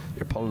concern when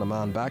you're pulling a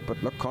man back.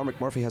 But look, Cormac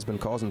Murphy has been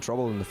causing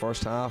trouble in the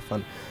first half,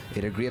 and he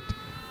had a great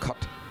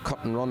cut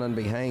and run in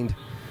behind.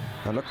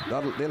 And look,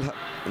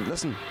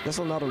 listen, this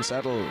will not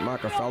unsettle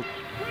Magherafelt.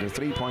 They're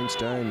 3 points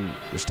down.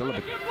 There's still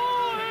about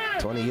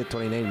 28,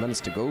 29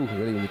 minutes to go,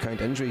 really, when you count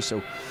injuries.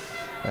 So,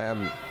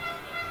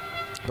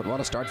 but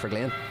what a start for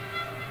Glen.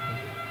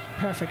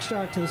 Perfect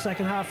start to the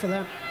second half for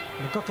them.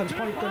 McGuckin's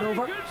point got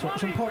over, so it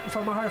was important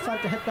for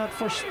Magherafelt to hit that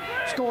first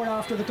score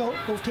after the goal.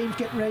 Both teams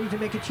getting ready to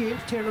make a change.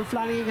 Tiernan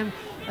Flanagan,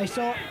 I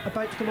saw,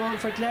 about to come on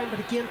for Glen, but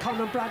again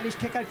Conor Bradley's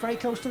kick out very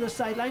close to the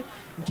sideline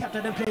and kept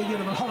it in play.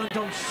 Unimal Holland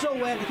done so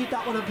well to keep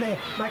that one in play.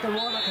 Michael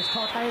Warnock is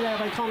caught high there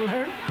by Conor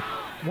Hearn.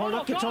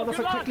 Warnock gets on it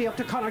quickly up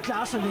to Conor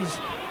Glass, and he's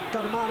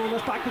got a man on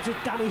his back, which is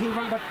Danny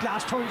Hebron, but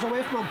Glass turns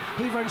away from him.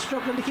 Hebron's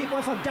struggling to keep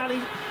with him.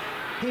 Danny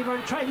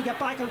Hebron trying to get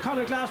back on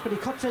Conor Glass, but he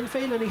cuts in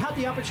field, and he had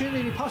the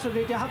opportunity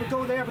possibly to have a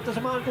go there, but there's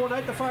a man going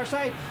out the far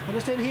side, and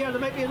it's in here, and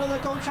there might be another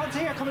goal chance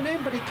here coming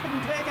in, but he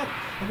couldn't take it,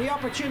 and the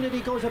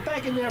opportunity goes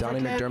back in there Danny for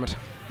Glen. McDermott.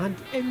 And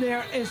in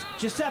there is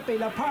Giuseppe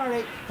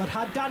Lapari, but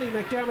had Danny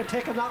McDermott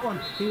taken that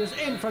one, he was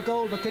in for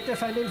goal, but good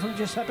defending from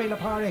Giuseppe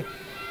Lapari.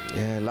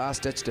 Yeah,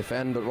 last ditch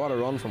defend, but what a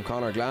run from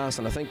Conor Glass.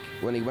 And I think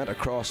when he went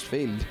across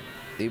field,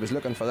 he was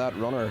looking for that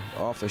runner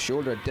off the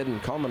shoulder. It didn't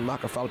come, and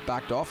Magherafelt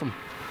backed off him.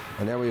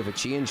 And there we have a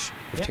change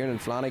of Tiernan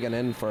Flanagan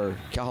in for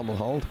Cathal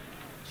Mulholland.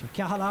 So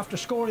Cathal, after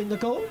scoring the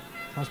goal,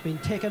 has been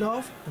taken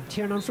off, and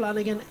Tiernan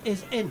Flanagan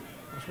is in.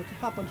 That's what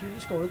happens when you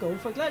score a goal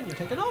for Glen. You're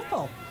taken off,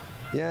 Paul.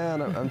 Yeah,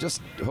 and I'm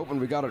just hoping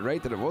we got it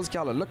right, that it was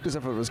Cathal. It looked as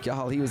if it was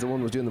Cathal. He was the one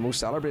who was doing the most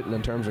celebrating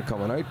in terms of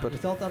coming out. But we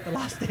thought that the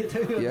last day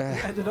too. Yeah.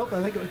 It ended up,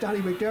 I think it was Danny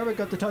McDermott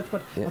got the touch,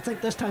 but yeah. I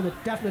think this time it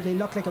definitely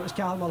looked like it was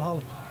Cathal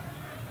Mulholland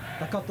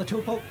that got the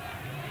two poke.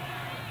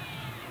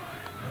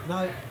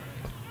 Now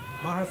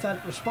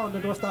Magherafelt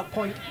responded with that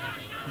point,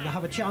 and they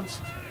have a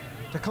chance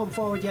to come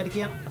forward yet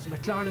again as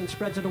McLaren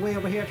spreads it away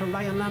over here to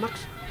Ryan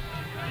Lennox.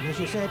 And as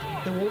you said,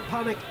 they won't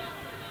panic,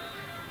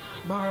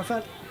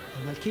 Magherafelt,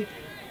 and they'll keep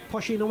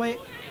pushing away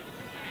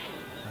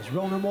as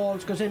Ronan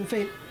Walls goes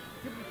infield,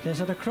 plays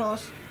it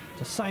across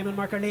to Simon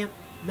McErlane,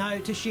 now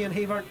to Shane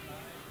Hebron.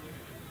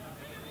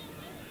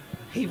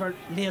 Hebron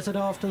lays it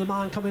off to the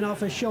man coming off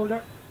his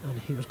shoulder, and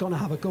he was going to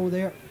have a go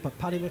there, but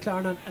Paddy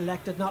McLaren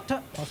elected not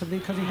to, possibly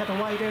because he hit a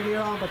wide earlier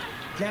on, but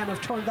Glen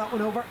have turned that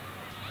one over.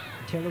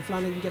 Tiernan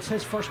Flanagan gets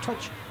his first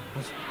touch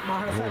as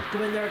Magherafelt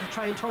go in there to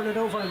try and turn it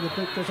over, and the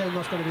boot goes in.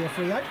 That's going to be a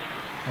free out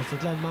as the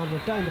Glen man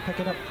went down to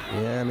pick it up.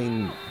 Yeah, I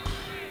mean,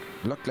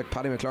 looked like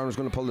Paddy McLaren was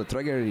going to pull the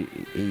trigger.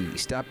 He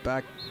stepped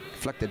back,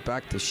 flicked it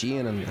back to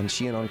Shane, and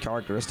Shane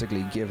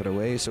uncharacteristically gave it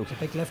away. So it's a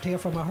big lift here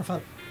from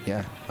Magherafelt.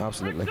 Yeah,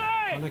 absolutely.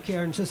 Conor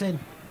Cairns is in.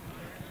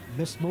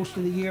 Missed most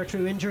of the year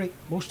through injury,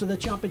 most of the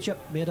championship,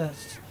 made a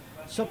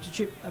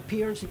substitute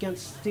appearance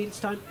against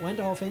Steelstown, went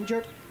off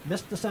injured,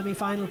 missed the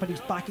semi-final, but he's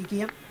back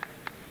again.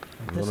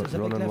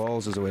 Ronan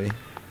Walls is away.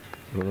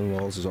 Ronan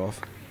Walls is off.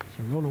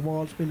 So Ronan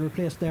Walls been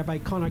replaced there by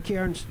Conor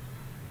Cairns.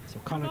 So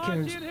Conor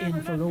Cairns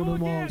in for Ronan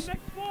Walls.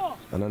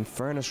 And in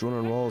fairness,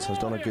 Ronan Walls has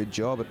done a good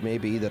job. It may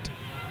be that,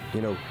 you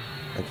know,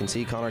 I can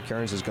see Conor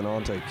Cairns has gone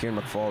on to Kieran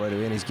McFall right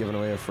away, and he's given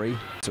away a free.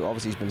 So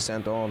obviously he's been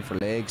sent on for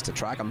legs to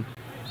track him.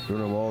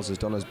 Ronan Walls has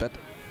done his bit.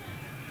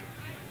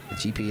 The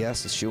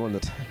GPS is showing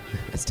that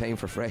it's time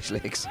for fresh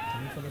legs.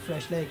 Time for the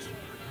fresh legs.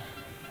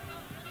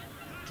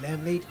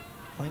 Glen lead,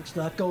 thanks to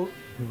that goal.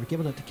 We were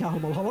giving it to Cathal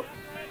Mulholland,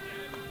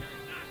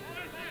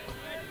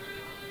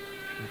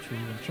 which we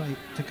will try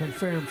to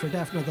confirm for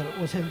definite that it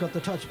was him got the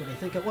touch, but I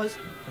think it was,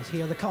 as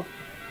here they come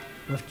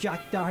with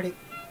Jack Doherty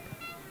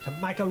to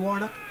Michael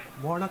Warnock.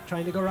 Warnock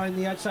trying to go around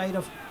the outside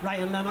of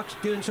Ryan Lennox,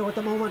 doing so at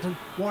the moment, and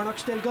Warnock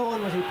still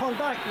going. Was he pulled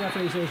back? The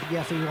referee says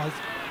yes, he was.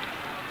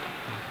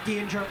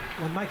 Danger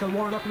when Michael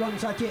Warnock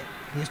runs at you.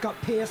 He's got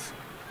pace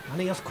and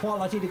he has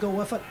quality to go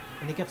with it,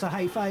 and he gets a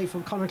high five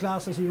from Conor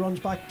Glass as he runs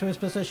back to his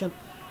position,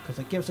 because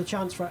it gives a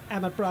chance for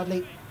Emmett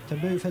Bradley to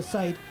move his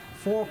side.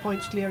 4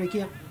 points clear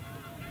again.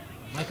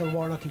 Michael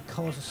Warnock, he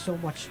causes so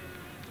much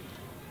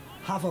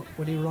havoc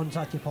when he runs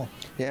at you, Paul.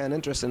 Yeah, and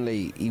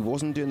interestingly, he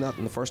wasn't doing that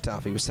in the first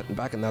half. He was sitting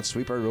back in that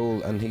sweeper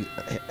role, and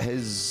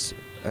his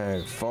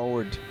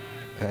forward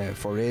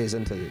forays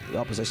into the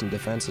opposition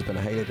defence has been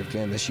a highlight of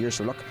Glen this year.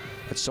 So look,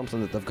 it's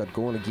something that they've got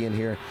going again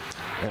here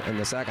in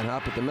the second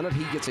half. But the minute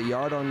he gets a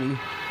yard on you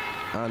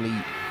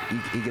and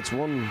he gets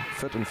 1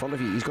 foot in front of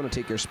you, he's going to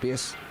take your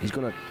space, he's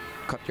going to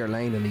cut your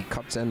line, and he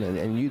cuts in,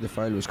 and knew the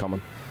foul was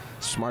coming.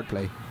 Smart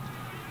play.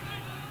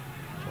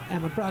 So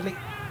Emmett Bradley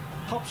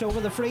hops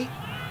over the free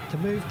to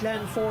move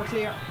Glen 4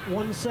 clear,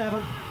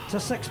 1-7 to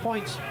 6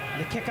 points.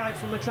 And the kick out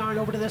from McLaren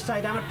over to this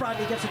side. Emmett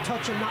Bradley gets a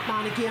touch on that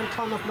man again,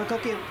 Conor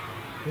McGuckin,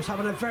 who's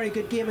having a very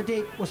good game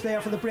indeed, was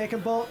there for the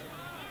breaking ball.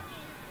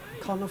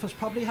 Conor has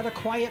probably had a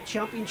quiet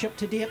championship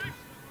to date,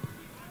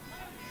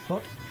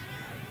 but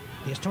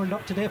he's turned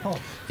up today, Paul.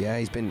 Yeah,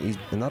 he's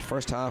in that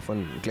first half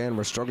when Glen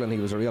were struggling. He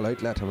was a real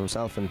outlet on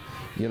himself and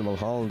Unimal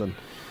Holland, and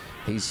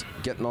he's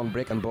getting on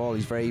breaking ball.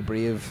 He's very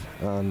brave,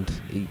 and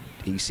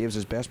he saves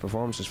his best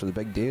performances for the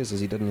big days, as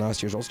he did in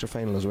last year's Ulster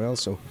final as well.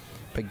 So,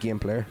 big game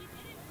player.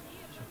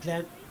 So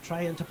Glen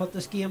trying to put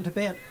this game to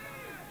bed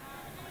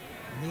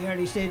in the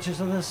early stages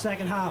of the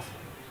second half.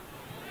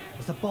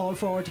 As the ball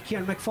forward to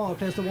Kieran McFall,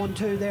 plays the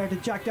 1-2 there to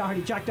Jack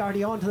Doherty. Jack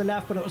Doherty on to the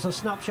left, but it was a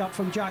snapshot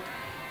from Jack.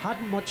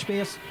 Hadn't much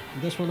space.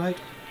 And this one out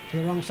to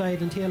the wrong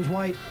side and tails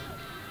wide.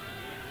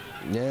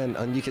 Yeah,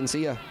 and you can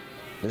see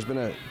there's been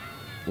a,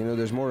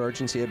 there's more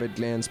urgency about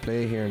Glen's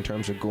play here in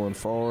terms of going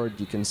forward.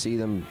 You can see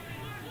them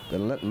a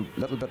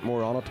little bit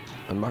more on it,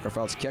 and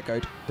Magherafelt kick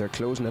out, they're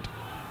closing it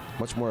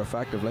much more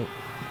effectively.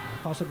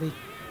 Possibly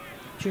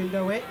tuned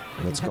their way.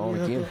 And it's gone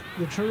again.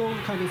 The Tyrone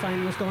County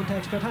final was going to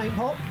extra time,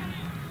 Paul.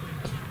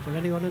 For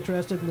anyone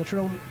interested in the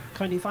Tyrone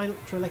County final,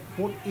 Trillick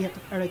 1-8,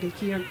 Errigal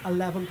Kieran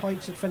 11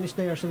 points. It finished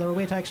there, so they're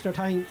away to extra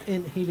time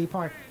in Healy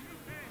Park.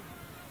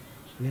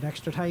 We had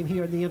extra time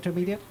here in the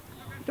intermediate.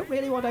 We don't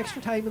really want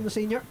extra time in the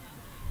senior.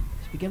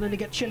 It's beginning to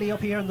get chilly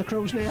up here in the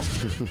crow's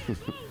nest.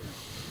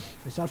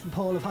 Myself and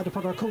Paul have had to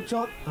put our coats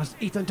on as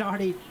Ethan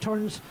Doherty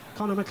turns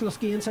Conor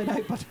McCluskey inside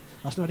out, but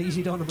that's not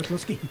easy done on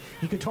McCluskey.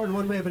 He could turn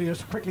one way, but he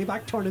was quickly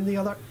back turning the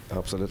other.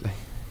 Absolutely.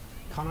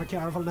 Conor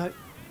Carville now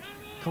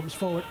comes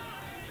forward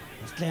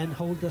as Glen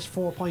hold this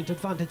 4-point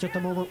advantage at the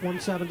moment,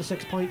 1-7 to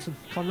 6 points, and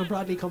Conor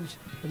Bradley comes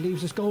and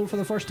leaves his goal for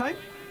the first time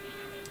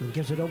and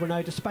gives it over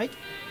now to Spike.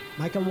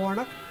 Michael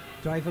Warnock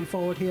driving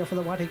forward here for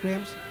the Watty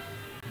Grahams.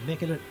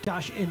 Making a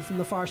dash in from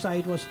the far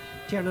side was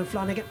Tiernan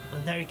Flanagan,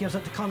 and there he gives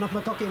it to Conor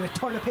McGuckie. A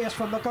turn of pace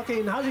from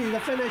McGuckie, and has he the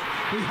finish?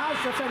 He has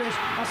the finish.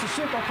 That's a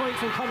super point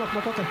from Conor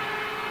McGuckie.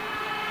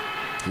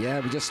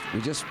 Yeah,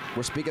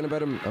 we're speaking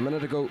about him a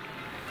minute ago,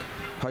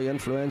 how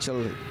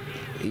influential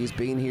he's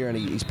been here, and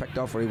he's picked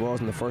off where he was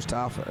in the first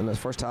half. In the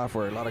first half,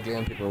 where a lot of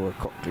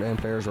Glen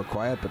players were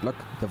quiet, but look,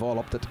 they've all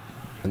upped it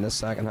in this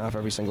second half,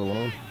 every single one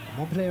of them.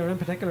 One player in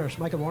particular is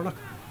Michael Warnock.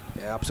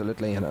 Yeah,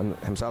 absolutely, and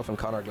himself and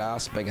Conor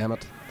Glass, Big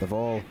Emmett, they've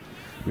all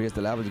raised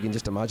the level. You can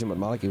just imagine what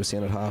Malachy was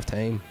saying at half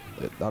time.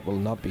 That will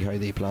not be how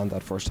they planned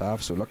that first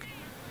half. So look,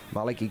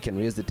 Malachy can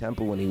raise the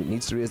tempo when he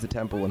needs to raise the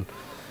tempo, and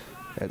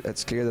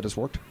it's clear that it's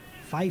worked.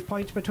 5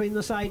 points between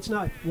the sides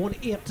now,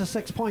 1-8 to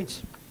 6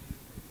 points.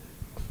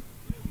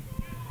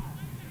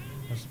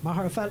 As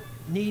Magherafelt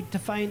need to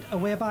find a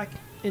way back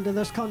into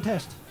this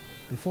contest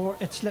before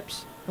it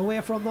slips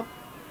away from them.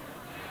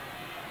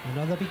 And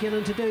are they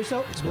beginning to do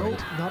so? It's no,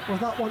 wide. not with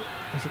that one,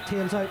 as it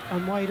tails out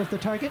and wide of the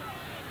target.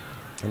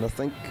 And I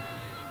think,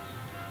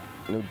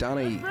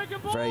 Danny,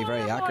 very,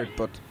 very accurate,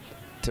 but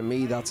to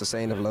me that's a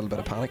sign of a little bit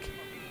of panic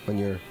when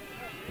you're,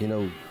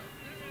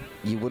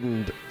 you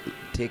wouldn't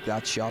take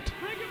that shot.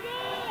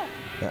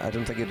 I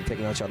don't think he'd have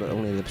taken that shot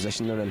only in the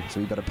position they're in. So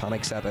a wee bit of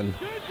panic set in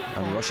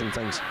and rushing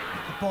things.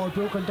 The ball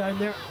broken down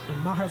there,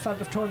 and Magherafelt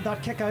have turned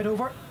that kick out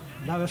over.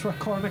 Now it's for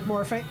Cormac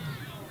Murphy.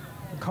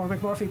 And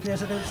Cormac Murphy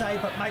plays it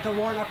inside, but Michael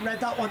Warnock read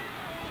that one.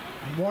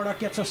 And Warnock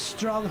gets a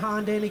strong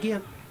hand in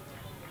again.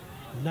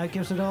 And now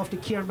gives it off to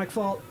Kieran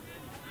McFall.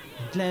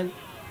 And Glen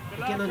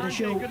beginning to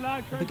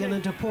show,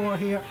 beginning to pour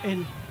here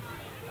in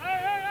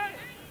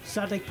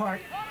Sadlick Park.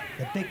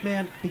 The big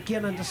men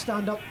beginning to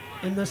stand up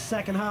in the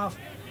second half.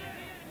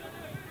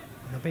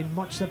 And they've been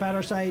much the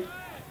better side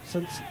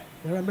since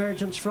their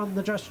emergence from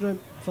the dressing room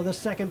for the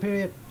second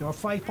period. There were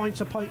 5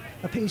 points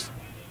apiece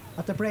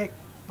at the break,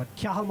 but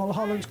Cathal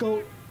Mulholland's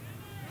goal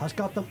has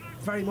got them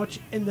very much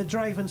in the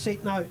driving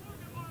seat now.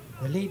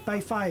 They lead by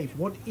 5,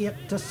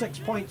 1-8 to 6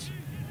 points.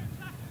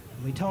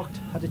 And we talked,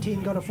 had the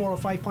team got a 4 or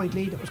 5 point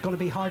lead, it was going to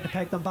be hard to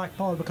peg them back,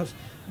 Paul, because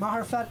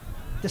Magherafelt,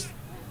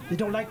 they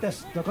don't like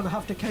this. They're going to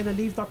have to kind of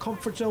leave their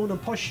comfort zone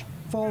and push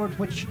forward,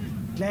 which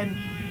Glen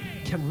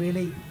can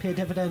really pay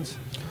dividends.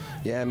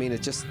 Yeah, I mean,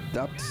 it's just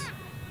that.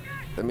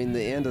 I mean,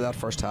 the end of that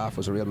first half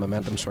was a real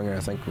momentum swinger. I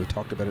think we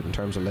talked about it in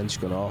terms of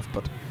Lynch going off,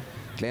 but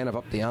Glen have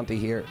upped the ante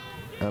here,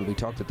 and we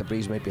talked that the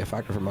breeze might be a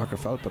factor for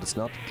Magherafelt, but it's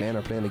not. Glen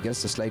are playing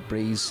against a slight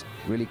breeze,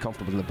 really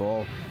comfortable in the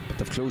ball, but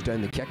they've closed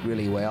down the kick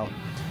really well.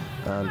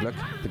 And look,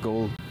 the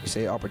goal, you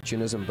say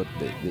opportunism, but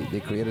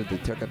they created, they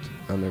took it,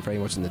 and they're very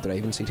much in the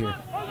driving seat here.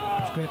 It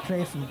was a great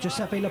play from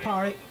Giuseppe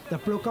Lipari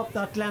that broke up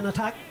that Glen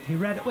attack. He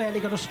read it well, he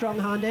got a strong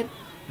hand in.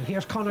 And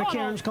here's Conor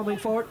Cairns coming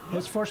forward,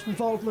 his first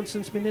involvement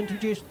since being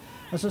introduced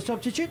as a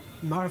substitute.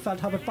 Magherafelt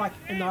have it back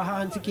in their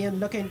hands again,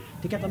 looking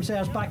to get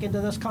themselves back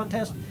into this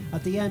contest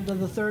at the end of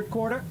the third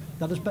quarter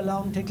that has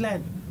belonged to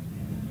Glen.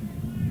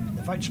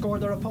 They've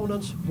outscored their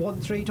opponents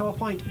 1-3 to a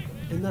point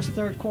in this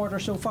third quarter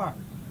so far.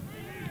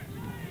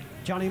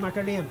 Johnny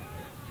McErlean,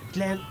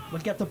 Glen will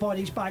get the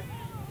bodies back,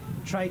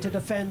 try to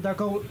defend their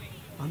goal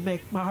and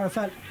make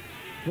Magherafelt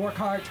work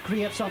hard to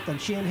create something.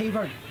 Shane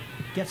Hebern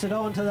gets it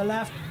on to the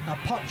left, a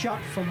pot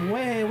shot from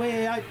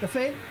way out the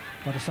field,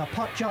 but it's a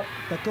pot shot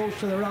that goes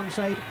to the wrong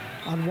side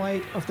and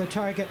wide of the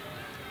target.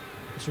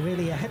 It's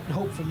really a hit and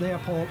hope from there,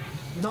 Paul.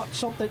 Not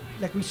something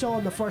like we saw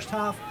in the first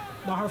half.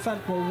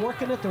 Magherafelt were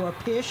working it, they were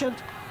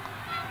patient,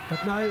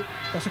 but now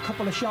there's a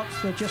couple of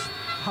shots they're just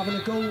having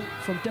a go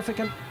from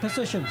difficult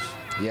positions.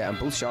 Yeah, and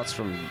both shots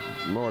from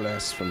more or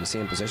less from the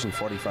same position,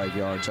 45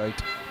 yards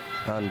out,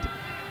 and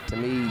to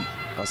me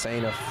a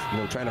sign of, you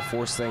know, trying to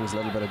force things, a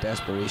little bit of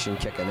desperation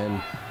kicking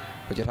in.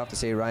 But you'd have to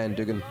say Ryan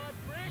Dugan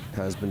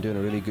has been doing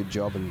a really good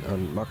job, and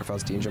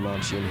Magherafelt danger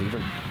man Shane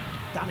Heaver.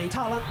 Danny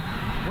Talon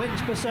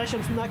wins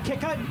possession from that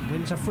kick out,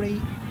 wins a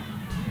free.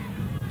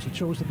 She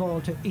throws the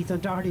ball to Ethan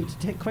Doherty to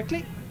take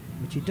quickly,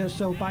 which he does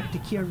so back to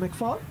Kieran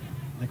McFall.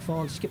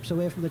 McFall skips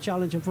away from the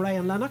challenge of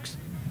Ryan Lennox,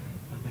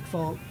 and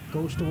McFall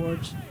goes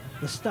towards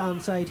the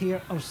stand side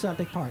here of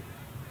Celtic Park.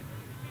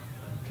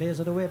 Plays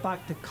it away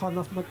back to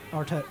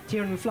to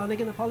Tiernan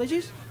Flanagan,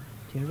 apologies.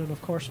 Tiernan,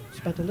 of course,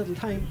 spent a little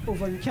time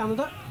over in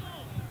Canada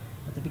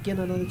at the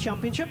beginning of the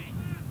championship.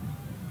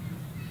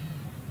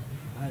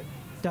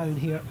 Down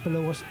here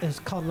below us is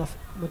Conor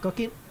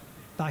McGuckin,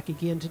 back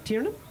again to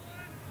Tiernan.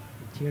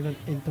 Tiernan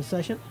in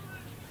possession.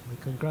 We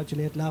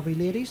congratulate Lavey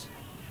ladies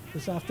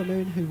this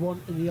afternoon, who won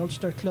in the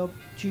Ulster Club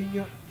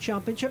Junior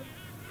Championship.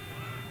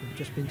 We've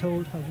just been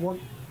told have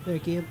won their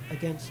game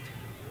against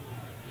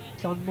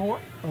Clonmore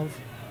of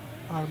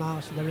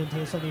Armagh, so they're into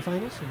the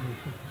semi-finals. And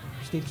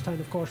Steelstown,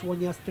 of course, won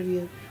yesterday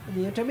in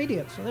the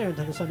intermediate, so they're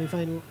into the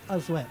semi-final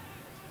as well.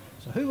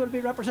 So who will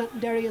be representing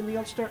Derry in the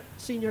Ulster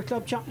Senior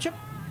Club Championship?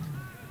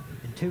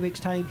 In 2 weeks'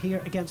 time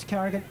here against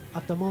Carrigan.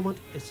 At the moment,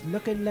 it's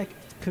looking like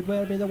it could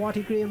well be the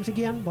Watty Grahams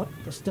again, but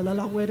there's still a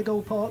long way to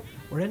go, Paul.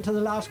 We're into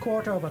the last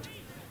quarter, but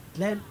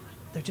Glen,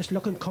 they're just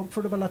looking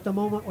comfortable at the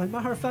moment, while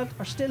Magherafelt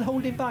are still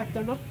holding back.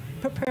 They're not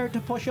prepared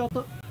to push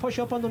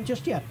up on them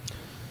just yet.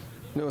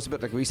 No, it's a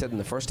bit like we said in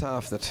the first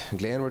half, that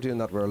Glen were doing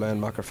that. We're allowing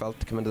Magherafelt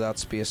to come into that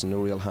space and no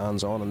real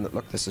hands on. And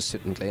look, this is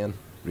suiting Glen,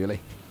 really.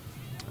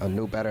 And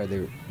no better.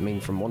 I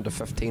mean, from 1 to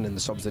 15 in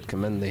the subs that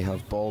come in, they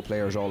have ball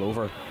players all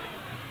over.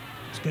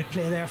 It's good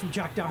play there from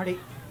Jack Doherty.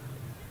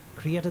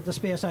 Created the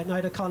space out now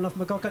to Conor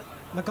McGuckin.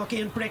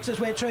 McGuckin breaks his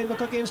way through.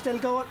 McGuckin still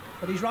going,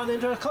 but he's run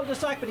into a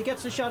cul-de-sac, but he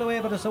gets the shot away,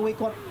 but it's a weak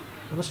one.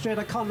 And a straight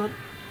at Conor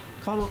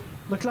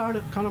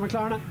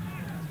McLaren.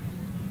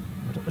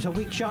 But it was a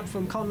weak shot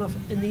from Conor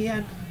in the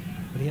end,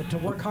 but he had to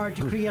work hard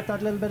to create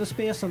that little bit of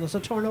space, and it's a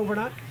turnover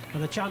now,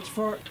 and a chance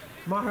for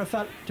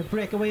Magherafelt to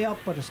break away up,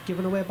 but it's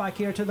given away back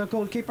here to the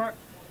goalkeeper.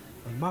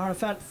 And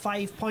Magherafelt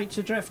 5 points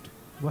adrift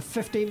with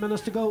 15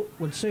 minutes to go.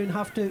 Will soon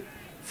have to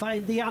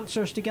find the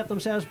answers to get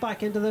themselves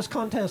back into this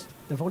contest.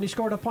 They've only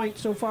scored a point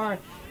so far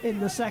in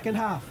the second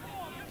half.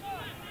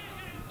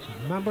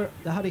 Remember,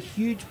 they had a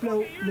huge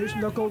blow losing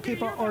their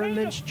goalkeeper Oren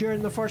Lynch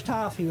during the first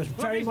half. He was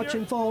very much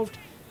involved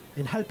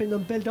in helping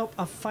them build up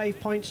a 5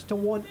 points to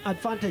 1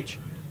 advantage.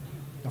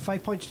 A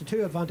 5 points to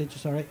 2 advantage,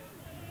 sorry.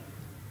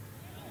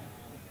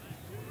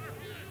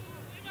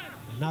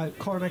 And now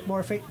Cormac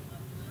Murphy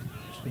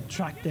has been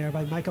tracked there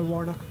by Michael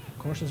Warnock. Of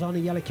course, is on a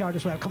yellow card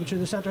as well, coming through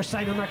the centre,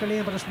 Simon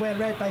McAlean, but it's well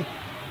read by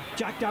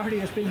Jack Doherty.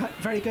 Has been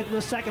very good in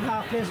the second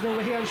half. Plays it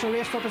over here, and it's a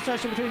race for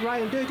possession between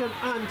Ryan Dugan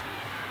and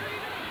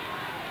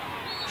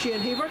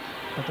Shane Heaver,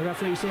 but the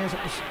referee says it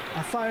was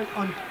a foul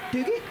on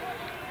Doogie,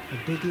 and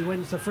Doogie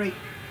wins the free.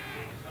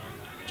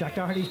 Jack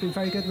Doherty's been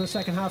very good in the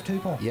second half too,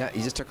 Paul. Yeah,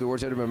 he just took the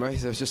words out of my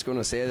mouth. I was just going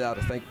to say that.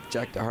 I think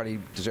Jack Doherty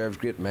deserves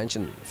great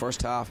mention.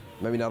 First half,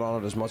 maybe not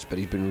on it as much, but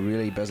he's been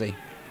really busy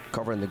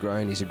covering the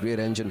ground. He's a great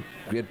engine,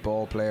 great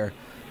ball player,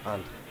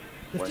 and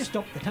they've just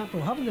upped the tempo,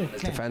 haven't they?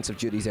 His defensive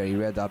duties there, he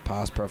read that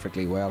pass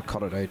perfectly well,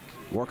 cut it out,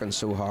 working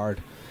so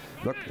hard.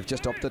 Look, they've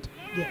just upped it.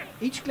 Yeah,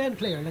 each Glen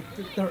player,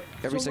 like they're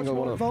every so single much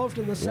more one involved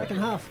in the second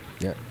half.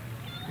 Yeah.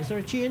 Is there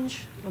a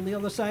change on the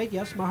other side?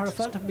 Yes,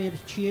 Magherafelt have made a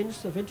change.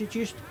 They've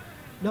introduced.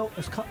 No,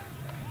 it's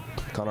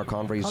Conor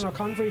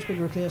Convery's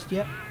been replaced.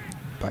 Yeah.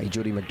 By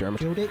Jody McDermott.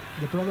 Jody,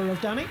 the brother of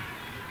Danny.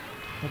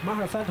 But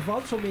Magherafelt have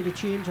also made a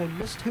change. I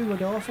missed who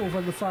went off over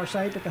on the far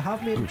side, but they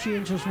have made a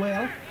change as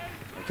well.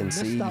 I can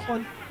see that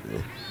one.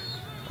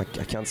 I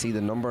can't see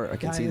the number. I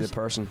can see the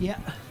person. Yeah,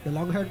 the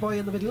long-haired boy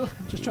in the middle.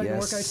 Just trying to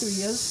work out who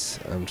he is.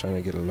 I'm trying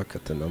to get a look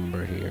at the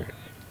number here.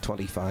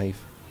 25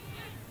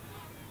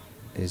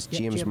 is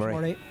James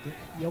Murray.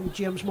 Young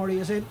James Murray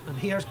is in, and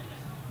here's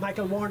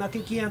Michael Warnock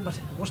again, but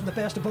it wasn't the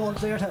best of balls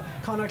there to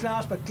Conor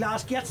Glass, but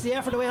Glass gets the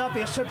effort away. That'll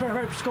be a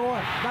superb score.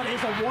 That is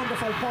a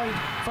wonderful point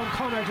from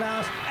Conor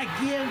Glass.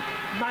 Again,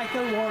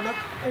 Michael Warnock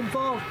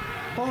involved.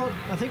 Paul,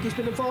 I think he's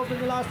been involved in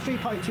the last 3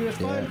 points. He was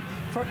fouled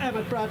for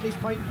Emmett Bradley's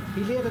point.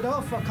 He laid it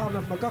off for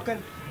Conor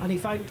McGuckin, and he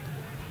found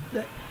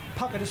the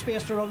pocket of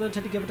space to run into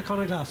to give it to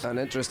Conor Glass. And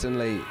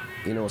interestingly,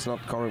 you know, it's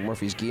not Cormac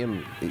Murphy's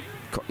game.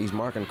 He's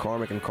marking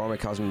Cormac, and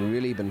Cormac hasn't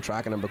really been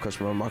tracking him, because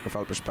from a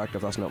Magherafelt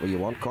perspective, that's not where you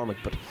want Cormac.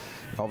 But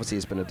obviously,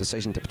 it's been a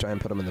decision to try and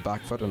put him in the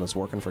back foot, and it's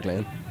working for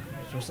Glen.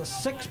 So it's a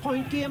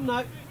 6-point game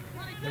now.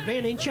 The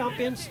reigning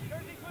champions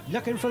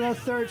looking for their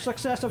third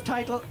successive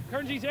title.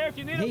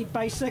 Lead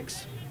by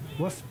 6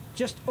 with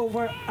just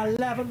over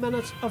 11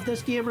 minutes of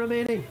this game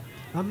remaining,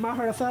 and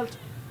Magherafelt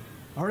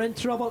are in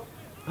trouble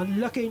and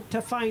looking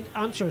to find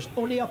answers.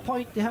 Only a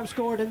point they have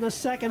scored in the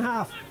second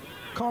half.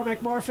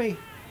 Cormac Murphy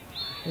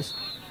has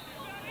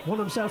won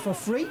himself a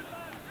free.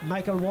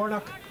 Michael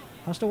Warnock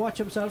has to watch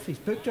himself. He's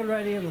booked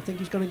already, and I think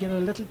he's going to get a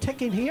little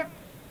ticking here.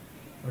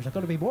 Or is it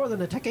going to be more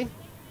than a ticking?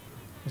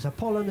 There's a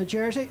pull on the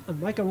jersey,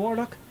 and Michael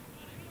Warnock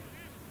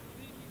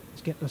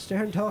It's getting a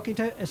stern talking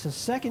to. It's his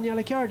second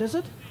yellow card, is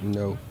it?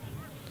 No.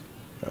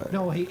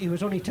 No, he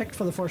was only ticked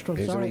for the first one.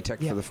 He was Sorry. only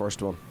ticked for the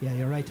first one. Yeah,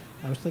 you're right.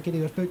 I was thinking he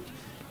was booked.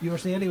 You were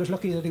saying he was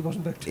lucky that he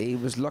wasn't booked. He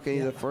was lucky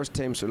the first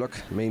time. So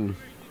look, I mean,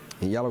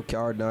 a yellow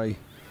card now,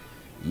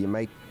 you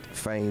might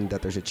find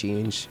that there's a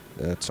change.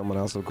 That someone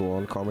else will go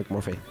on, Cormac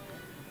Murphy.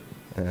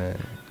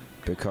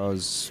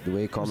 Because the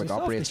way Cormac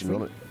operates and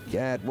run it.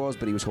 Yeah, it was,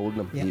 but he was holding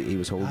him. Yeah. He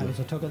was holding him. It was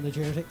a tug on the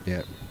jersey.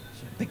 Yeah.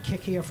 So big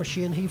kick here for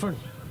Shane Heavern.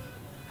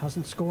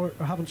 Haven't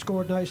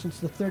scored now since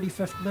the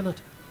 35th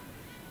minute.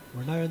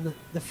 We're now in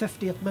the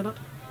 50th minute.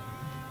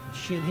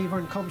 Shane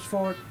Heavern comes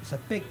forward. It's a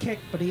big kick,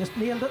 but he has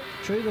nailed it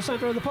through the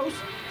centre of the post.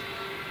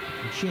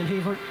 And Shane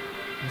Heavern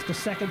is the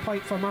second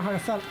point for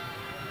Magherafelt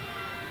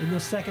in the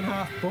second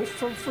half, both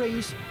from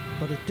frees,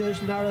 but it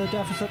does narrow the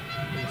deficit.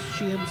 It's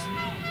Shane's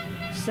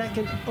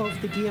second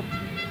of the game.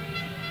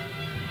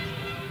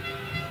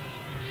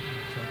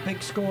 So a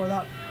big score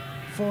that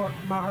for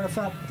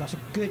Magherafelt. That's a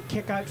good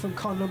kick out from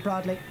Conor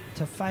Bradley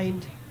to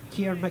find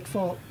Kieran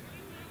McFall.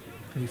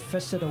 He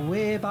fists it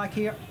away back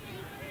here.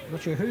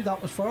 Not sure who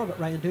that was for, but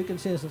Ryan Dugan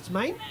says it's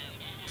mine.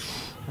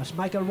 That's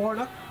Michael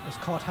Warnock. It's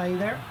caught high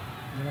there.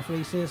 The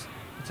referee says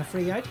it's a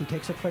free out. He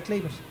takes it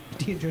quickly, but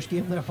dangerous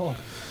game there, Paul.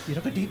 You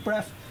took a deep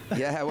breath.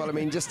 Yeah, well, I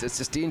mean, it's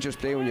just dangerous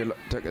play when you're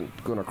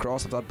going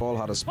across. If that ball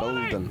had a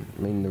spilled, and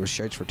I mean, there was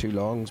shouts for too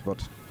longs,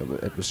 but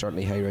it was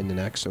certainly high around the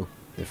neck, so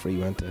the free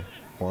went to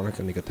Warnock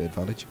and he got the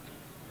advantage.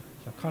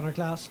 So Conor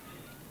Glass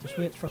just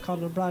waits for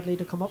Conor Bradley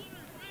to come up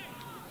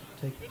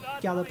to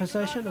gather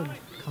possession,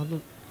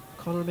 and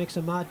Conor makes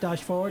a mad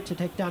dash forward to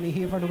take Danny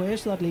Heavern away,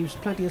 so that leaves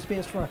plenty of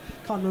space for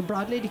Conor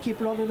Bradley to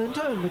keep running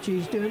into him, which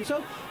he's doing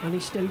so, and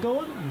he's still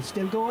going as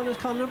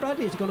Conor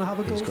Bradley. He's going to have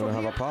a go. He's going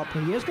to have a pop.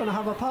 He is going to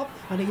have a pop,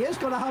 and he is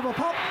going to have a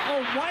pop.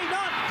 Oh, why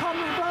not?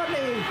 Conor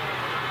Bradley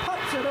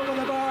pops it over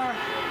the bar,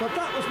 but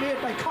that was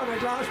made by Conor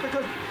Glass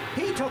because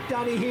he took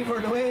Danny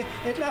Heavern away.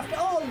 It left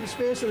all the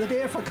space of the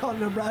day for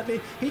Conor Bradley.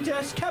 He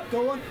just kept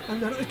going,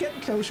 and then it was getting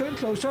closer and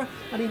closer,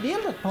 and he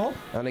nailed it, Paul.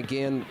 And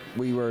again,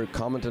 we were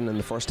commenting in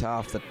the first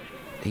half that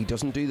he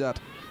doesn't do that.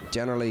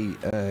 Generally,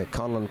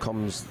 Conlon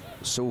comes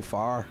so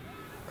far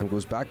and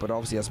goes back, but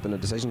obviously that's been a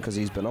decision because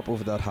he's been up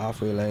over that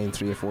halfway line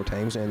 3 or 4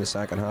 times now in the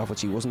second half,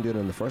 which he wasn't doing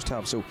in the first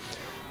half. So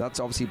that's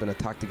obviously been a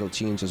tactical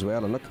change as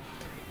well. And look,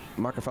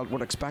 Magherafelt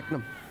weren't expecting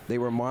him. They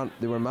were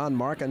man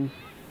marking,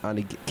 and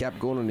he kept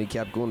going and he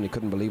kept going. And he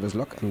couldn't believe his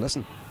luck. And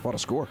listen, what a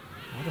score!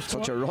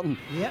 Such a run,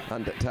 yeah.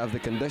 And to have the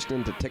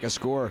conditioning to take a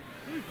score,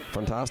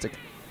 fantastic.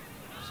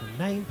 So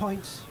 9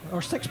 points,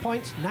 or 6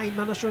 points, 9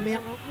 minutes remain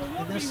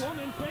in this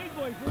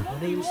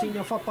O'Neill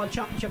Senior Football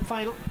Championship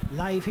final,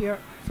 live here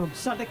from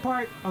Celtic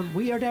Park on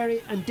We Are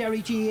Derry and Derry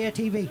GAA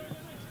TV.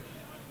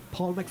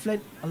 Paul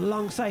McFlynn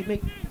alongside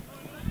me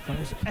for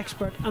his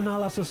expert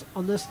analysis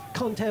on this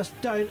contest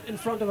down in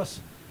front of us,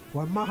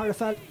 where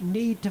Magherafelt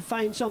need to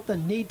find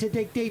something, need to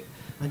dig deep,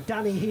 and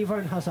Danny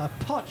Heavern has a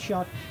pot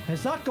shot.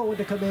 Is that going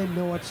to come in?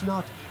 No, it's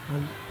not.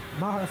 And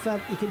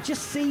Magherafelt, you can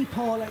just see,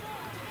 Paul,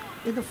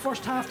 in the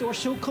first half they were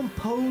so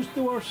composed,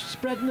 they were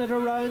spreading it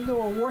around, they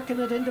were working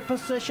it into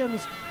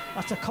positions.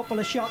 That's a couple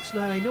of shots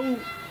now. I know,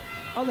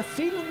 are they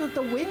feeling that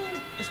the wind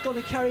is going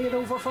to carry it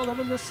over for them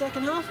in the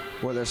second half?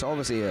 Well, there's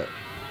obviously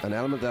an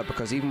element of that,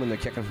 because even when they're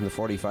kicking from the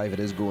 45 it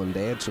is going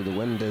dead, so the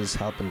wind is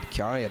helping to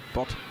carry it,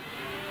 but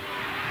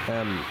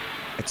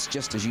it's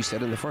just as you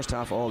said, in the first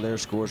half all their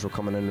scores were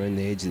coming in around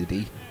the edge of the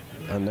D,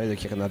 and now they're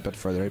kicking that bit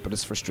further out, but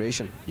it's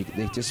frustration.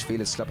 They just feel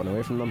it slipping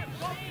away from them.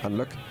 And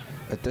look,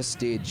 at this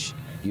stage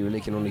you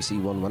really can only see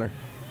one winner.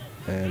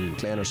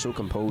 Glen are so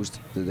composed,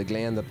 the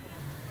Glen that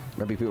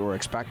maybe people were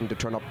expecting to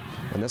turn up,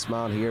 and this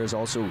man here has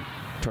also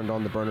turned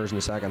on the burners in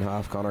the second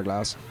half, Conor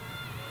Glass.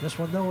 This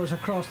one though is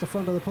across the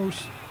front of the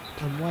post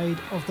and wide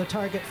of the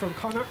target from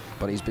Conor.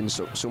 But he's been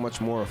so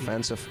much more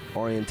offensive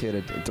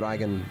orientated,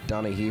 dragging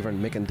Danny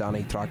Heavern, making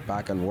Danny track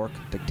back and work,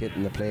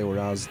 dictating the play,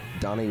 whereas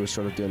Danny was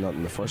sort of doing that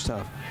in the first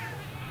half.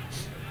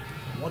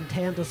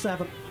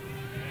 110-7.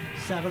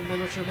 7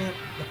 minutes remain.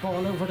 The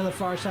ball over to the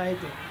far side.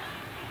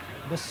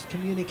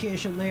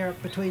 Miscommunication there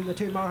between the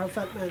two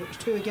Magherafelt men. It was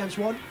 2 against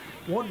 1.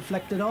 One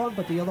flicked it on,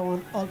 but the other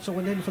one also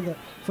went in for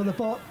the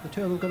ball. The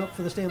two of them got up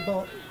for the same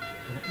ball,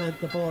 and it meant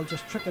the ball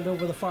just trickled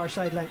over the far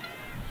sideline.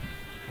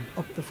 And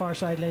up the far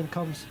sideline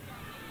comes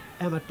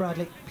Emmett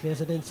Bradley,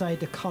 plays it inside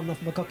to Conor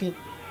McGuckin.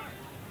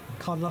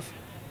 Conor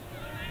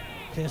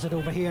plays it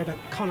over here to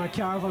Conor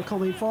Carville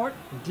coming forward,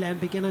 and Glen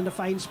beginning to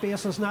find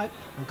spaces now,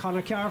 and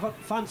Conor Carville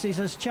fancies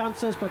his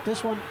chances, but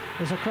this one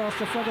is across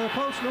the front of the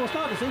post. No, it's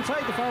not, it's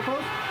inside the far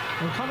post,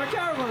 and Conor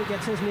Carville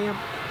gets his name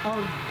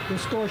on the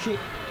score sheet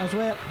as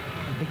well,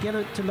 and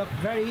beginning to look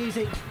very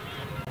easy.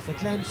 As the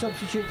Glen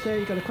substitutes there,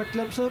 you got a quick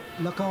glimpse of it.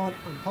 Look on,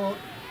 and Paul,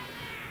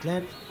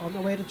 Glen on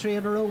their way to 3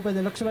 in a row by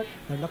the looks of it.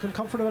 They're looking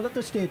comfortable at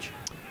this stage.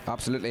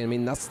 Absolutely. I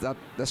mean,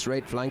 this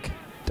right flank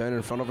down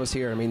in front of us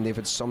here, I mean, they've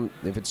had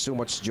so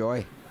much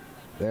joy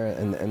there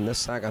in this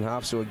second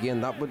half. So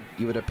again,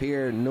 you would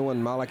appear,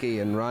 knowing Malachy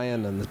and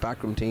Ryan and the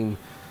backroom team,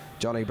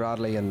 Johnny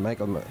Bradley and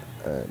Michael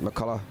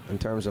McCullough, in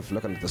terms of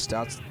looking at the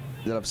stats,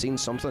 they'll have seen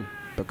something,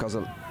 because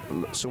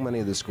so many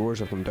of the scores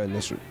have come down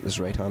this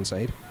right hand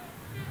side.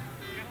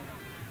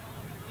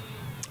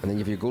 And then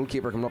you have your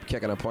goalkeeper coming up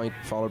kicking a point,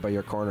 followed by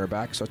your corner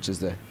back, such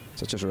as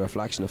a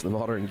reflection of the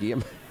modern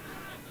game.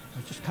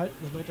 I just counting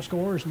the amount of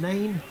scores.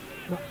 9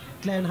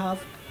 Glen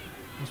have.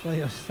 That's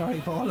why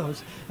sorry Paul, I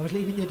was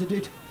leaving you to do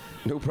it.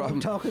 No problem.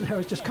 Talking there, I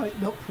was just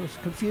counting up. I was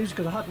confused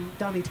because I hadn't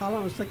Danny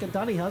Talon. I was thinking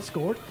Danny has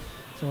scored,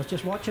 so I was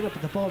just watching it,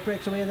 but the ball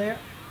breaks away there.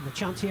 And the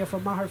chance here for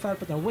Magherafelt,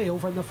 but they're way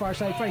over on the far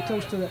side, very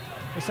close to the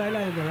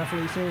sideline. The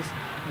referee says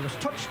it was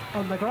touched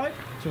on the ground,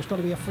 so it's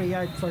going to be a free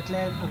out for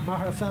Glen and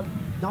Magherafelt.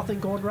 Nothing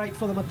going right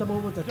for them at the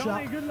moment. The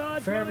trap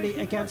firmly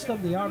against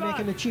them. They are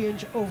making a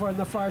change over on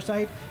the far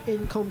side.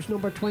 In comes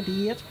number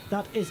 28.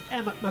 That is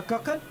Emmett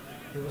McGuckin,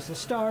 who was the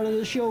star of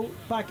the show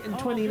back in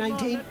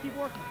 2019.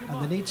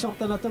 And they need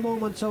something at the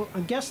moment, so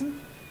I'm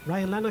guessing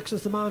Ryan Lennox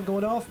is the man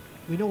going off.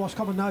 We know what's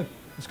coming now.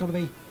 It's going to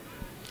be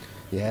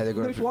they're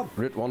going to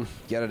route one,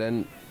 get it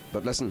in.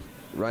 But listen,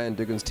 Ryan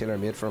Dugan's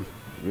tailor-made for him,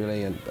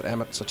 really. But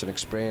Emmett's such an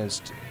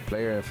experienced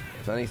player.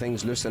 If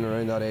anything's loose in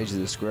around that edge of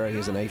the square, he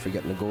has an eye for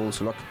getting a goal.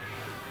 So look,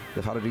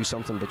 they've had to do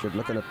something, but you're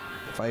looking at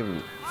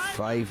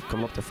five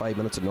coming up to 5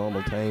 minutes of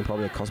normal time,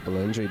 probably a possible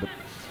injury, but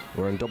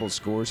we're in double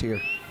scores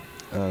here.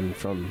 And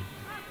from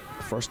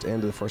the first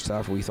end of the first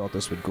half, we thought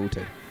this would go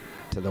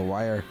to the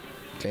wire.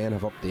 Glen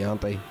have upped the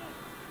ante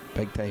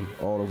big time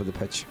all over the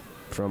pitch.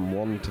 From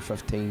 1 to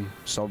 15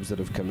 subs that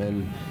have come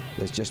in,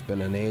 there's just been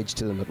an edge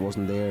to them that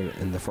wasn't there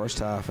in the first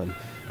half, and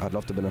I'd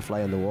love to have been a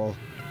fly on the wall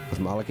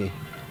with Malachy,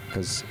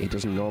 because he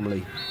doesn't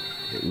normally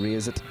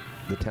raise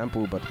the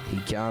tempo, but he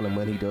can, and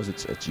when he does,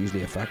 it's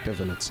usually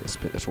effective, and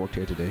it's worked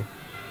here today.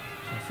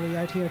 So free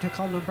out here to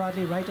Conor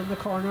Bradley right in the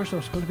corner, so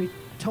it's going to be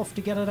tough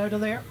to get it out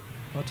of there,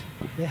 but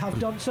they have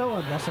done so,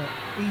 and that's an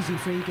easy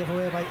free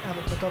giveaway by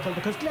Emmett McGuckin,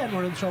 because Glen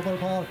were in trouble,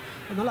 Paul.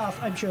 And the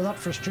last, I'm sure that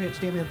frustrates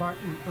Damien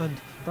Barton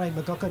and Brian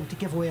McGuckin to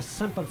give away a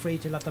simple free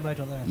to let them out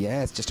of there.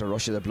 Yeah, it's just a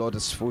rush of the blood. I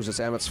suppose it's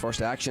Emmett's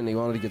first action. He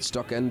wanted to get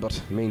stuck in,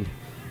 but I mean,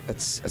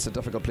 it's a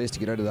difficult place to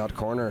get out of that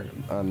corner,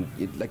 and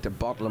you'd like to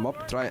bottle him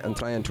up, try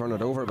and turn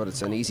it over, but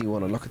it's an easy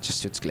one. And look, it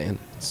just suits Glen.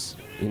 It's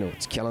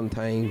it's killing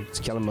time,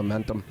 it's killing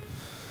momentum,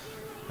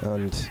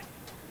 and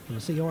you'll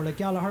see Orla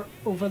Gallagher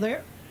over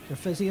there. Their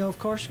physio, of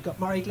course, got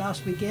married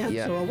last weekend,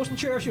 so I wasn't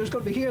sure if she was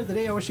going to be here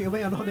today or was she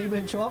away on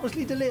honeymoon, so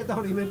obviously delayed the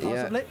honeymoon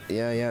possibly.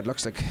 Yeah, it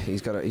looks like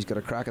he's got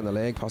a crack in the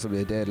leg,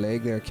 possibly a dead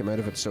leg there, came out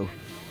of it, so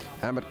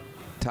Emmett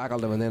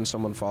tackled him and then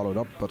someone followed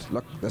up, but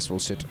look, this will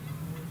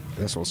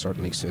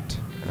certainly suit.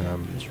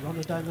 Just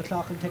running down the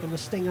clock and taking the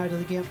sting out of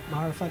the game.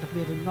 Magherafelt have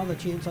made another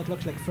change. That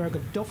looks like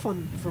Fergus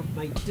Duffin from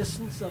my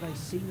distance that I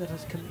see that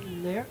has come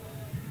in there.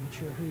 Not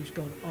sure who's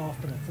gone off,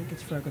 but I think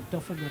it's Fergus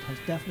Duffin that has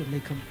definitely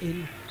come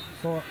in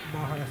for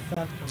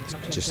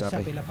Magherafelt.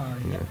 Giuseppe.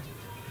 You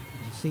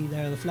see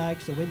there the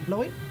flags, the wind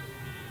blowing.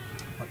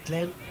 But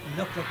Glen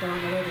look like they're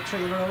on the way to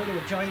 3 in a row. They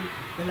would join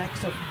the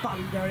likes of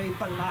Ballinderry,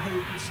 Balahi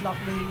and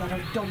Slaughtneil that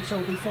have done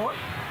so before.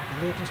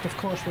 The latest, of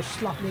course, was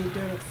Slaughtneil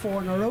doing it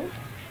 4 in a row.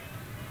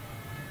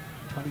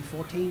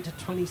 2014 to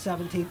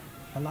 2017.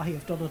 Balahi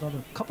have done it on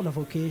a couple of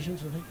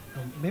occasions, I think,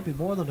 maybe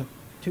more than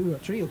 2 or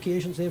 3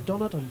 occasions they've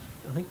done it, and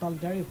I think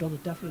Ballinderry have done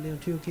it definitely on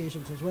 2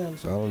 occasions as well.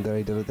 So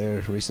Ballinderry did it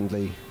there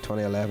recently,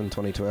 2011,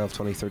 2012,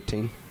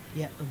 2013.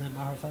 Yeah, and then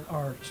Magherafelt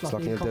or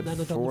Slaughtneil come then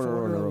and done 4 in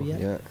a row.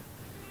 Yeah.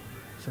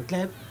 So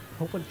Glen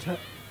hoping to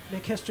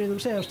make history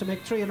themselves, to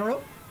make 3 in a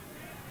row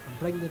and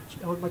bring the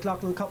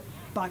McLaughlin Cup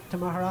back to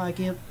Magherafelt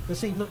again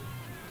this evening.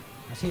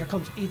 As here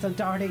comes Ethan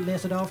Doherty,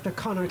 lays it off to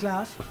Conor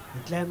Glass,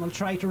 and Glen will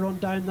try to run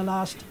down the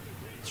last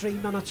 3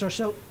 minutes or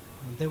so,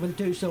 and they will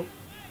do so.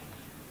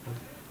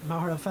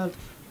 Magherafelt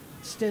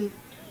still,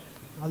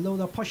 although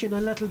they're pushing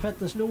a little bit,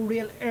 there's no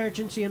real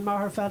urgency in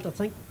Magherafelt. I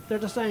think they're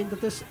deciding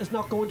that this is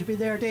not going to be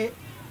their day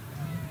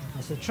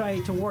as they try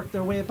to work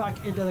their way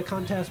back into the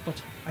contest,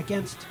 but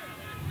against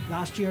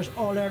last year's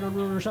All-Ireland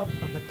runners-up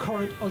and the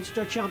current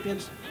Ulster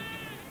champions,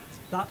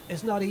 that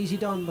is not easy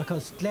done,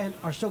 because Glen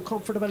are so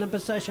comfortable in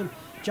possession.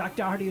 Jack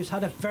Doherty, who's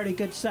had a very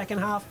good second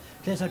half,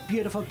 plays a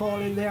beautiful ball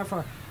in there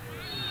for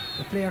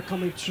the player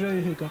coming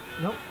through who got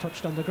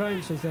touched on the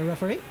ground, says the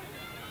referee.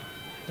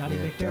 Danny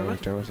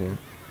McDermott. Yeah.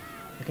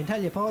 I can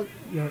tell you, Paul,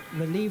 you're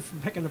relieved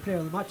from picking the player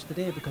of the match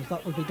today, because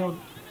that will be done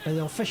by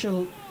the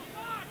officials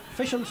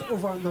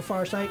over on the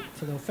far side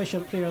for the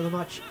official player of the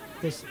match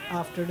this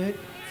afternoon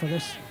for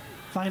this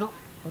final.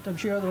 But I'm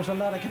sure there was a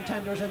lot of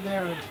contenders in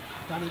there, and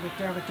Danny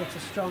McDermott gets a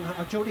strong hand,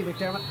 or Jody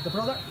McDermott, the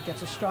brother,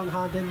 gets a strong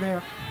hand in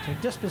there to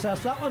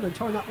dispossess that one and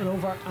turn that one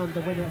over, and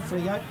the winner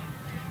free out.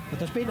 But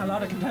there's been a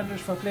lot of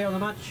contenders for player of the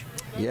match.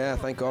 Yeah,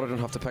 thank God I didn't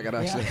have to pick it,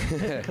 actually.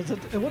 Because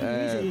it wouldn't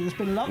be easy. There's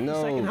been a lot in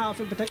the second half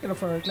in particular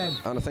for Glen.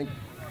 And I think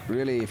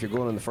really if you're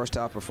going in the first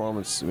half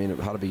performance, I mean, it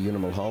had to be Una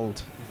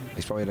Mulholland.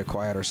 He's probably had a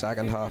quieter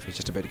second half. He's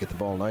just about to get the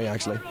ball now,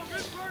 actually.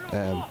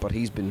 But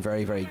he's been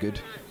very, very good,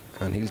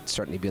 and he'll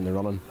certainly be in the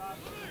running.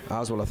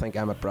 As well, I think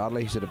Emmett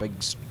Bradley, who's had a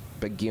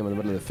big game in the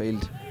middle of the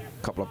field,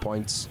 a couple of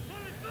points.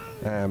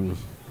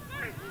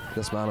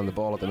 This man on the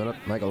ball at the minute,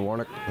 Michael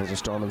Warnock, has a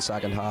storming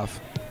second half.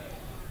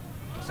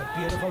 It's a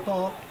beautiful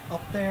ball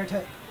up there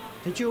to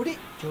to Jody.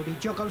 Jody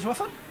juggles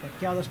with it, but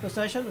gathers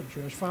possession. I'm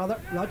sure his father,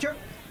 Roger,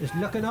 is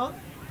looking on.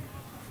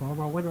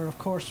 Former winner, of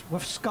course,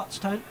 with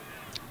Scottstown.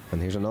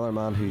 And here's another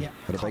man who had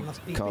a big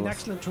He's been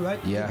excellent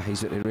throughout. Yeah,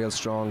 he's a real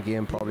strong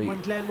game, probably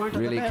when Glen weren't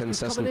really at the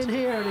consistent. He's coming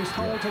in here and he's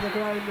hauled to the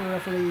ground. The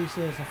referee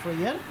says a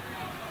free in.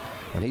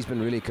 And he's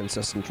been really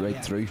consistent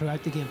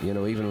throughout the game. You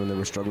know, even when they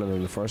were struggling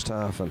in the first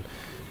half. And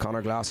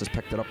Conor Glass has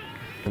picked it up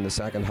in the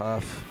second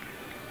half.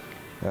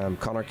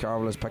 Conor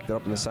Carroll has picked it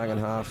up in the second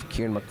half.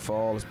 Kieran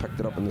McFall has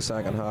picked it up in the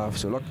second half.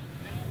 So look,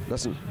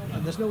 listen.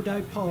 And there's no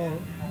doubt, Paul,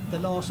 the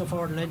loss of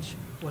Ardon Lynch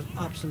was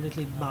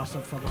absolutely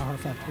massive from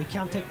Magherafelt. We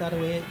can't take that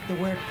away. They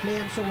weren't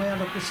playing so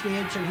well at the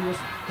stage, and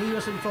he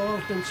was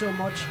involved in so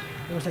much.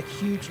 It was a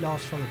huge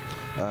loss for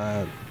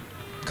them.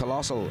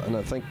 Colossal, and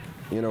I think,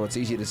 you know, it's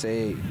easy to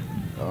say,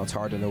 it's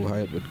hard to know how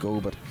it would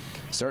go, but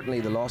certainly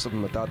the loss of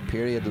him at that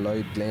period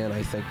allowed Glen,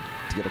 I think,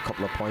 to get a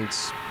couple of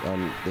points.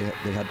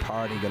 They had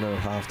parity going on at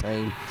half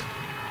time.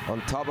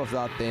 On top of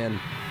that, then,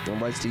 and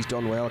whilst he's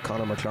done well,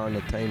 Conor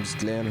McLaren at times,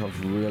 Glen have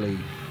really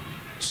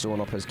sewn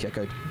up his kick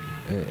out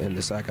in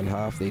the second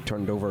half. They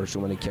turned over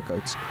so many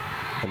kickouts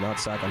in that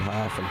second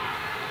half, and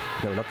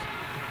you know, look,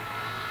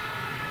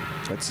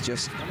 it's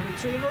just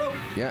 3 in a row.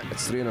 Yeah,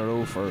 it's 3 in a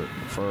row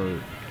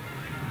for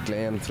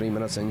Glen. 3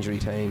 minutes injury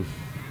time.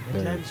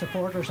 The Glen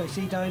supporters I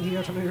see down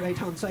here to my right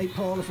hand side,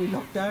 Paul, if we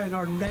look down,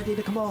 are ready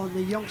to come on.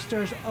 The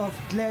youngsters of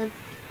Glen,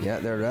 yeah,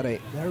 they're ready.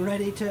 They're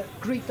ready to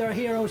greet their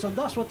heroes, and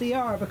that's what they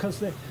are,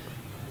 because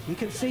you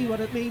can see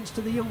what it means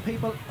to the young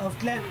people of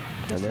Glen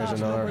this and there's last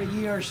another number of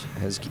years.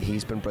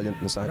 He's been brilliant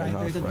in the second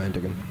half, Ryan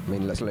Duggan. I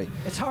mean, literally.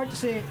 It's hard to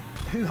say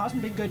who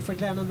hasn't been good for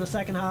Glen in the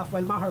second half,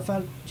 while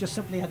Magherafelt just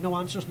simply had no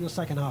answers in the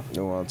second half.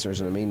 No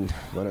answers, and I mean,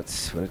 when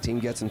a team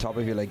gets on top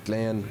of you like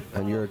Glen,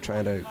 and you're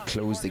trying to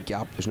close the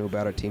gap, there's no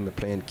better team at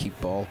playing keep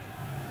ball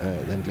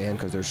than Glen,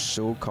 because they're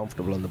so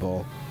comfortable on the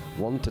ball.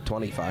 1 to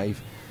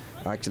 25.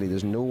 Actually,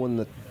 there's no one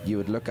that you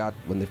would look at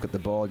when they've got the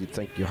ball, you'd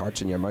think your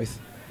heart's in your mouth.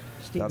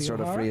 That sort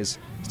of phrase.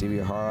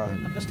 Stevie O'Hara,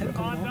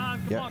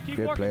 yeah,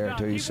 great player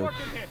too. So,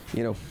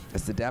 you know,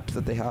 it's the depth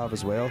that they have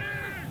as well.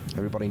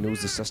 Everybody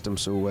knows the system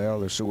so well.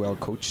 They're so well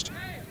coached.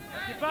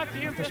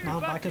 This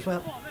man back as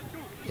well.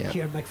 Yeah.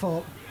 Kieran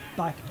McFall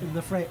back in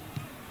the fray.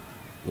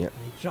 Yeah. And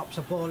he drops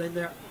a ball in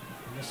there,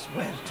 and it's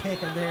well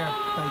taken there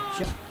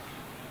by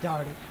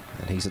Dardy.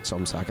 And he's at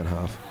some second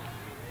half.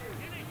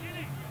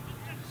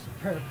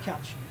 Superb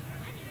catch.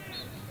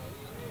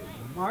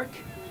 Mark.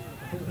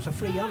 I think it was a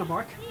free and a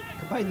mark.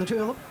 Combine the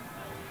two of them.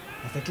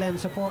 As the Glen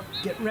support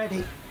get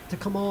ready to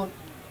come on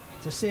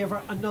to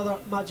savour another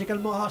magical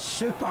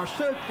super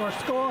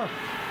score.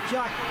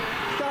 Jack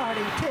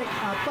Doherty take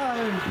a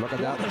bound. Look at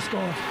that. What a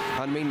score.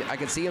 I mean, I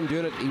could see him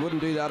doing it. He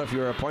wouldn't do that if you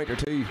were a point or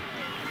two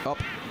up,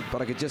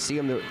 but I could just see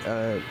him.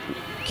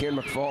 Kieran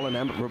McFall and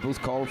Emmett were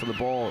both calling for the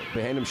ball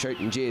behind him,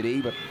 shouting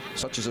JD, but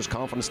such is his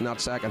confidence in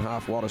that second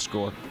half. What a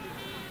score,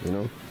 you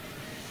know.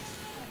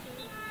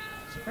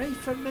 It's a very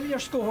familiar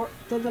score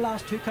than the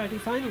last two county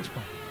finals,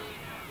 Paul.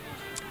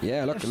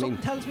 Yeah, look, If I mean,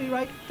 something tells me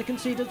right, they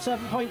conceded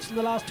 7 points in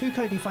the last two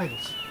county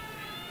finals.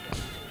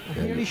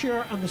 I'm nearly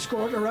sure, and they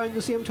scored around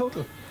the same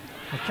total.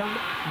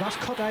 That's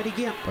cut out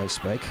again. by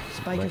Spike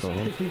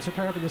Has been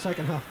superb in the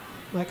second half.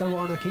 Michael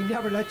Warnock, he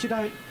never let you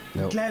down.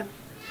 No. Glen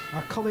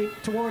are coming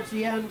towards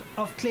the end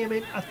of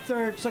claiming a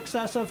third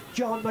successive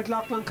John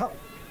McLaughlin Cup.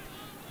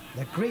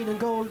 The green and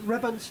gold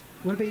ribbons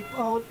will be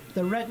on,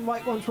 the red and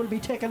white ones will be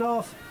taken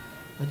off,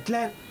 and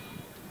Glen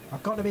are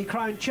going to be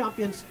crowned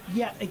champions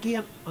yet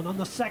again. And on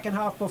the second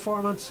half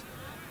performance,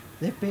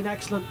 they've been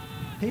excellent.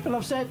 People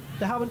have said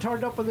they haven't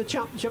turned up in the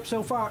championship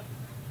so far,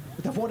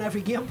 but they've won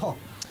every game, Paul.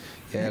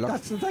 yeah, look,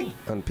 That's the thing.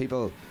 and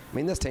people, I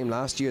mean, this time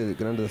last year,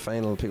 going into the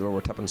final, people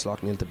were tipping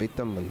Slaughtneil to beat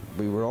them, and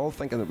we were all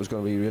thinking it was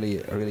going to be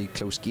a really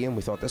close game.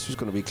 We thought this was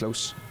going to be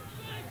close.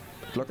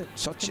 But look,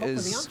 such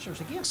is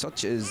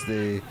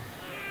the,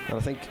 and I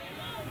think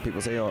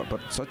people say, oh, but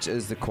such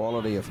is the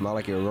quality of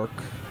Malachy O'Rourke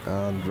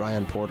and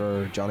Ryan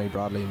Porter, Johnny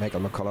Bradley,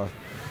 Michael McCullough,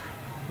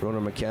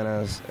 Ronan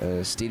McKenna,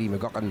 Steedy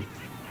McGuckin,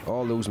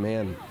 all those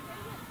men.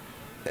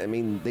 I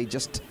mean, they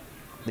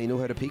know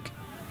how to peak,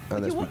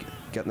 and that's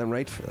getting them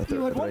right.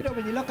 You would wonder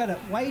when you look at it,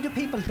 why do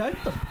people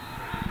doubt them?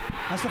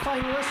 As the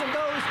final whistle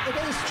goes, it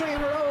is 3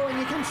 in a row, and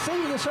you can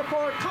see the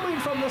support coming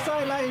from the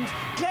sidelines.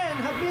 Glen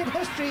have made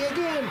history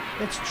again.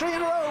 It's 3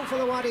 in a row for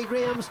the Waddy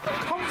Grahams.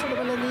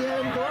 Comfortable in the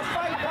end. They were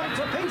 5 points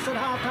apiece at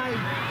half time.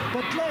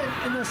 But Glen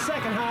in the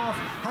second half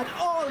had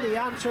all the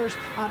answers,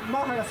 and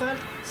Magherafelt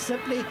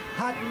simply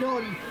had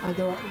none. And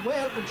they were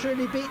well and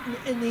truly beaten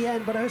in the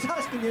end. But I was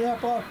asking you there,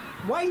 Paul,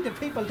 why do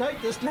people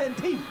doubt this Glen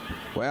team?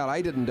 Well,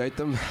 I didn't doubt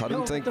them. I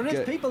don't think there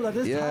is people that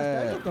has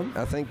doubted them.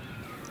 I think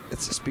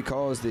it's just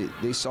because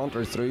they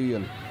saunter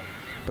through,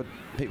 but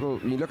people,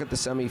 when you look at the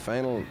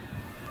semi-final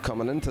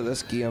coming into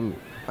this game,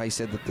 I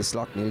said that the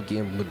Slaughtneil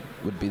game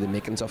would be the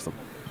makings of them,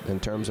 in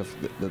terms of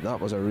that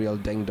was a real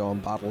ding-dong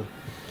battle,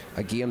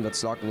 a game that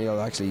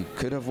Slaughtneil actually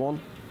could have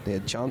won. They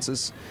had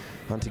chances,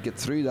 and to get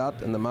through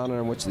that in the manner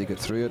in which they got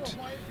through it,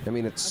 I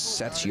mean, it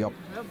sets you up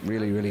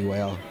really, really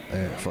well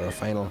for a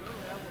final.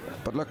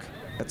 But look,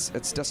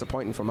 it's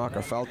disappointing for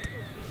Magherafelt.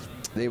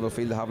 They will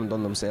feel they haven't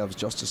done themselves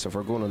justice if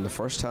we're going in the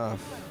first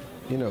half.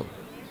 You know,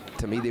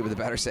 to me they were the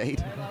better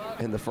side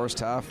in the first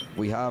half.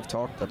 We have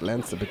talked at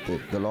length about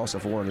the loss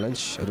of Oran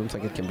Lynch. I don't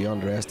think it can be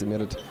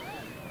underestimated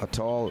at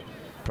all.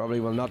 Probably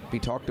will not be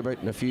talked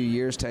about in a few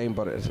years' time,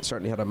 but it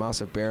certainly had a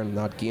massive bearing in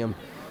that game.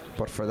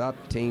 But for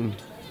that team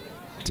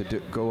to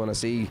go and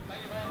see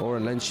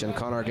Oran Lynch and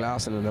Conor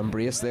Glasson and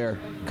embrace their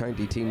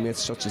county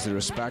teammates, such as the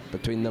respect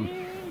between them,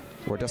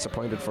 we're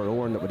disappointed for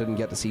Oran that we didn't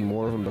get to see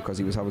more of him because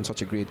he was having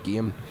such a great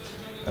game.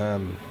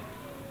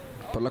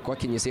 But look, what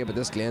can you say about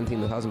this Glen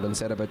team that hasn't been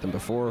said about them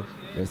before?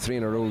 They're 3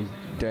 in a row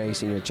Derry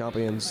senior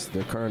champions,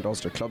 they're current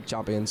Ulster club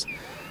champions,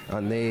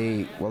 and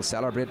they will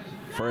celebrate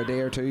for a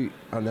day or two,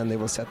 and then they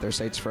will set their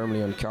sights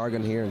firmly on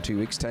Cargan here in 2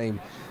 weeks' time,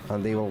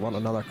 and they will want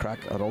another crack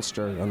at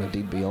Ulster and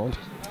indeed beyond.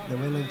 They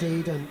will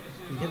indeed, and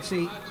you can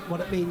see what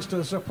it means to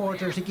the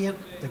supporters again.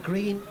 The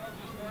green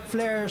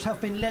flares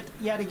have been lit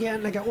yet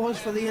again, like it was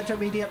for the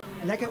intermediate,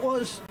 like it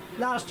was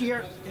last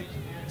year.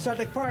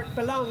 Celtic Park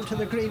belonged to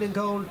the green and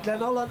gold.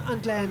 Glenullen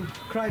and Glen,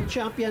 crowned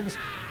champions.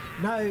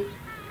 Now,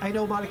 I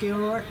know Malachy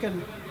O'Rourke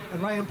and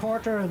Ryan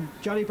Porter and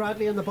Johnny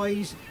Bradley and the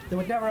boys, they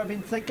would never have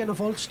been thinking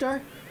of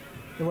Ulster.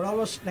 They were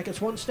always like,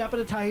 it's one step at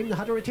a time. They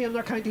had to retain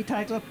their county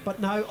title, but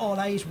now all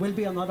eyes will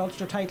be on that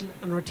Ulster title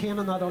and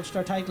retaining that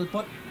Ulster title.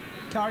 But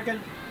Cargan,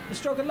 they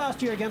struggled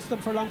last year against them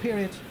for long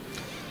periods.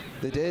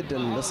 They did,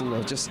 and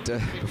listen, just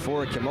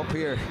before I came up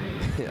here,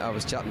 I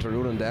was chatting to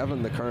Roland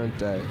Devlin, the current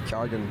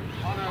Cargan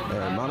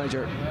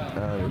manager,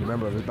 a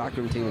member of his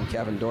backroom team, and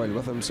Kevin Doyle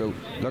with him. So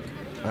look,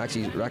 I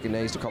actually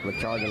recognised a couple of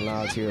Cargan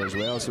lads here as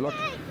well. So look,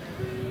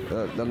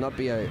 there'll not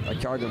be a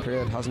Cargan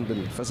player that hasn't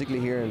been physically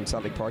here in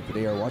Celtic Park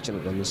today or watching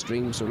it on the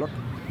stream. So look,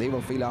 they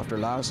will feel after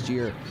last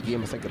year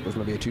game, I think it was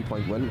maybe a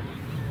 2-point win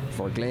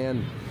for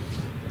Glen,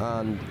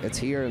 and it's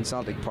here in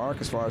Celtic Park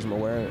as far as I'm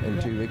aware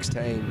in 2 weeks'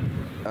 time.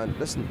 And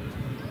listen,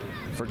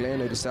 for Glen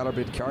now to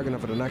celebrate, Cargan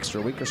have had an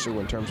extra week or so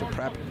in terms of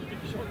prep.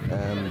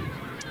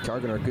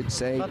 Cargan are a good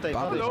side. They'll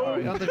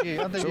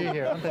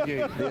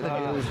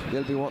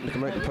be wanting to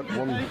come out and put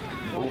one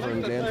over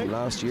in Glen from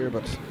last year,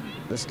 but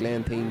this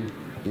Glen team,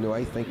 you know,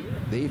 I think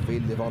they feel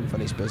they've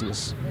unfinished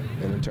business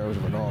in terms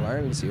of an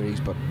All-Ireland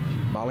series, but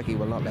Malachy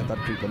will not let that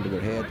creep into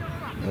their head,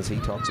 as he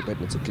talks about,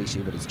 and it's a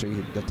cliche, but it's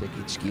true. They'll take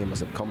each game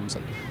as it comes,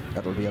 and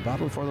it'll be a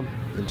battle for them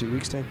in 2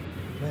 weeks' time.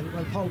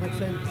 Well, Paul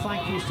McFlynn,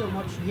 thank you so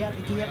much yet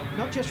again,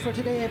 not just for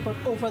today, but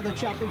over the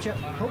championship.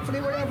 Hopefully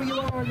wherever you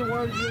are in the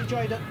world, you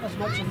enjoyed it as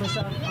much as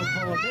myself and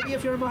Paul. Maybe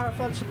if you're a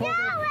Magherafelt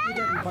supporter, you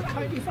didn't, but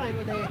county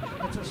final day,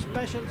 it's a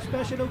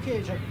special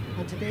occasion,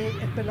 and today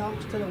it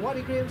belongs to the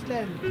Waddy Graham's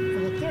Glen for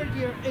the 3rd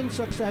year in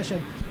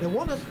succession. They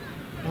won it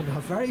on a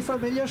very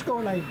familiar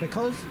scoreline,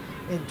 because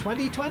in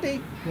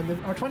 2020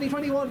 or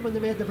 2021 when they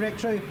made the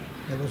breakthrough,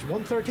 it was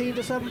 113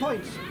 to 7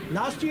 points.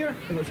 Last year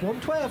it was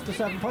 112 to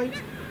 7 points,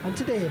 and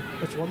today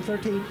it's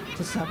 113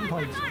 to 7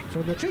 points. So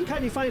in the 3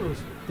 county finals,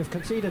 they've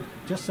conceded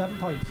just 7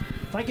 points.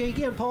 Thank you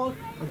again, Paul,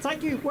 and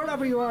thank you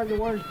wherever you are in the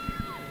world.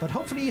 But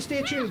hopefully you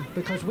stay tuned,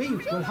 because we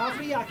will have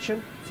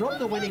reaction from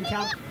the winning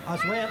camp,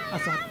 as well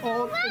as that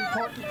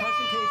all-important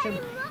presentation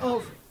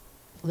of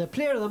the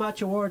Player of the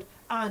Match award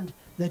and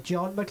the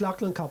John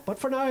McLaughlin Cup. But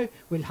for now,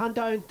 we'll hand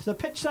down to the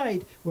pitch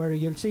side, where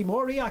you'll see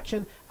more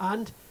reaction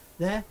and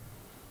the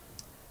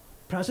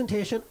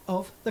presentation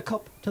of the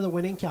cup to the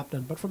winning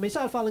captain. But from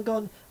myself, Alan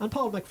Gunn, and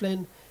Paul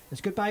McFlynn,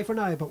 it's goodbye for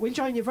now, but we'll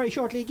join you very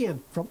shortly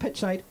again from pitch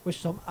side with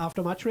some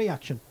after-match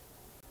reaction.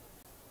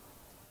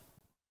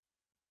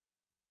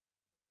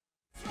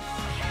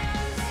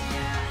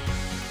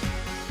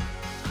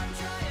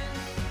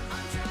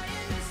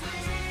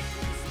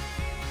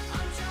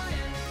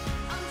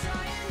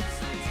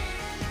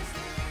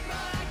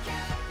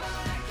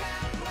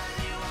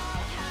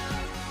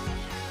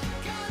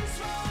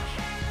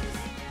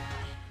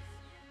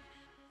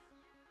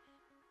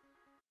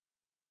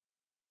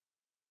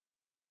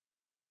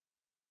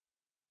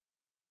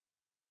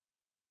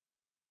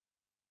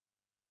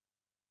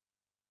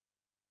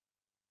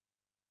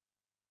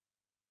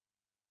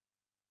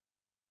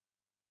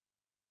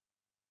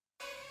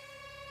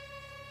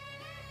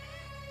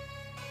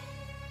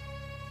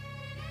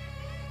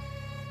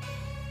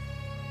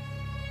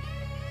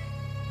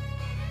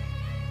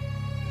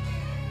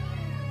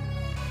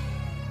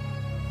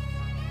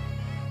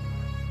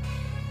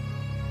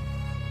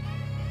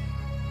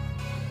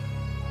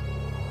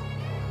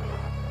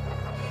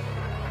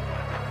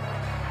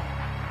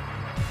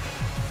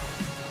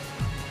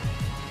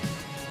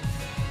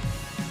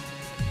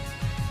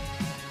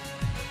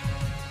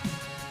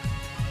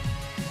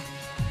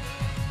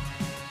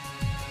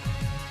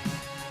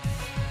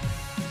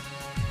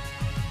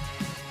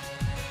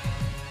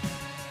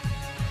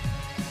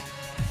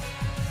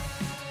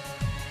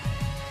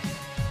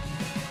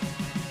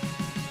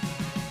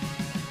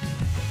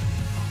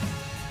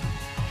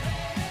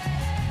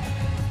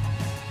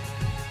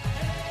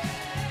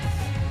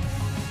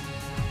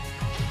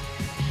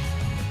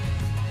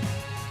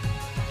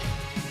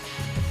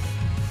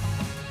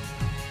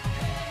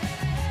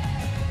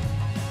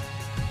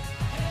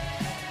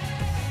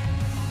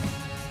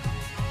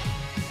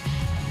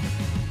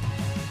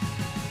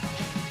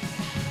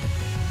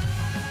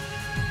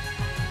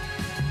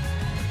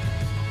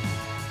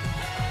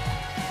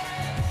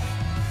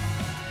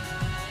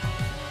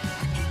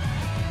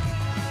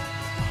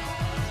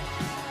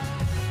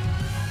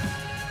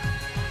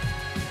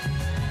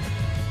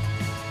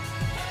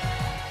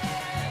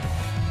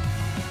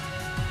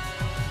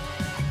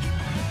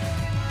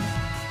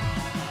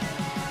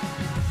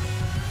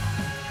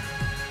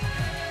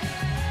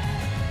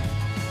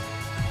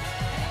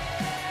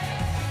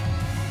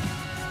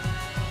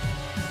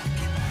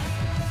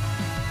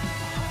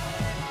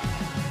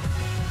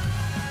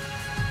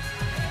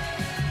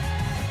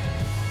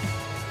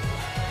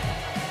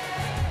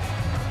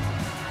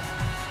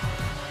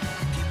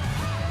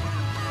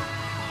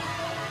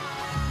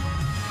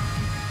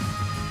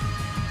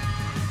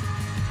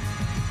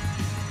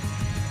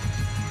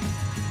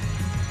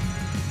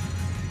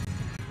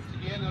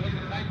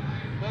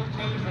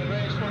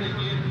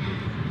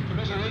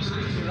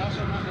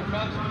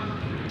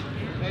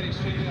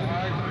 extremely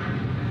hard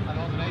and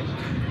on the night.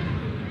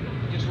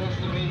 It just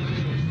wasn't to be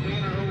 3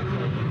 in a row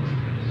for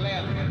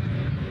Glen.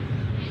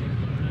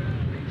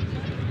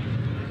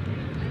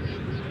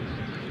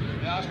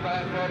 The ask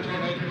Brian Ford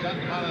tonight,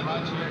 presenting man of the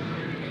match here,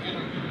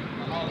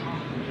 and all.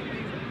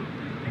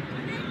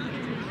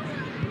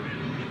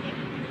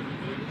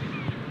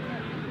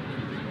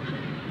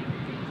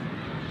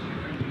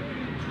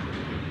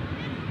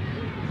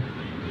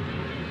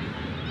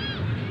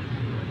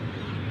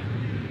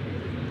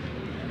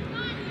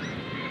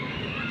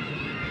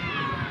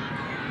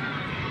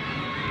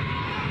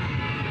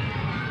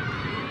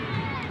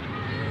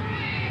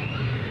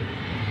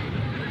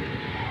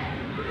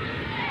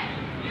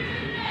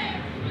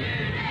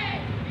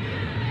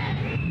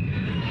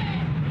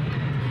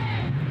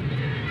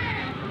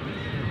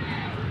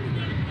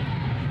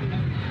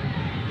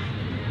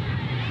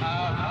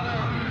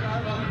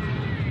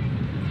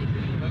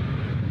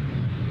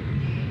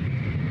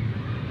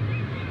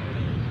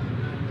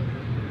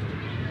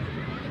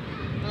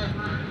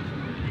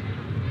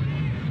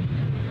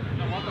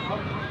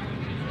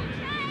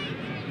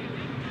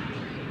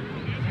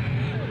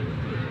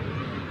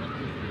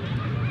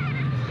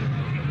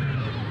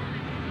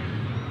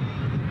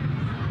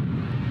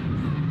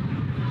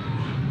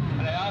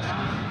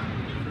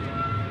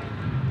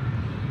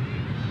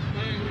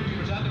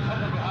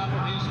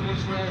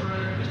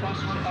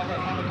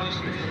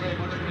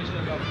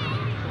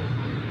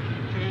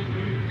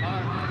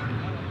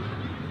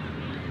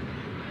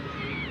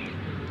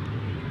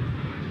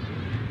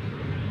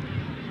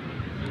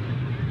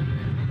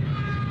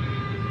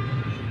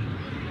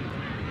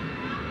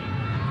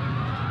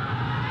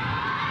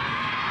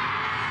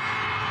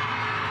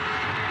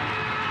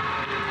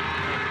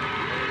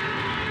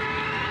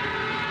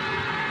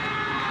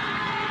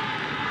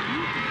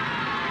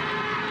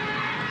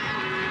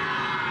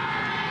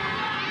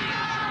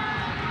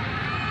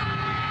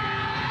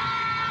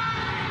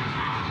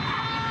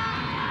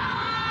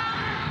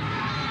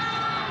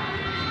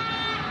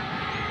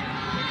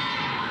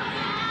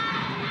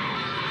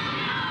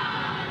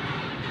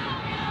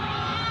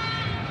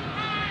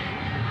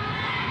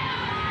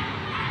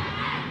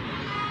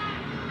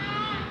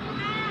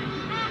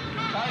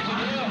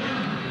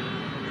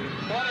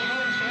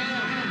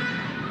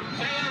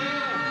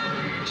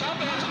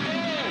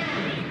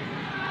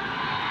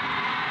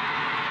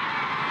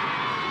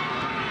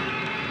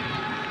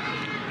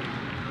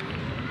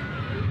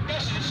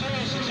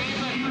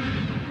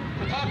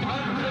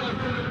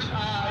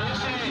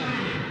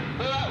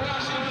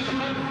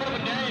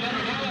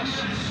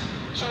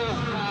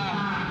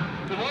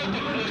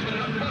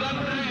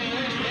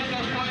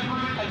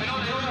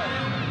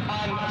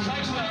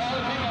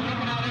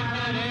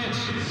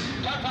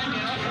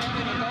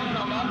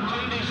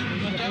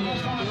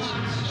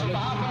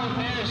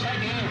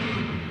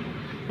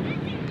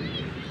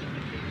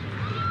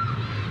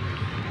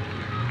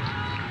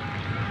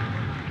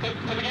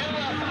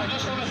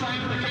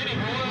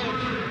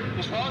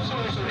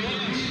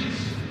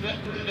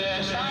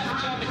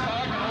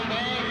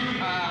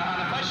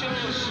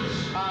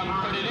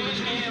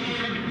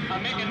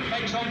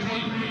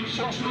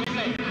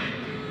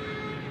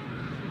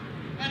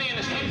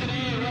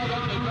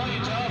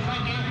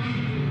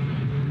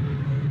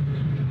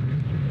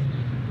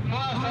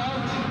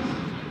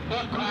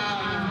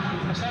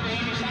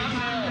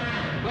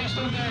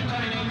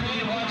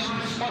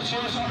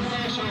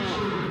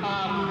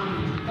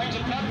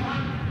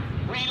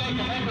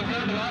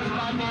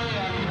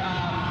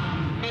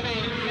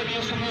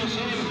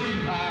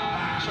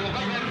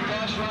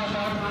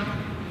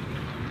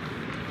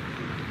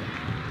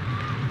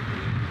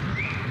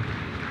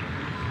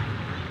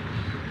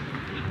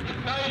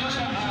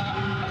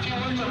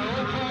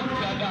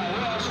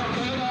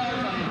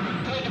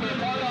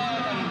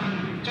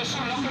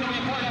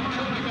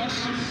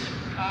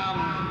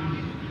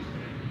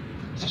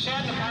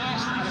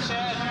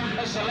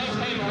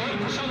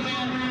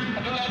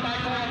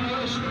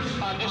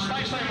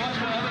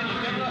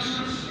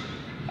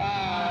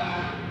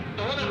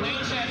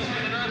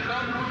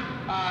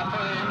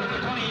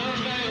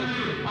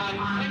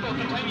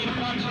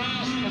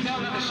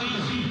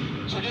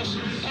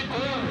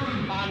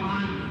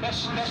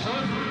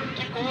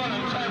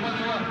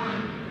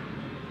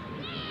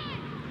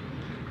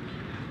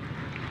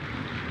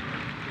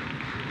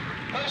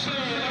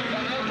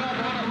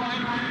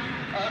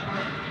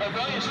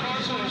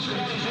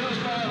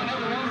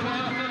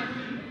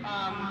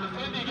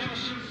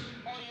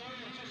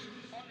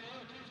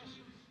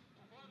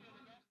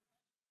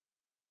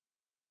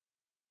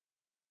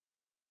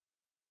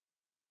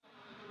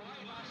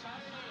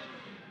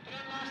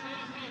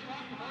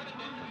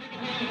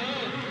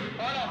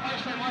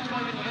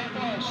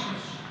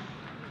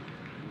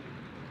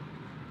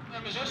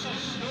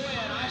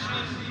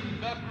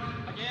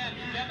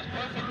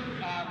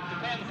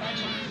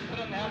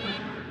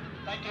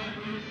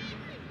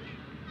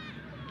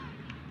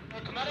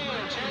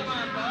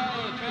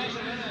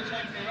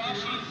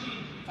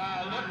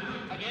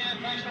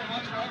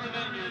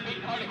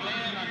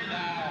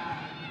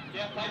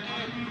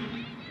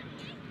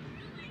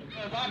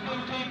 the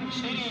backroom team,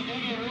 Steely,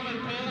 Dougie,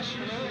 Roman, Pace,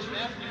 Lewis,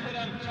 Neff, you put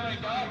in Terry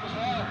Garth as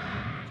well.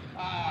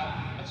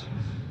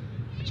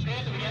 It's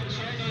great that we get to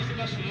share days with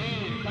us for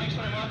you. Thanks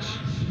very much.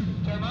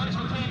 To our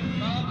management team,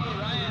 Malcolm,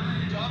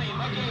 Ryan, Johnny,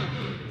 Mickey.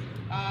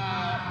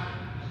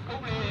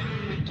 Hopefully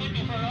we'll keep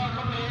you for another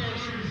couple of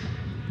years.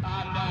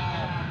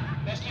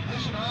 And let's keep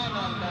pushing on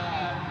and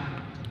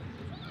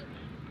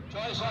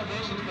enjoy the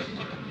celebrations, but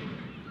keep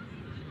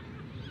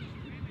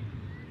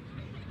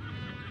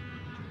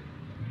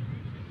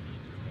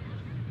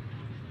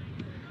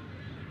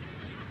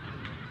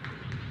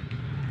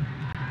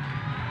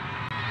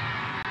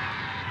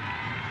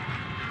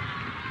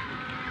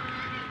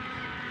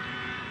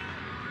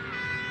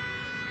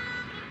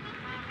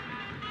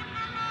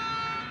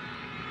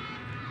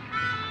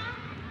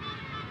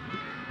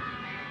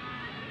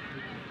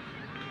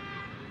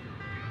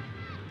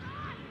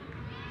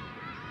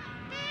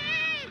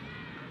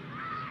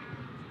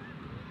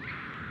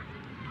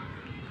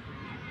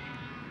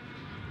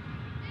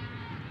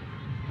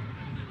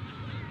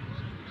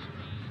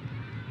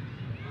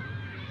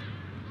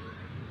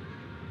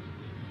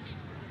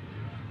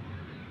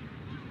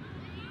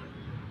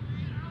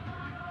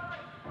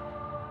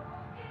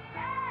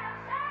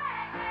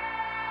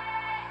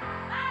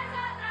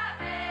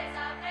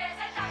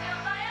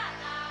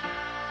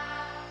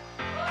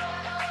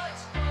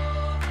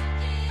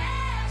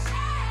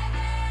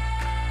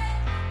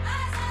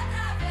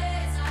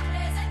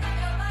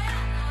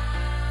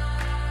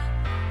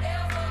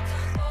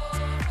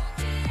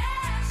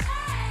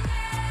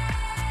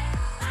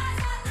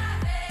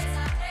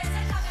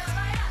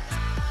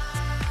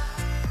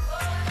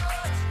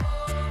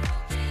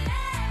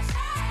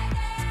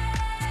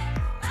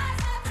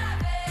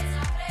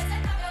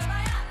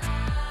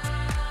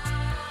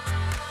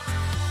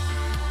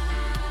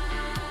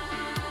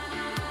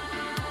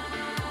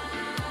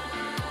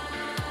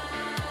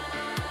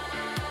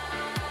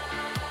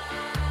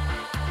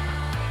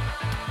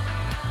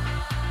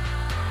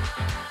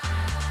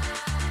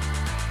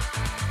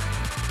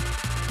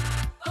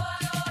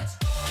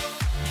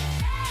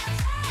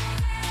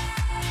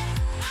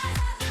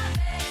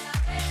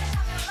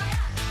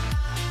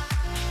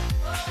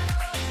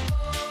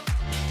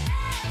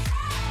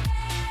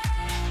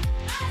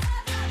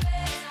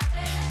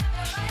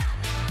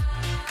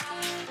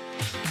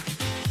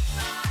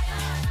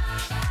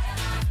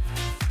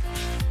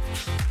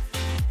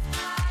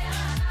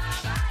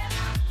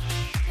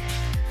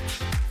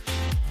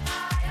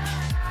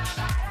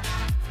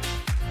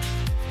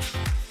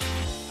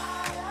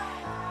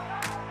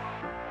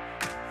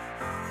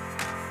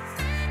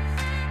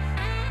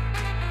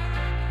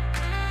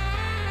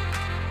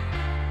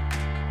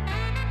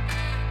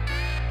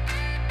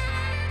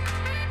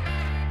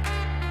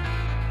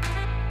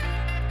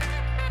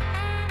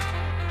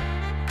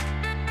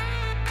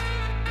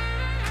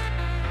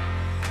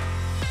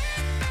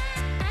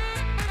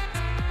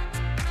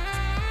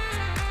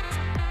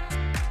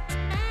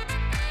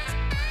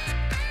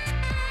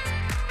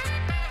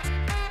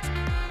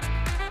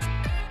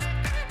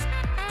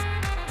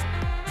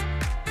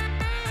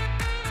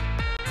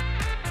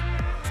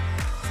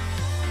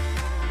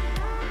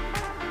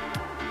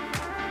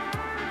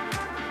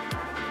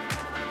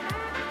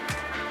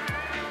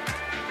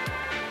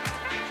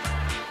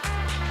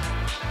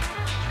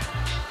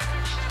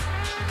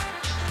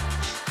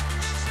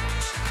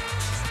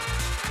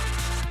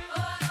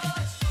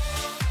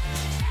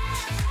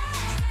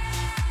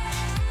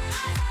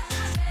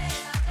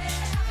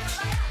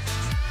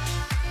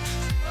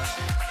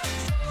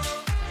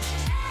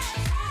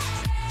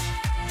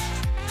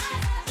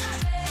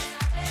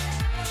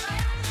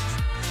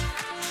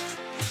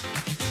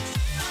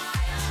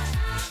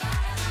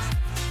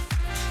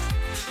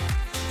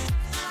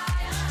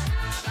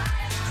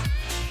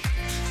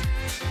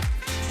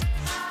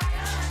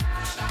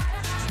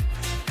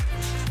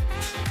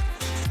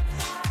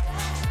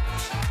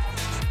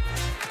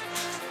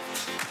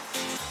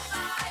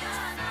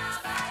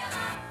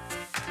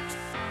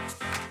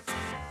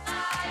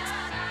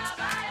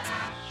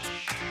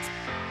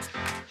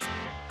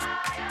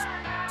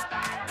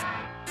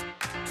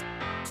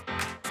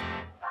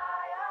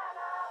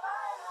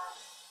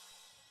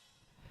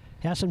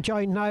Yes, I'm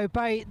joined now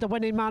by the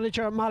winning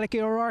manager, Malachy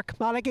O'Rourke.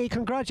 Malachy,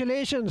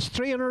 congratulations,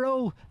 3 in a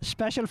row,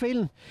 special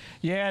feeling.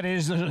 Yeah, it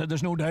is,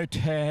 there's no doubt.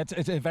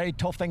 It's a very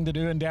tough thing to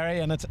do in Derry,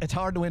 and it's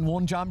hard to win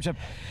one championship,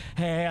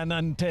 and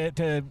then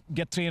to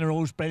get 3 in a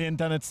row is brilliant.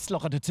 And it's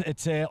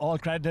all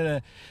credit to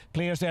the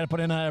players there,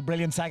 put in a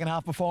brilliant second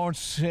half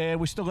performance.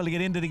 We struggled to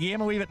get into the game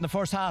a wee bit in the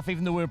first half,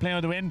 even though we were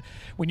playing to win.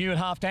 We knew at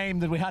half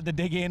time that we had to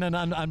dig in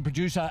and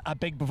produce a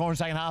big performance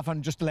second half,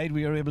 and just delayed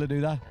we were able to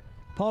do that.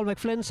 Paul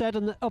McFlynn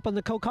said up in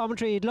the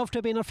co-commentary he'd love to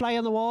have been a fly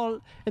on the wall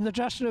in the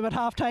dressing room at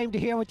half time to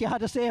hear what you had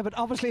to say, but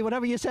obviously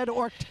whatever you said, it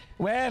worked.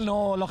 Well,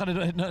 no, look at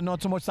it,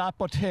 not so much that,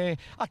 but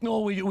no,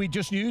 we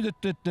just knew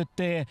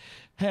that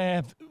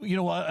you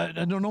know,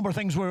 a number of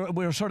things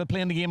we're sort of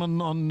playing the game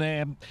on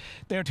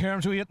their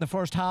terms. We hit in the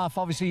first half.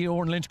 Obviously,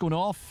 Owen Lynch going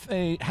off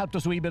helped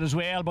us a wee bit as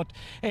well. But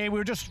we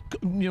were just,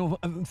 you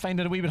know,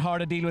 finding it a wee bit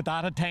hard to deal with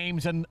that at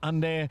times. And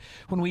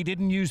when we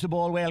didn't use the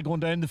ball well going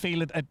down the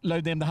field, it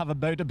allowed them to have a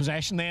bout of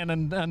possession then.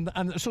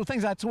 And so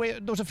things that's the way.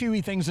 There was a few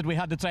wee things that we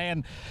had to try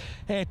and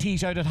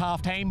tease out at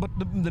half time. But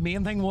the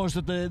main thing was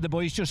that the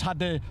boys just had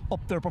to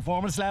up their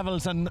performance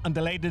levels, and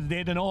delighted they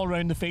did. And all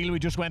around the field, we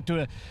just went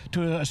to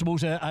I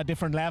suppose a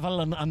different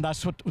level, and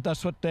that's what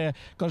got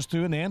us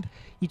through in the end.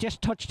 You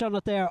just touched on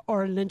it there,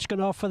 Owen Lynch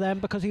going off for them,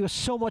 because he was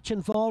so much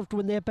involved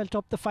when they built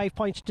up the 5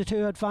 points to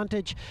 2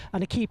 advantage,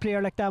 and a key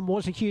player like them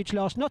was a huge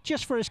loss, not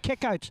just for his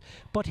kickouts,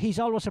 but he's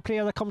always a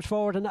player that comes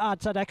forward and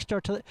adds that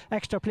extra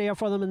player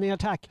for them in the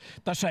attack.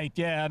 That's right,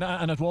 yeah,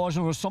 and it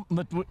was something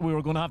that we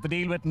were going to have to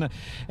deal with, and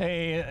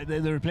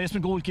the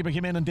replacement goalkeeper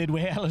came in and did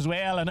well as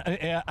well, and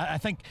I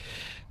think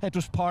it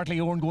was partly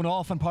Owen going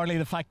off and partly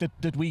the fact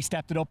that we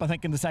stepped it up. I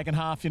think in the second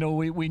half, you know,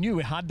 we knew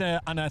we had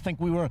to, and I think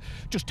we were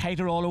just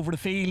tighter all over the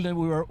field, and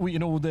we were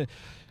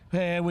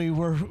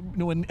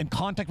in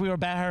contact. We were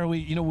better.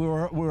 We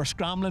were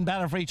scrambling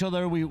better for each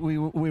other. We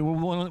were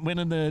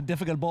winning the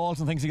difficult balls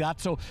and things like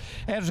that. So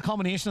it was a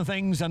combination of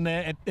things, and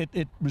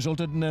it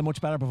resulted in a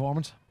much better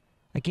performance.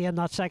 Again,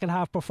 that second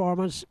half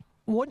performance,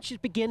 once you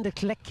begin to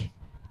click,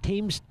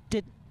 teams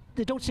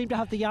they don't seem to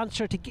have the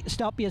answer to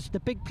stop you. The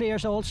big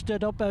players all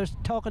stood up. I was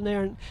talking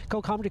there in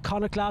co-commentary.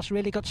 Conor Class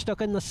really got stuck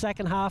in the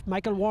second half.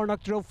 Michael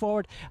Warnock drove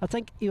forward. I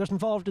think he was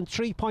involved in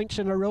 3 points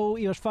in a row.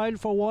 He was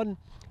fouled for 1.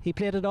 He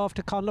played it off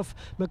to Conliffe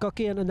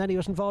McGuckian, and then he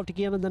was involved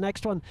again in the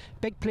next one.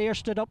 Big players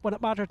stood up when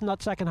it mattered in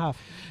that second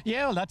half.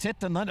 Yeah, well, that's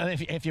it. And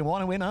if you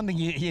want to win, Andy,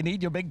 you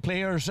need your big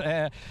players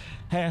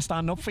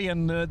stand up for you,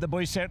 and the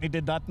boys certainly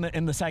did that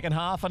in the second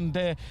half. And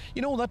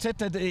you know, that's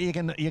it. You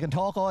can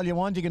talk all you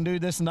want, you can do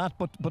this and that,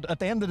 but at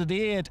the end of the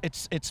day,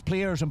 it's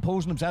players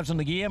imposing themselves on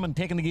the game and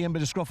taking the game by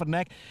the scruff of the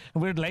neck.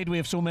 And we're delighted we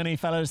have so many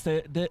fellas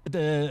to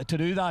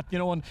do that. You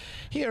know, and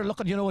here,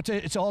 look at, you know,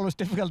 it's always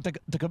difficult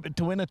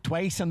to win it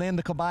twice and then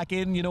to come back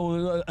in, you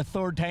know, a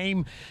third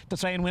time to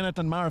try and win it.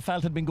 And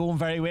Magherafelt had been going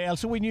very well,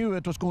 so we knew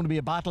it was going to be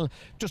a battle.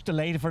 Just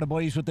delighted for the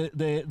boys with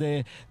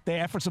the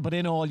efforts they put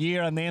in all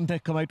year, and then to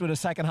come out with a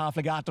second half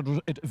like that, it was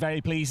very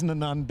pleasing,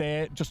 and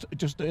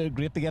just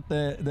great to get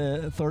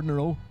the third in a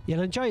row.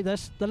 You'll enjoy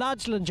this, the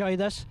lads will enjoy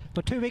this,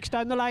 but 2 weeks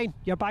down the line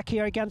you're back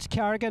here against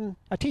Carrigan,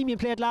 a team you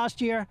played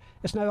last year.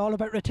 It's now all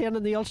about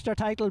retaining the Ulster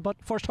title, but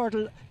first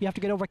hurdle, you have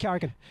to get over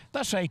Carrigan.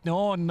 That's right,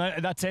 no, and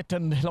that's it.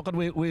 And look,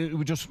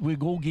 we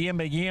go game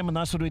by game, and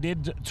that's what we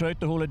did throughout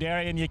the whole of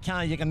Derry. And you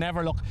can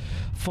never look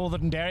further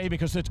than Derry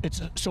because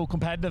it's so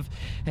competitive.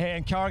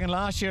 And Carrigan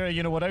last year,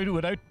 you know, without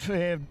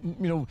you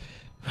know,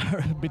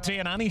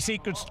 betraying any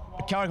secrets,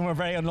 Carrigan were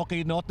very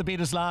unlucky not to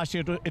beat us last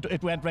year.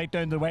 It went right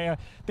down the wire.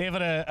 They've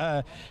had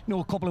a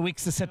couple of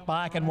weeks to sit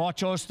back and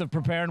watch us. They're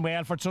preparing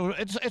well for it, so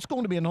it's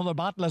going to be another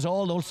battle, as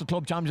all those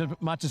club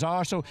championship matches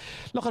are. So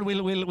look,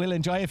 we'll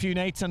enjoy a few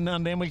nights, and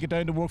then we'll get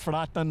down to work for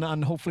that,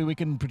 and hopefully we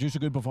can produce a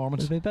good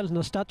performance. We'll be building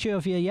a statue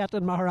of you yet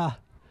in Maghera.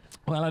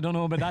 Well, I don't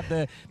know about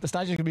that. The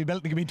statue can be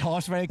built, it can be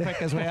tossed very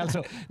quick as well.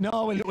 So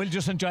no, we'll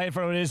just enjoy it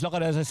for what it is. Look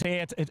at it, as I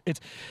say, it's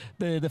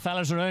the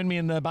fellas around me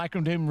in the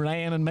backroom team,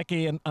 Ryan and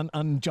Mickey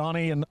and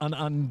Johnny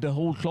and the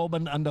whole club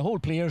and the whole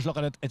players. Look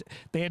at it,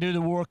 they do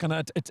the work, and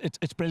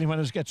it's brilliant when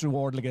it gets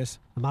rewarded, I guess.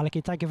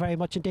 Malachy, thank you very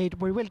much indeed.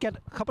 We will get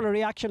a couple of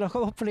reaction,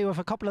 hopefully, with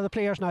a couple of the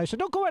players now. So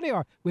don't go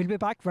anywhere. We'll be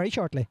back very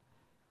shortly.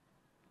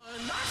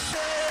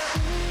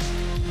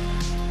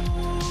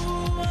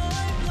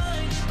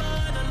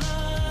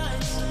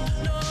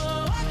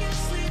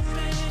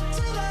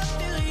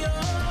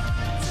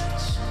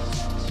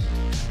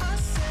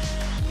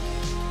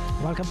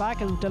 Welcome back,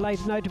 and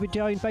delighted now to be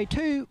joined by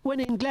 2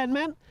 winning Glen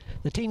men,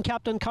 the team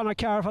captain Conor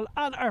Magherafelt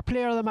and our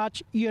player of the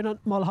match, Ewan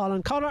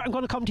Mulholland. Conor, I'm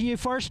going to come to you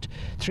first.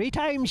 3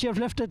 times you've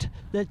lifted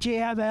the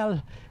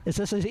JML. Is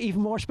this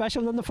even more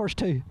special than the first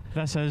 2?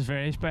 This is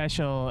very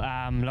special.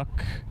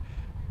 Look,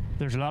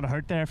 there's a lot of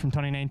hurt there from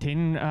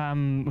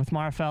 2019 with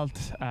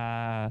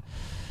Magherafelt.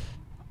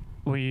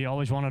 We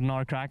always wanted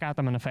another crack at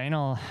them in the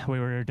final. We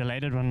were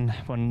delighted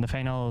when the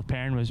final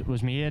pairing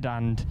was made,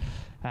 and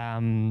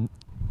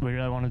we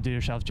really wanted to do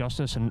ourselves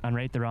justice and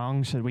right the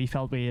wrongs that we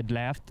felt we had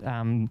left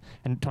in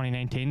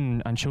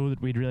 2019 and show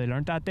that we'd really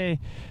learnt that day.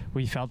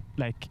 We felt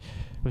like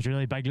it was a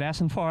really big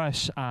lesson for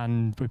us,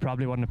 and we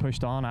probably wouldn't have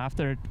pushed on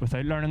after it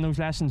without learning those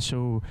lessons.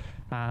 So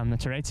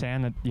it's a right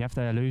saying that you have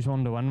to lose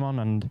one to win one,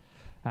 and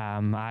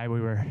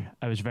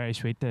it was very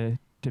sweet to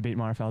beat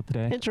Magherafelt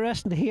today.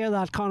 Interesting to hear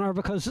that, Conor,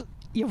 because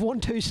you've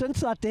won 2 since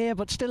that day,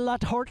 but still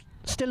that hurt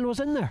still was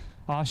in there.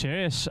 Oh,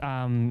 serious.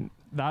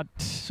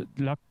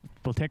 Look,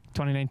 we'll take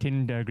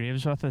 2019 to our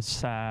graves with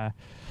us.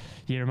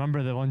 You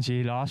remember the ones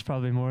you lost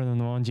probably more than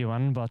the ones you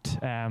won, but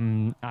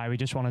we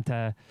just wanted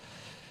to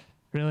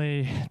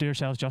really do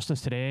ourselves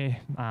justice today,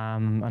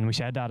 and we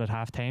said that at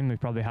half time. We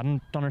probably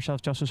hadn't done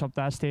ourselves justice up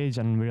that stage,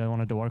 and we really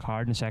wanted to work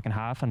hard in the second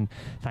half, and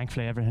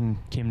thankfully everything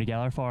came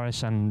together for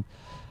us, and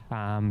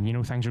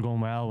things are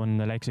going well when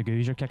the likes of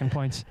Goose are kicking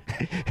points.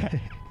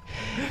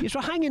 You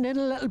were hanging in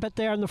a little bit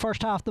there in the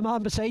first half. The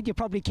man beside you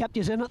probably kept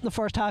you in it in the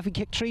first half. He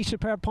kicked 3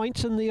 superb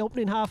points in the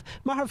opening half.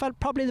 Magherafelt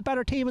probably the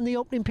better team in the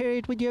opening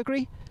period. Would you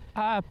agree?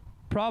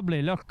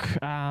 Probably. Look,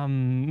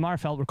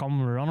 Magherafelt were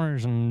coming with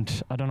runners,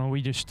 and I don't know.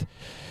 We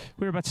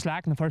were a bit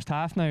slack in the first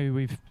half. Now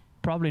we've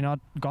probably not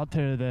got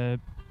to the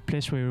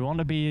place where we want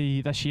to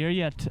be this year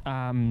yet,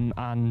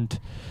 and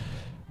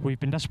we've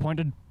been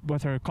disappointed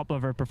with a couple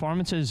of our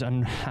performances.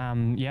 And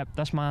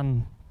this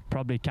man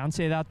probably can't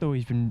say that though.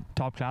 He's been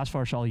top class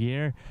for us all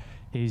year.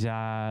 He's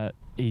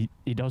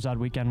he does that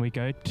week in, week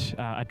out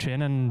at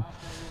training.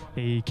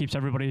 He keeps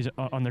everybody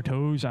on their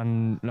toes,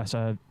 and it's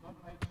a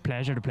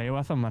pleasure to play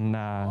with him. And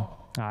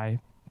I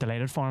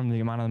delighted for him,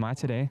 the man of the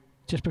match today.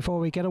 Just before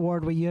we get a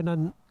word with you,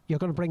 and you're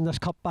going to bring this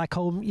cup back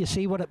home. You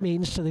see what it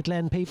means to the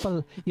Glen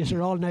people.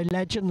 You're all now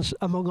legends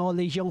among all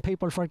these young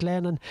people for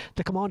Glen, and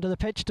to come onto the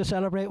pitch to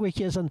celebrate with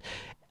you. And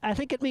I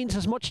think it means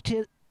as much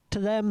to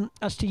them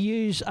as to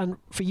yous, and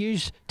for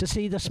yous to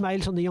see the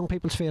smiles on the young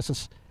people's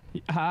faces.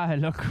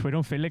 Look, we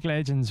don't feel like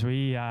legends.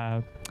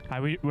 We're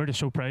just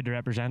so proud to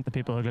represent the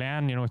people of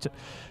Glen.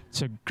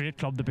 It's a great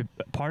club to be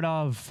part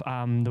of.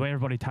 The way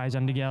everybody ties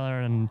in together,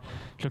 and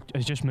look,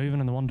 it's just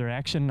moving in the one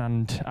direction.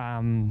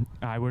 And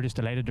we're just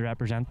delighted to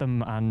represent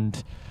them.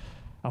 And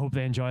I hope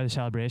they enjoy the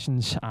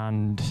celebrations,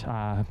 and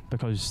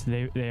because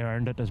they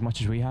earned it as much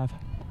as we have.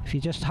 If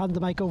you just hand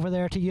the mic over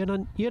there to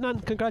Ewan.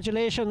 Ewan,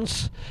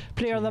 congratulations,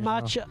 player of the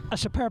match, a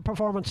superb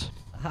performance.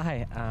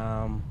 Hi.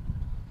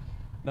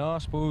 No, I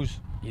suppose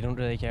you don't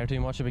really care too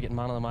much about getting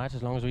man of the match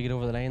as long as we get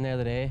over the line there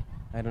today.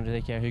 I don't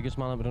really care who gets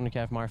man, but I don't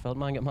care if Magherafelt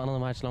man get man of the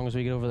match as long as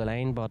we get over the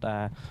line. But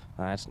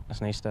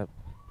it's nice to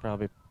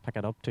probably pick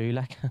it up too.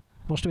 Like,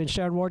 must have been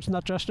stern words in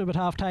that dressing room at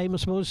half time, I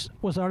suppose.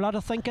 Was there a lot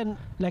of thinking,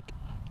 like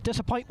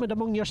disappointment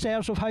among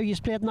yourselves of how you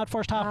played in that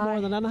first half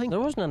more than anything? There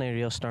wasn't any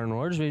real stern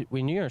words.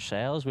 We knew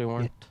ourselves. We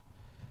weren't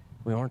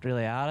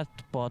really at it.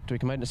 But we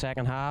came out in the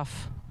second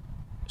half,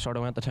 sort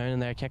of went to town in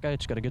their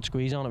kickouts, got a good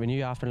squeeze on it. We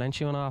knew after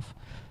Lynchy went off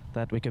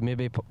that we could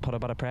maybe put a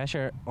bit of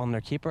pressure on their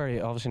keeper.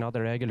 Obviously not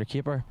the regular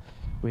keeper.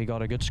 We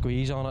got a good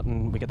squeeze on it,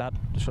 and we got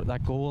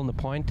that goal on the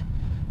point.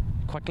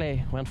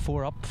 Quickly went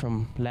 4 up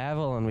from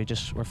level, and we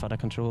just were fit to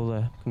control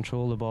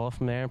the ball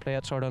from there and play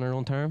it sort of on our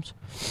own terms.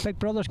 Big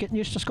brother's getting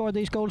used to score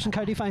these goals in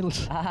county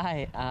finals.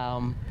 I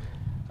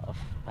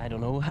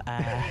don't know.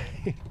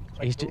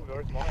 He's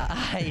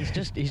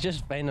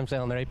just finding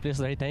himself in the right place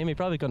at the right time. He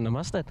probably couldn't have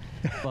missed it,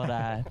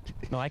 but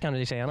no, I can't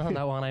really say anything.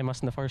 That one I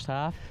missed in the first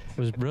half, it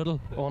was brutal.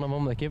 On him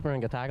with the keeper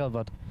and get tackled,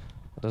 but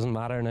it doesn't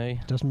matter now.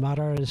 Doesn't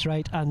matter, is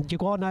right. And you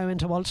go on now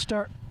into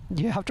Ulster.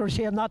 You have to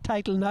retain that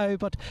title now,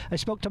 but I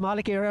spoke to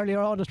Malik here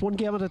earlier on. It's one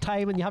game at a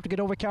time, and you have to get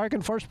over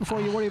Carrigan first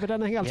before you worry about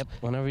anything else. Yep.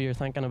 Whenever you're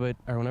thinking about,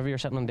 or whenever you're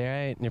sitting in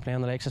Derry and you're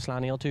playing the likes of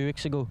Slaney 2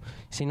 weeks ago, you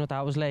seen what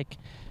that was like.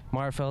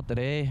 Magherafelt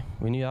today,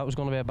 we knew that was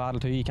going to be a battle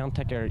too. You're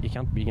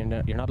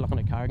not looking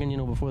at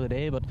Carrigan, before the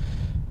day, but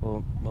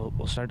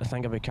we'll start to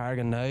think about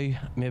Carrigan now,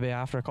 maybe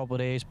after a couple of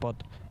days.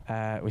 But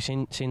we've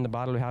seen the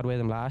battle we had with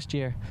them last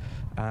year.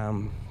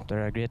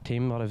 They're a great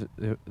team, but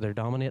they're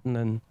dominating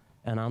in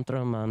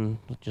Antrim, and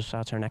just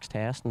that's our next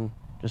test, and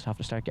just have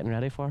to start getting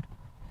ready for it.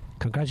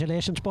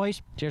 Congratulations,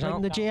 boys. Cheers.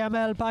 Bring the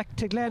JML back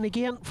to Glen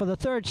again for the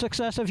 3rd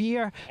successive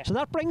year. So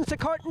that brings the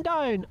curtain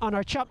down on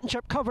our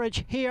championship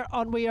coverage here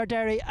on We Are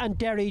Derry and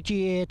Derry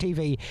GAA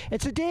TV.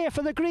 It's a day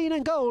for the green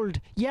and gold,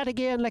 yet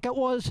again like it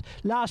was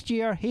last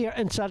year here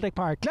in Celtic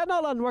Park.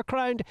 Glenullen were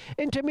crowned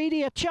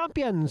intermediate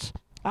champions.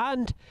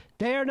 And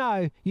there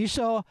now you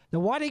saw the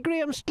Waddy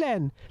Graham's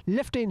Glen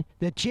lifting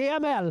the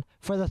JML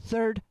for the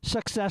 3rd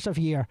successive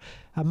year.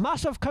 A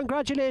massive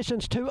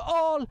congratulations to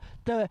all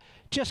the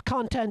Just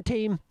Content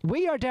team,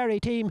 We Are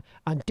Derry team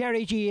and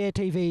Derry GAA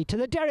TV, to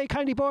the Derry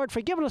County Board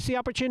for giving us the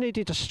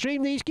opportunity to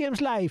stream these games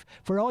live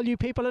for all you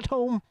people at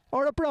home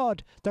or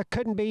abroad that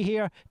couldn't be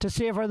here to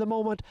savour the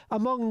moment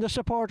among the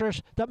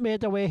supporters that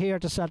made their way here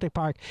to Celtic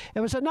Park. It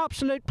was an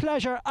absolute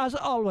pleasure as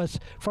always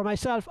for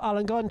myself,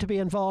 Alan Gunn, to be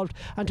involved,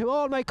 and to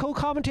all my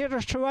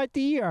co-commentators throughout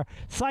the year.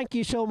 Thank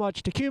you so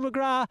much to Hugh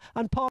McGrath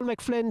and Paul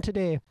McFlynn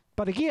today.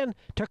 But again,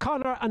 to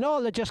Conor and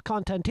all the Just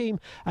Content team,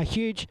 a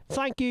huge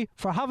thank you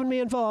for having me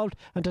involved,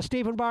 and to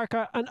Stephen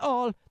Barker and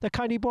all the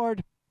County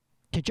Board,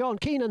 to John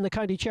Keenan, the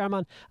County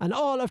Chairman, and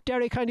all of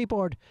Derry County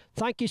Board.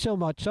 Thank you so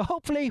much. So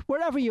hopefully,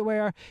 wherever you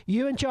were,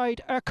 you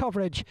enjoyed our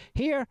coverage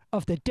here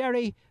of the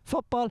Derry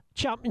Football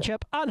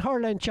Championship and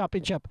Hurling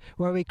Championship,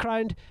 where we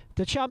crowned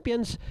the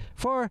champions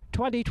for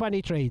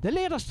 2023. The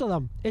latest of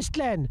them is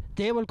Glen.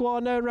 They will go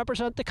on now and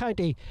represent the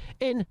county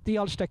in the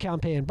Ulster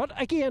campaign. But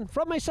again,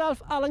 from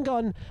myself, Alan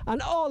Gunn,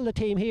 and all the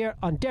team here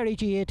on Derry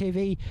GAA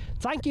TV,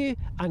 thank you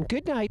and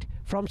good night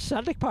from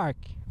Celtic Park.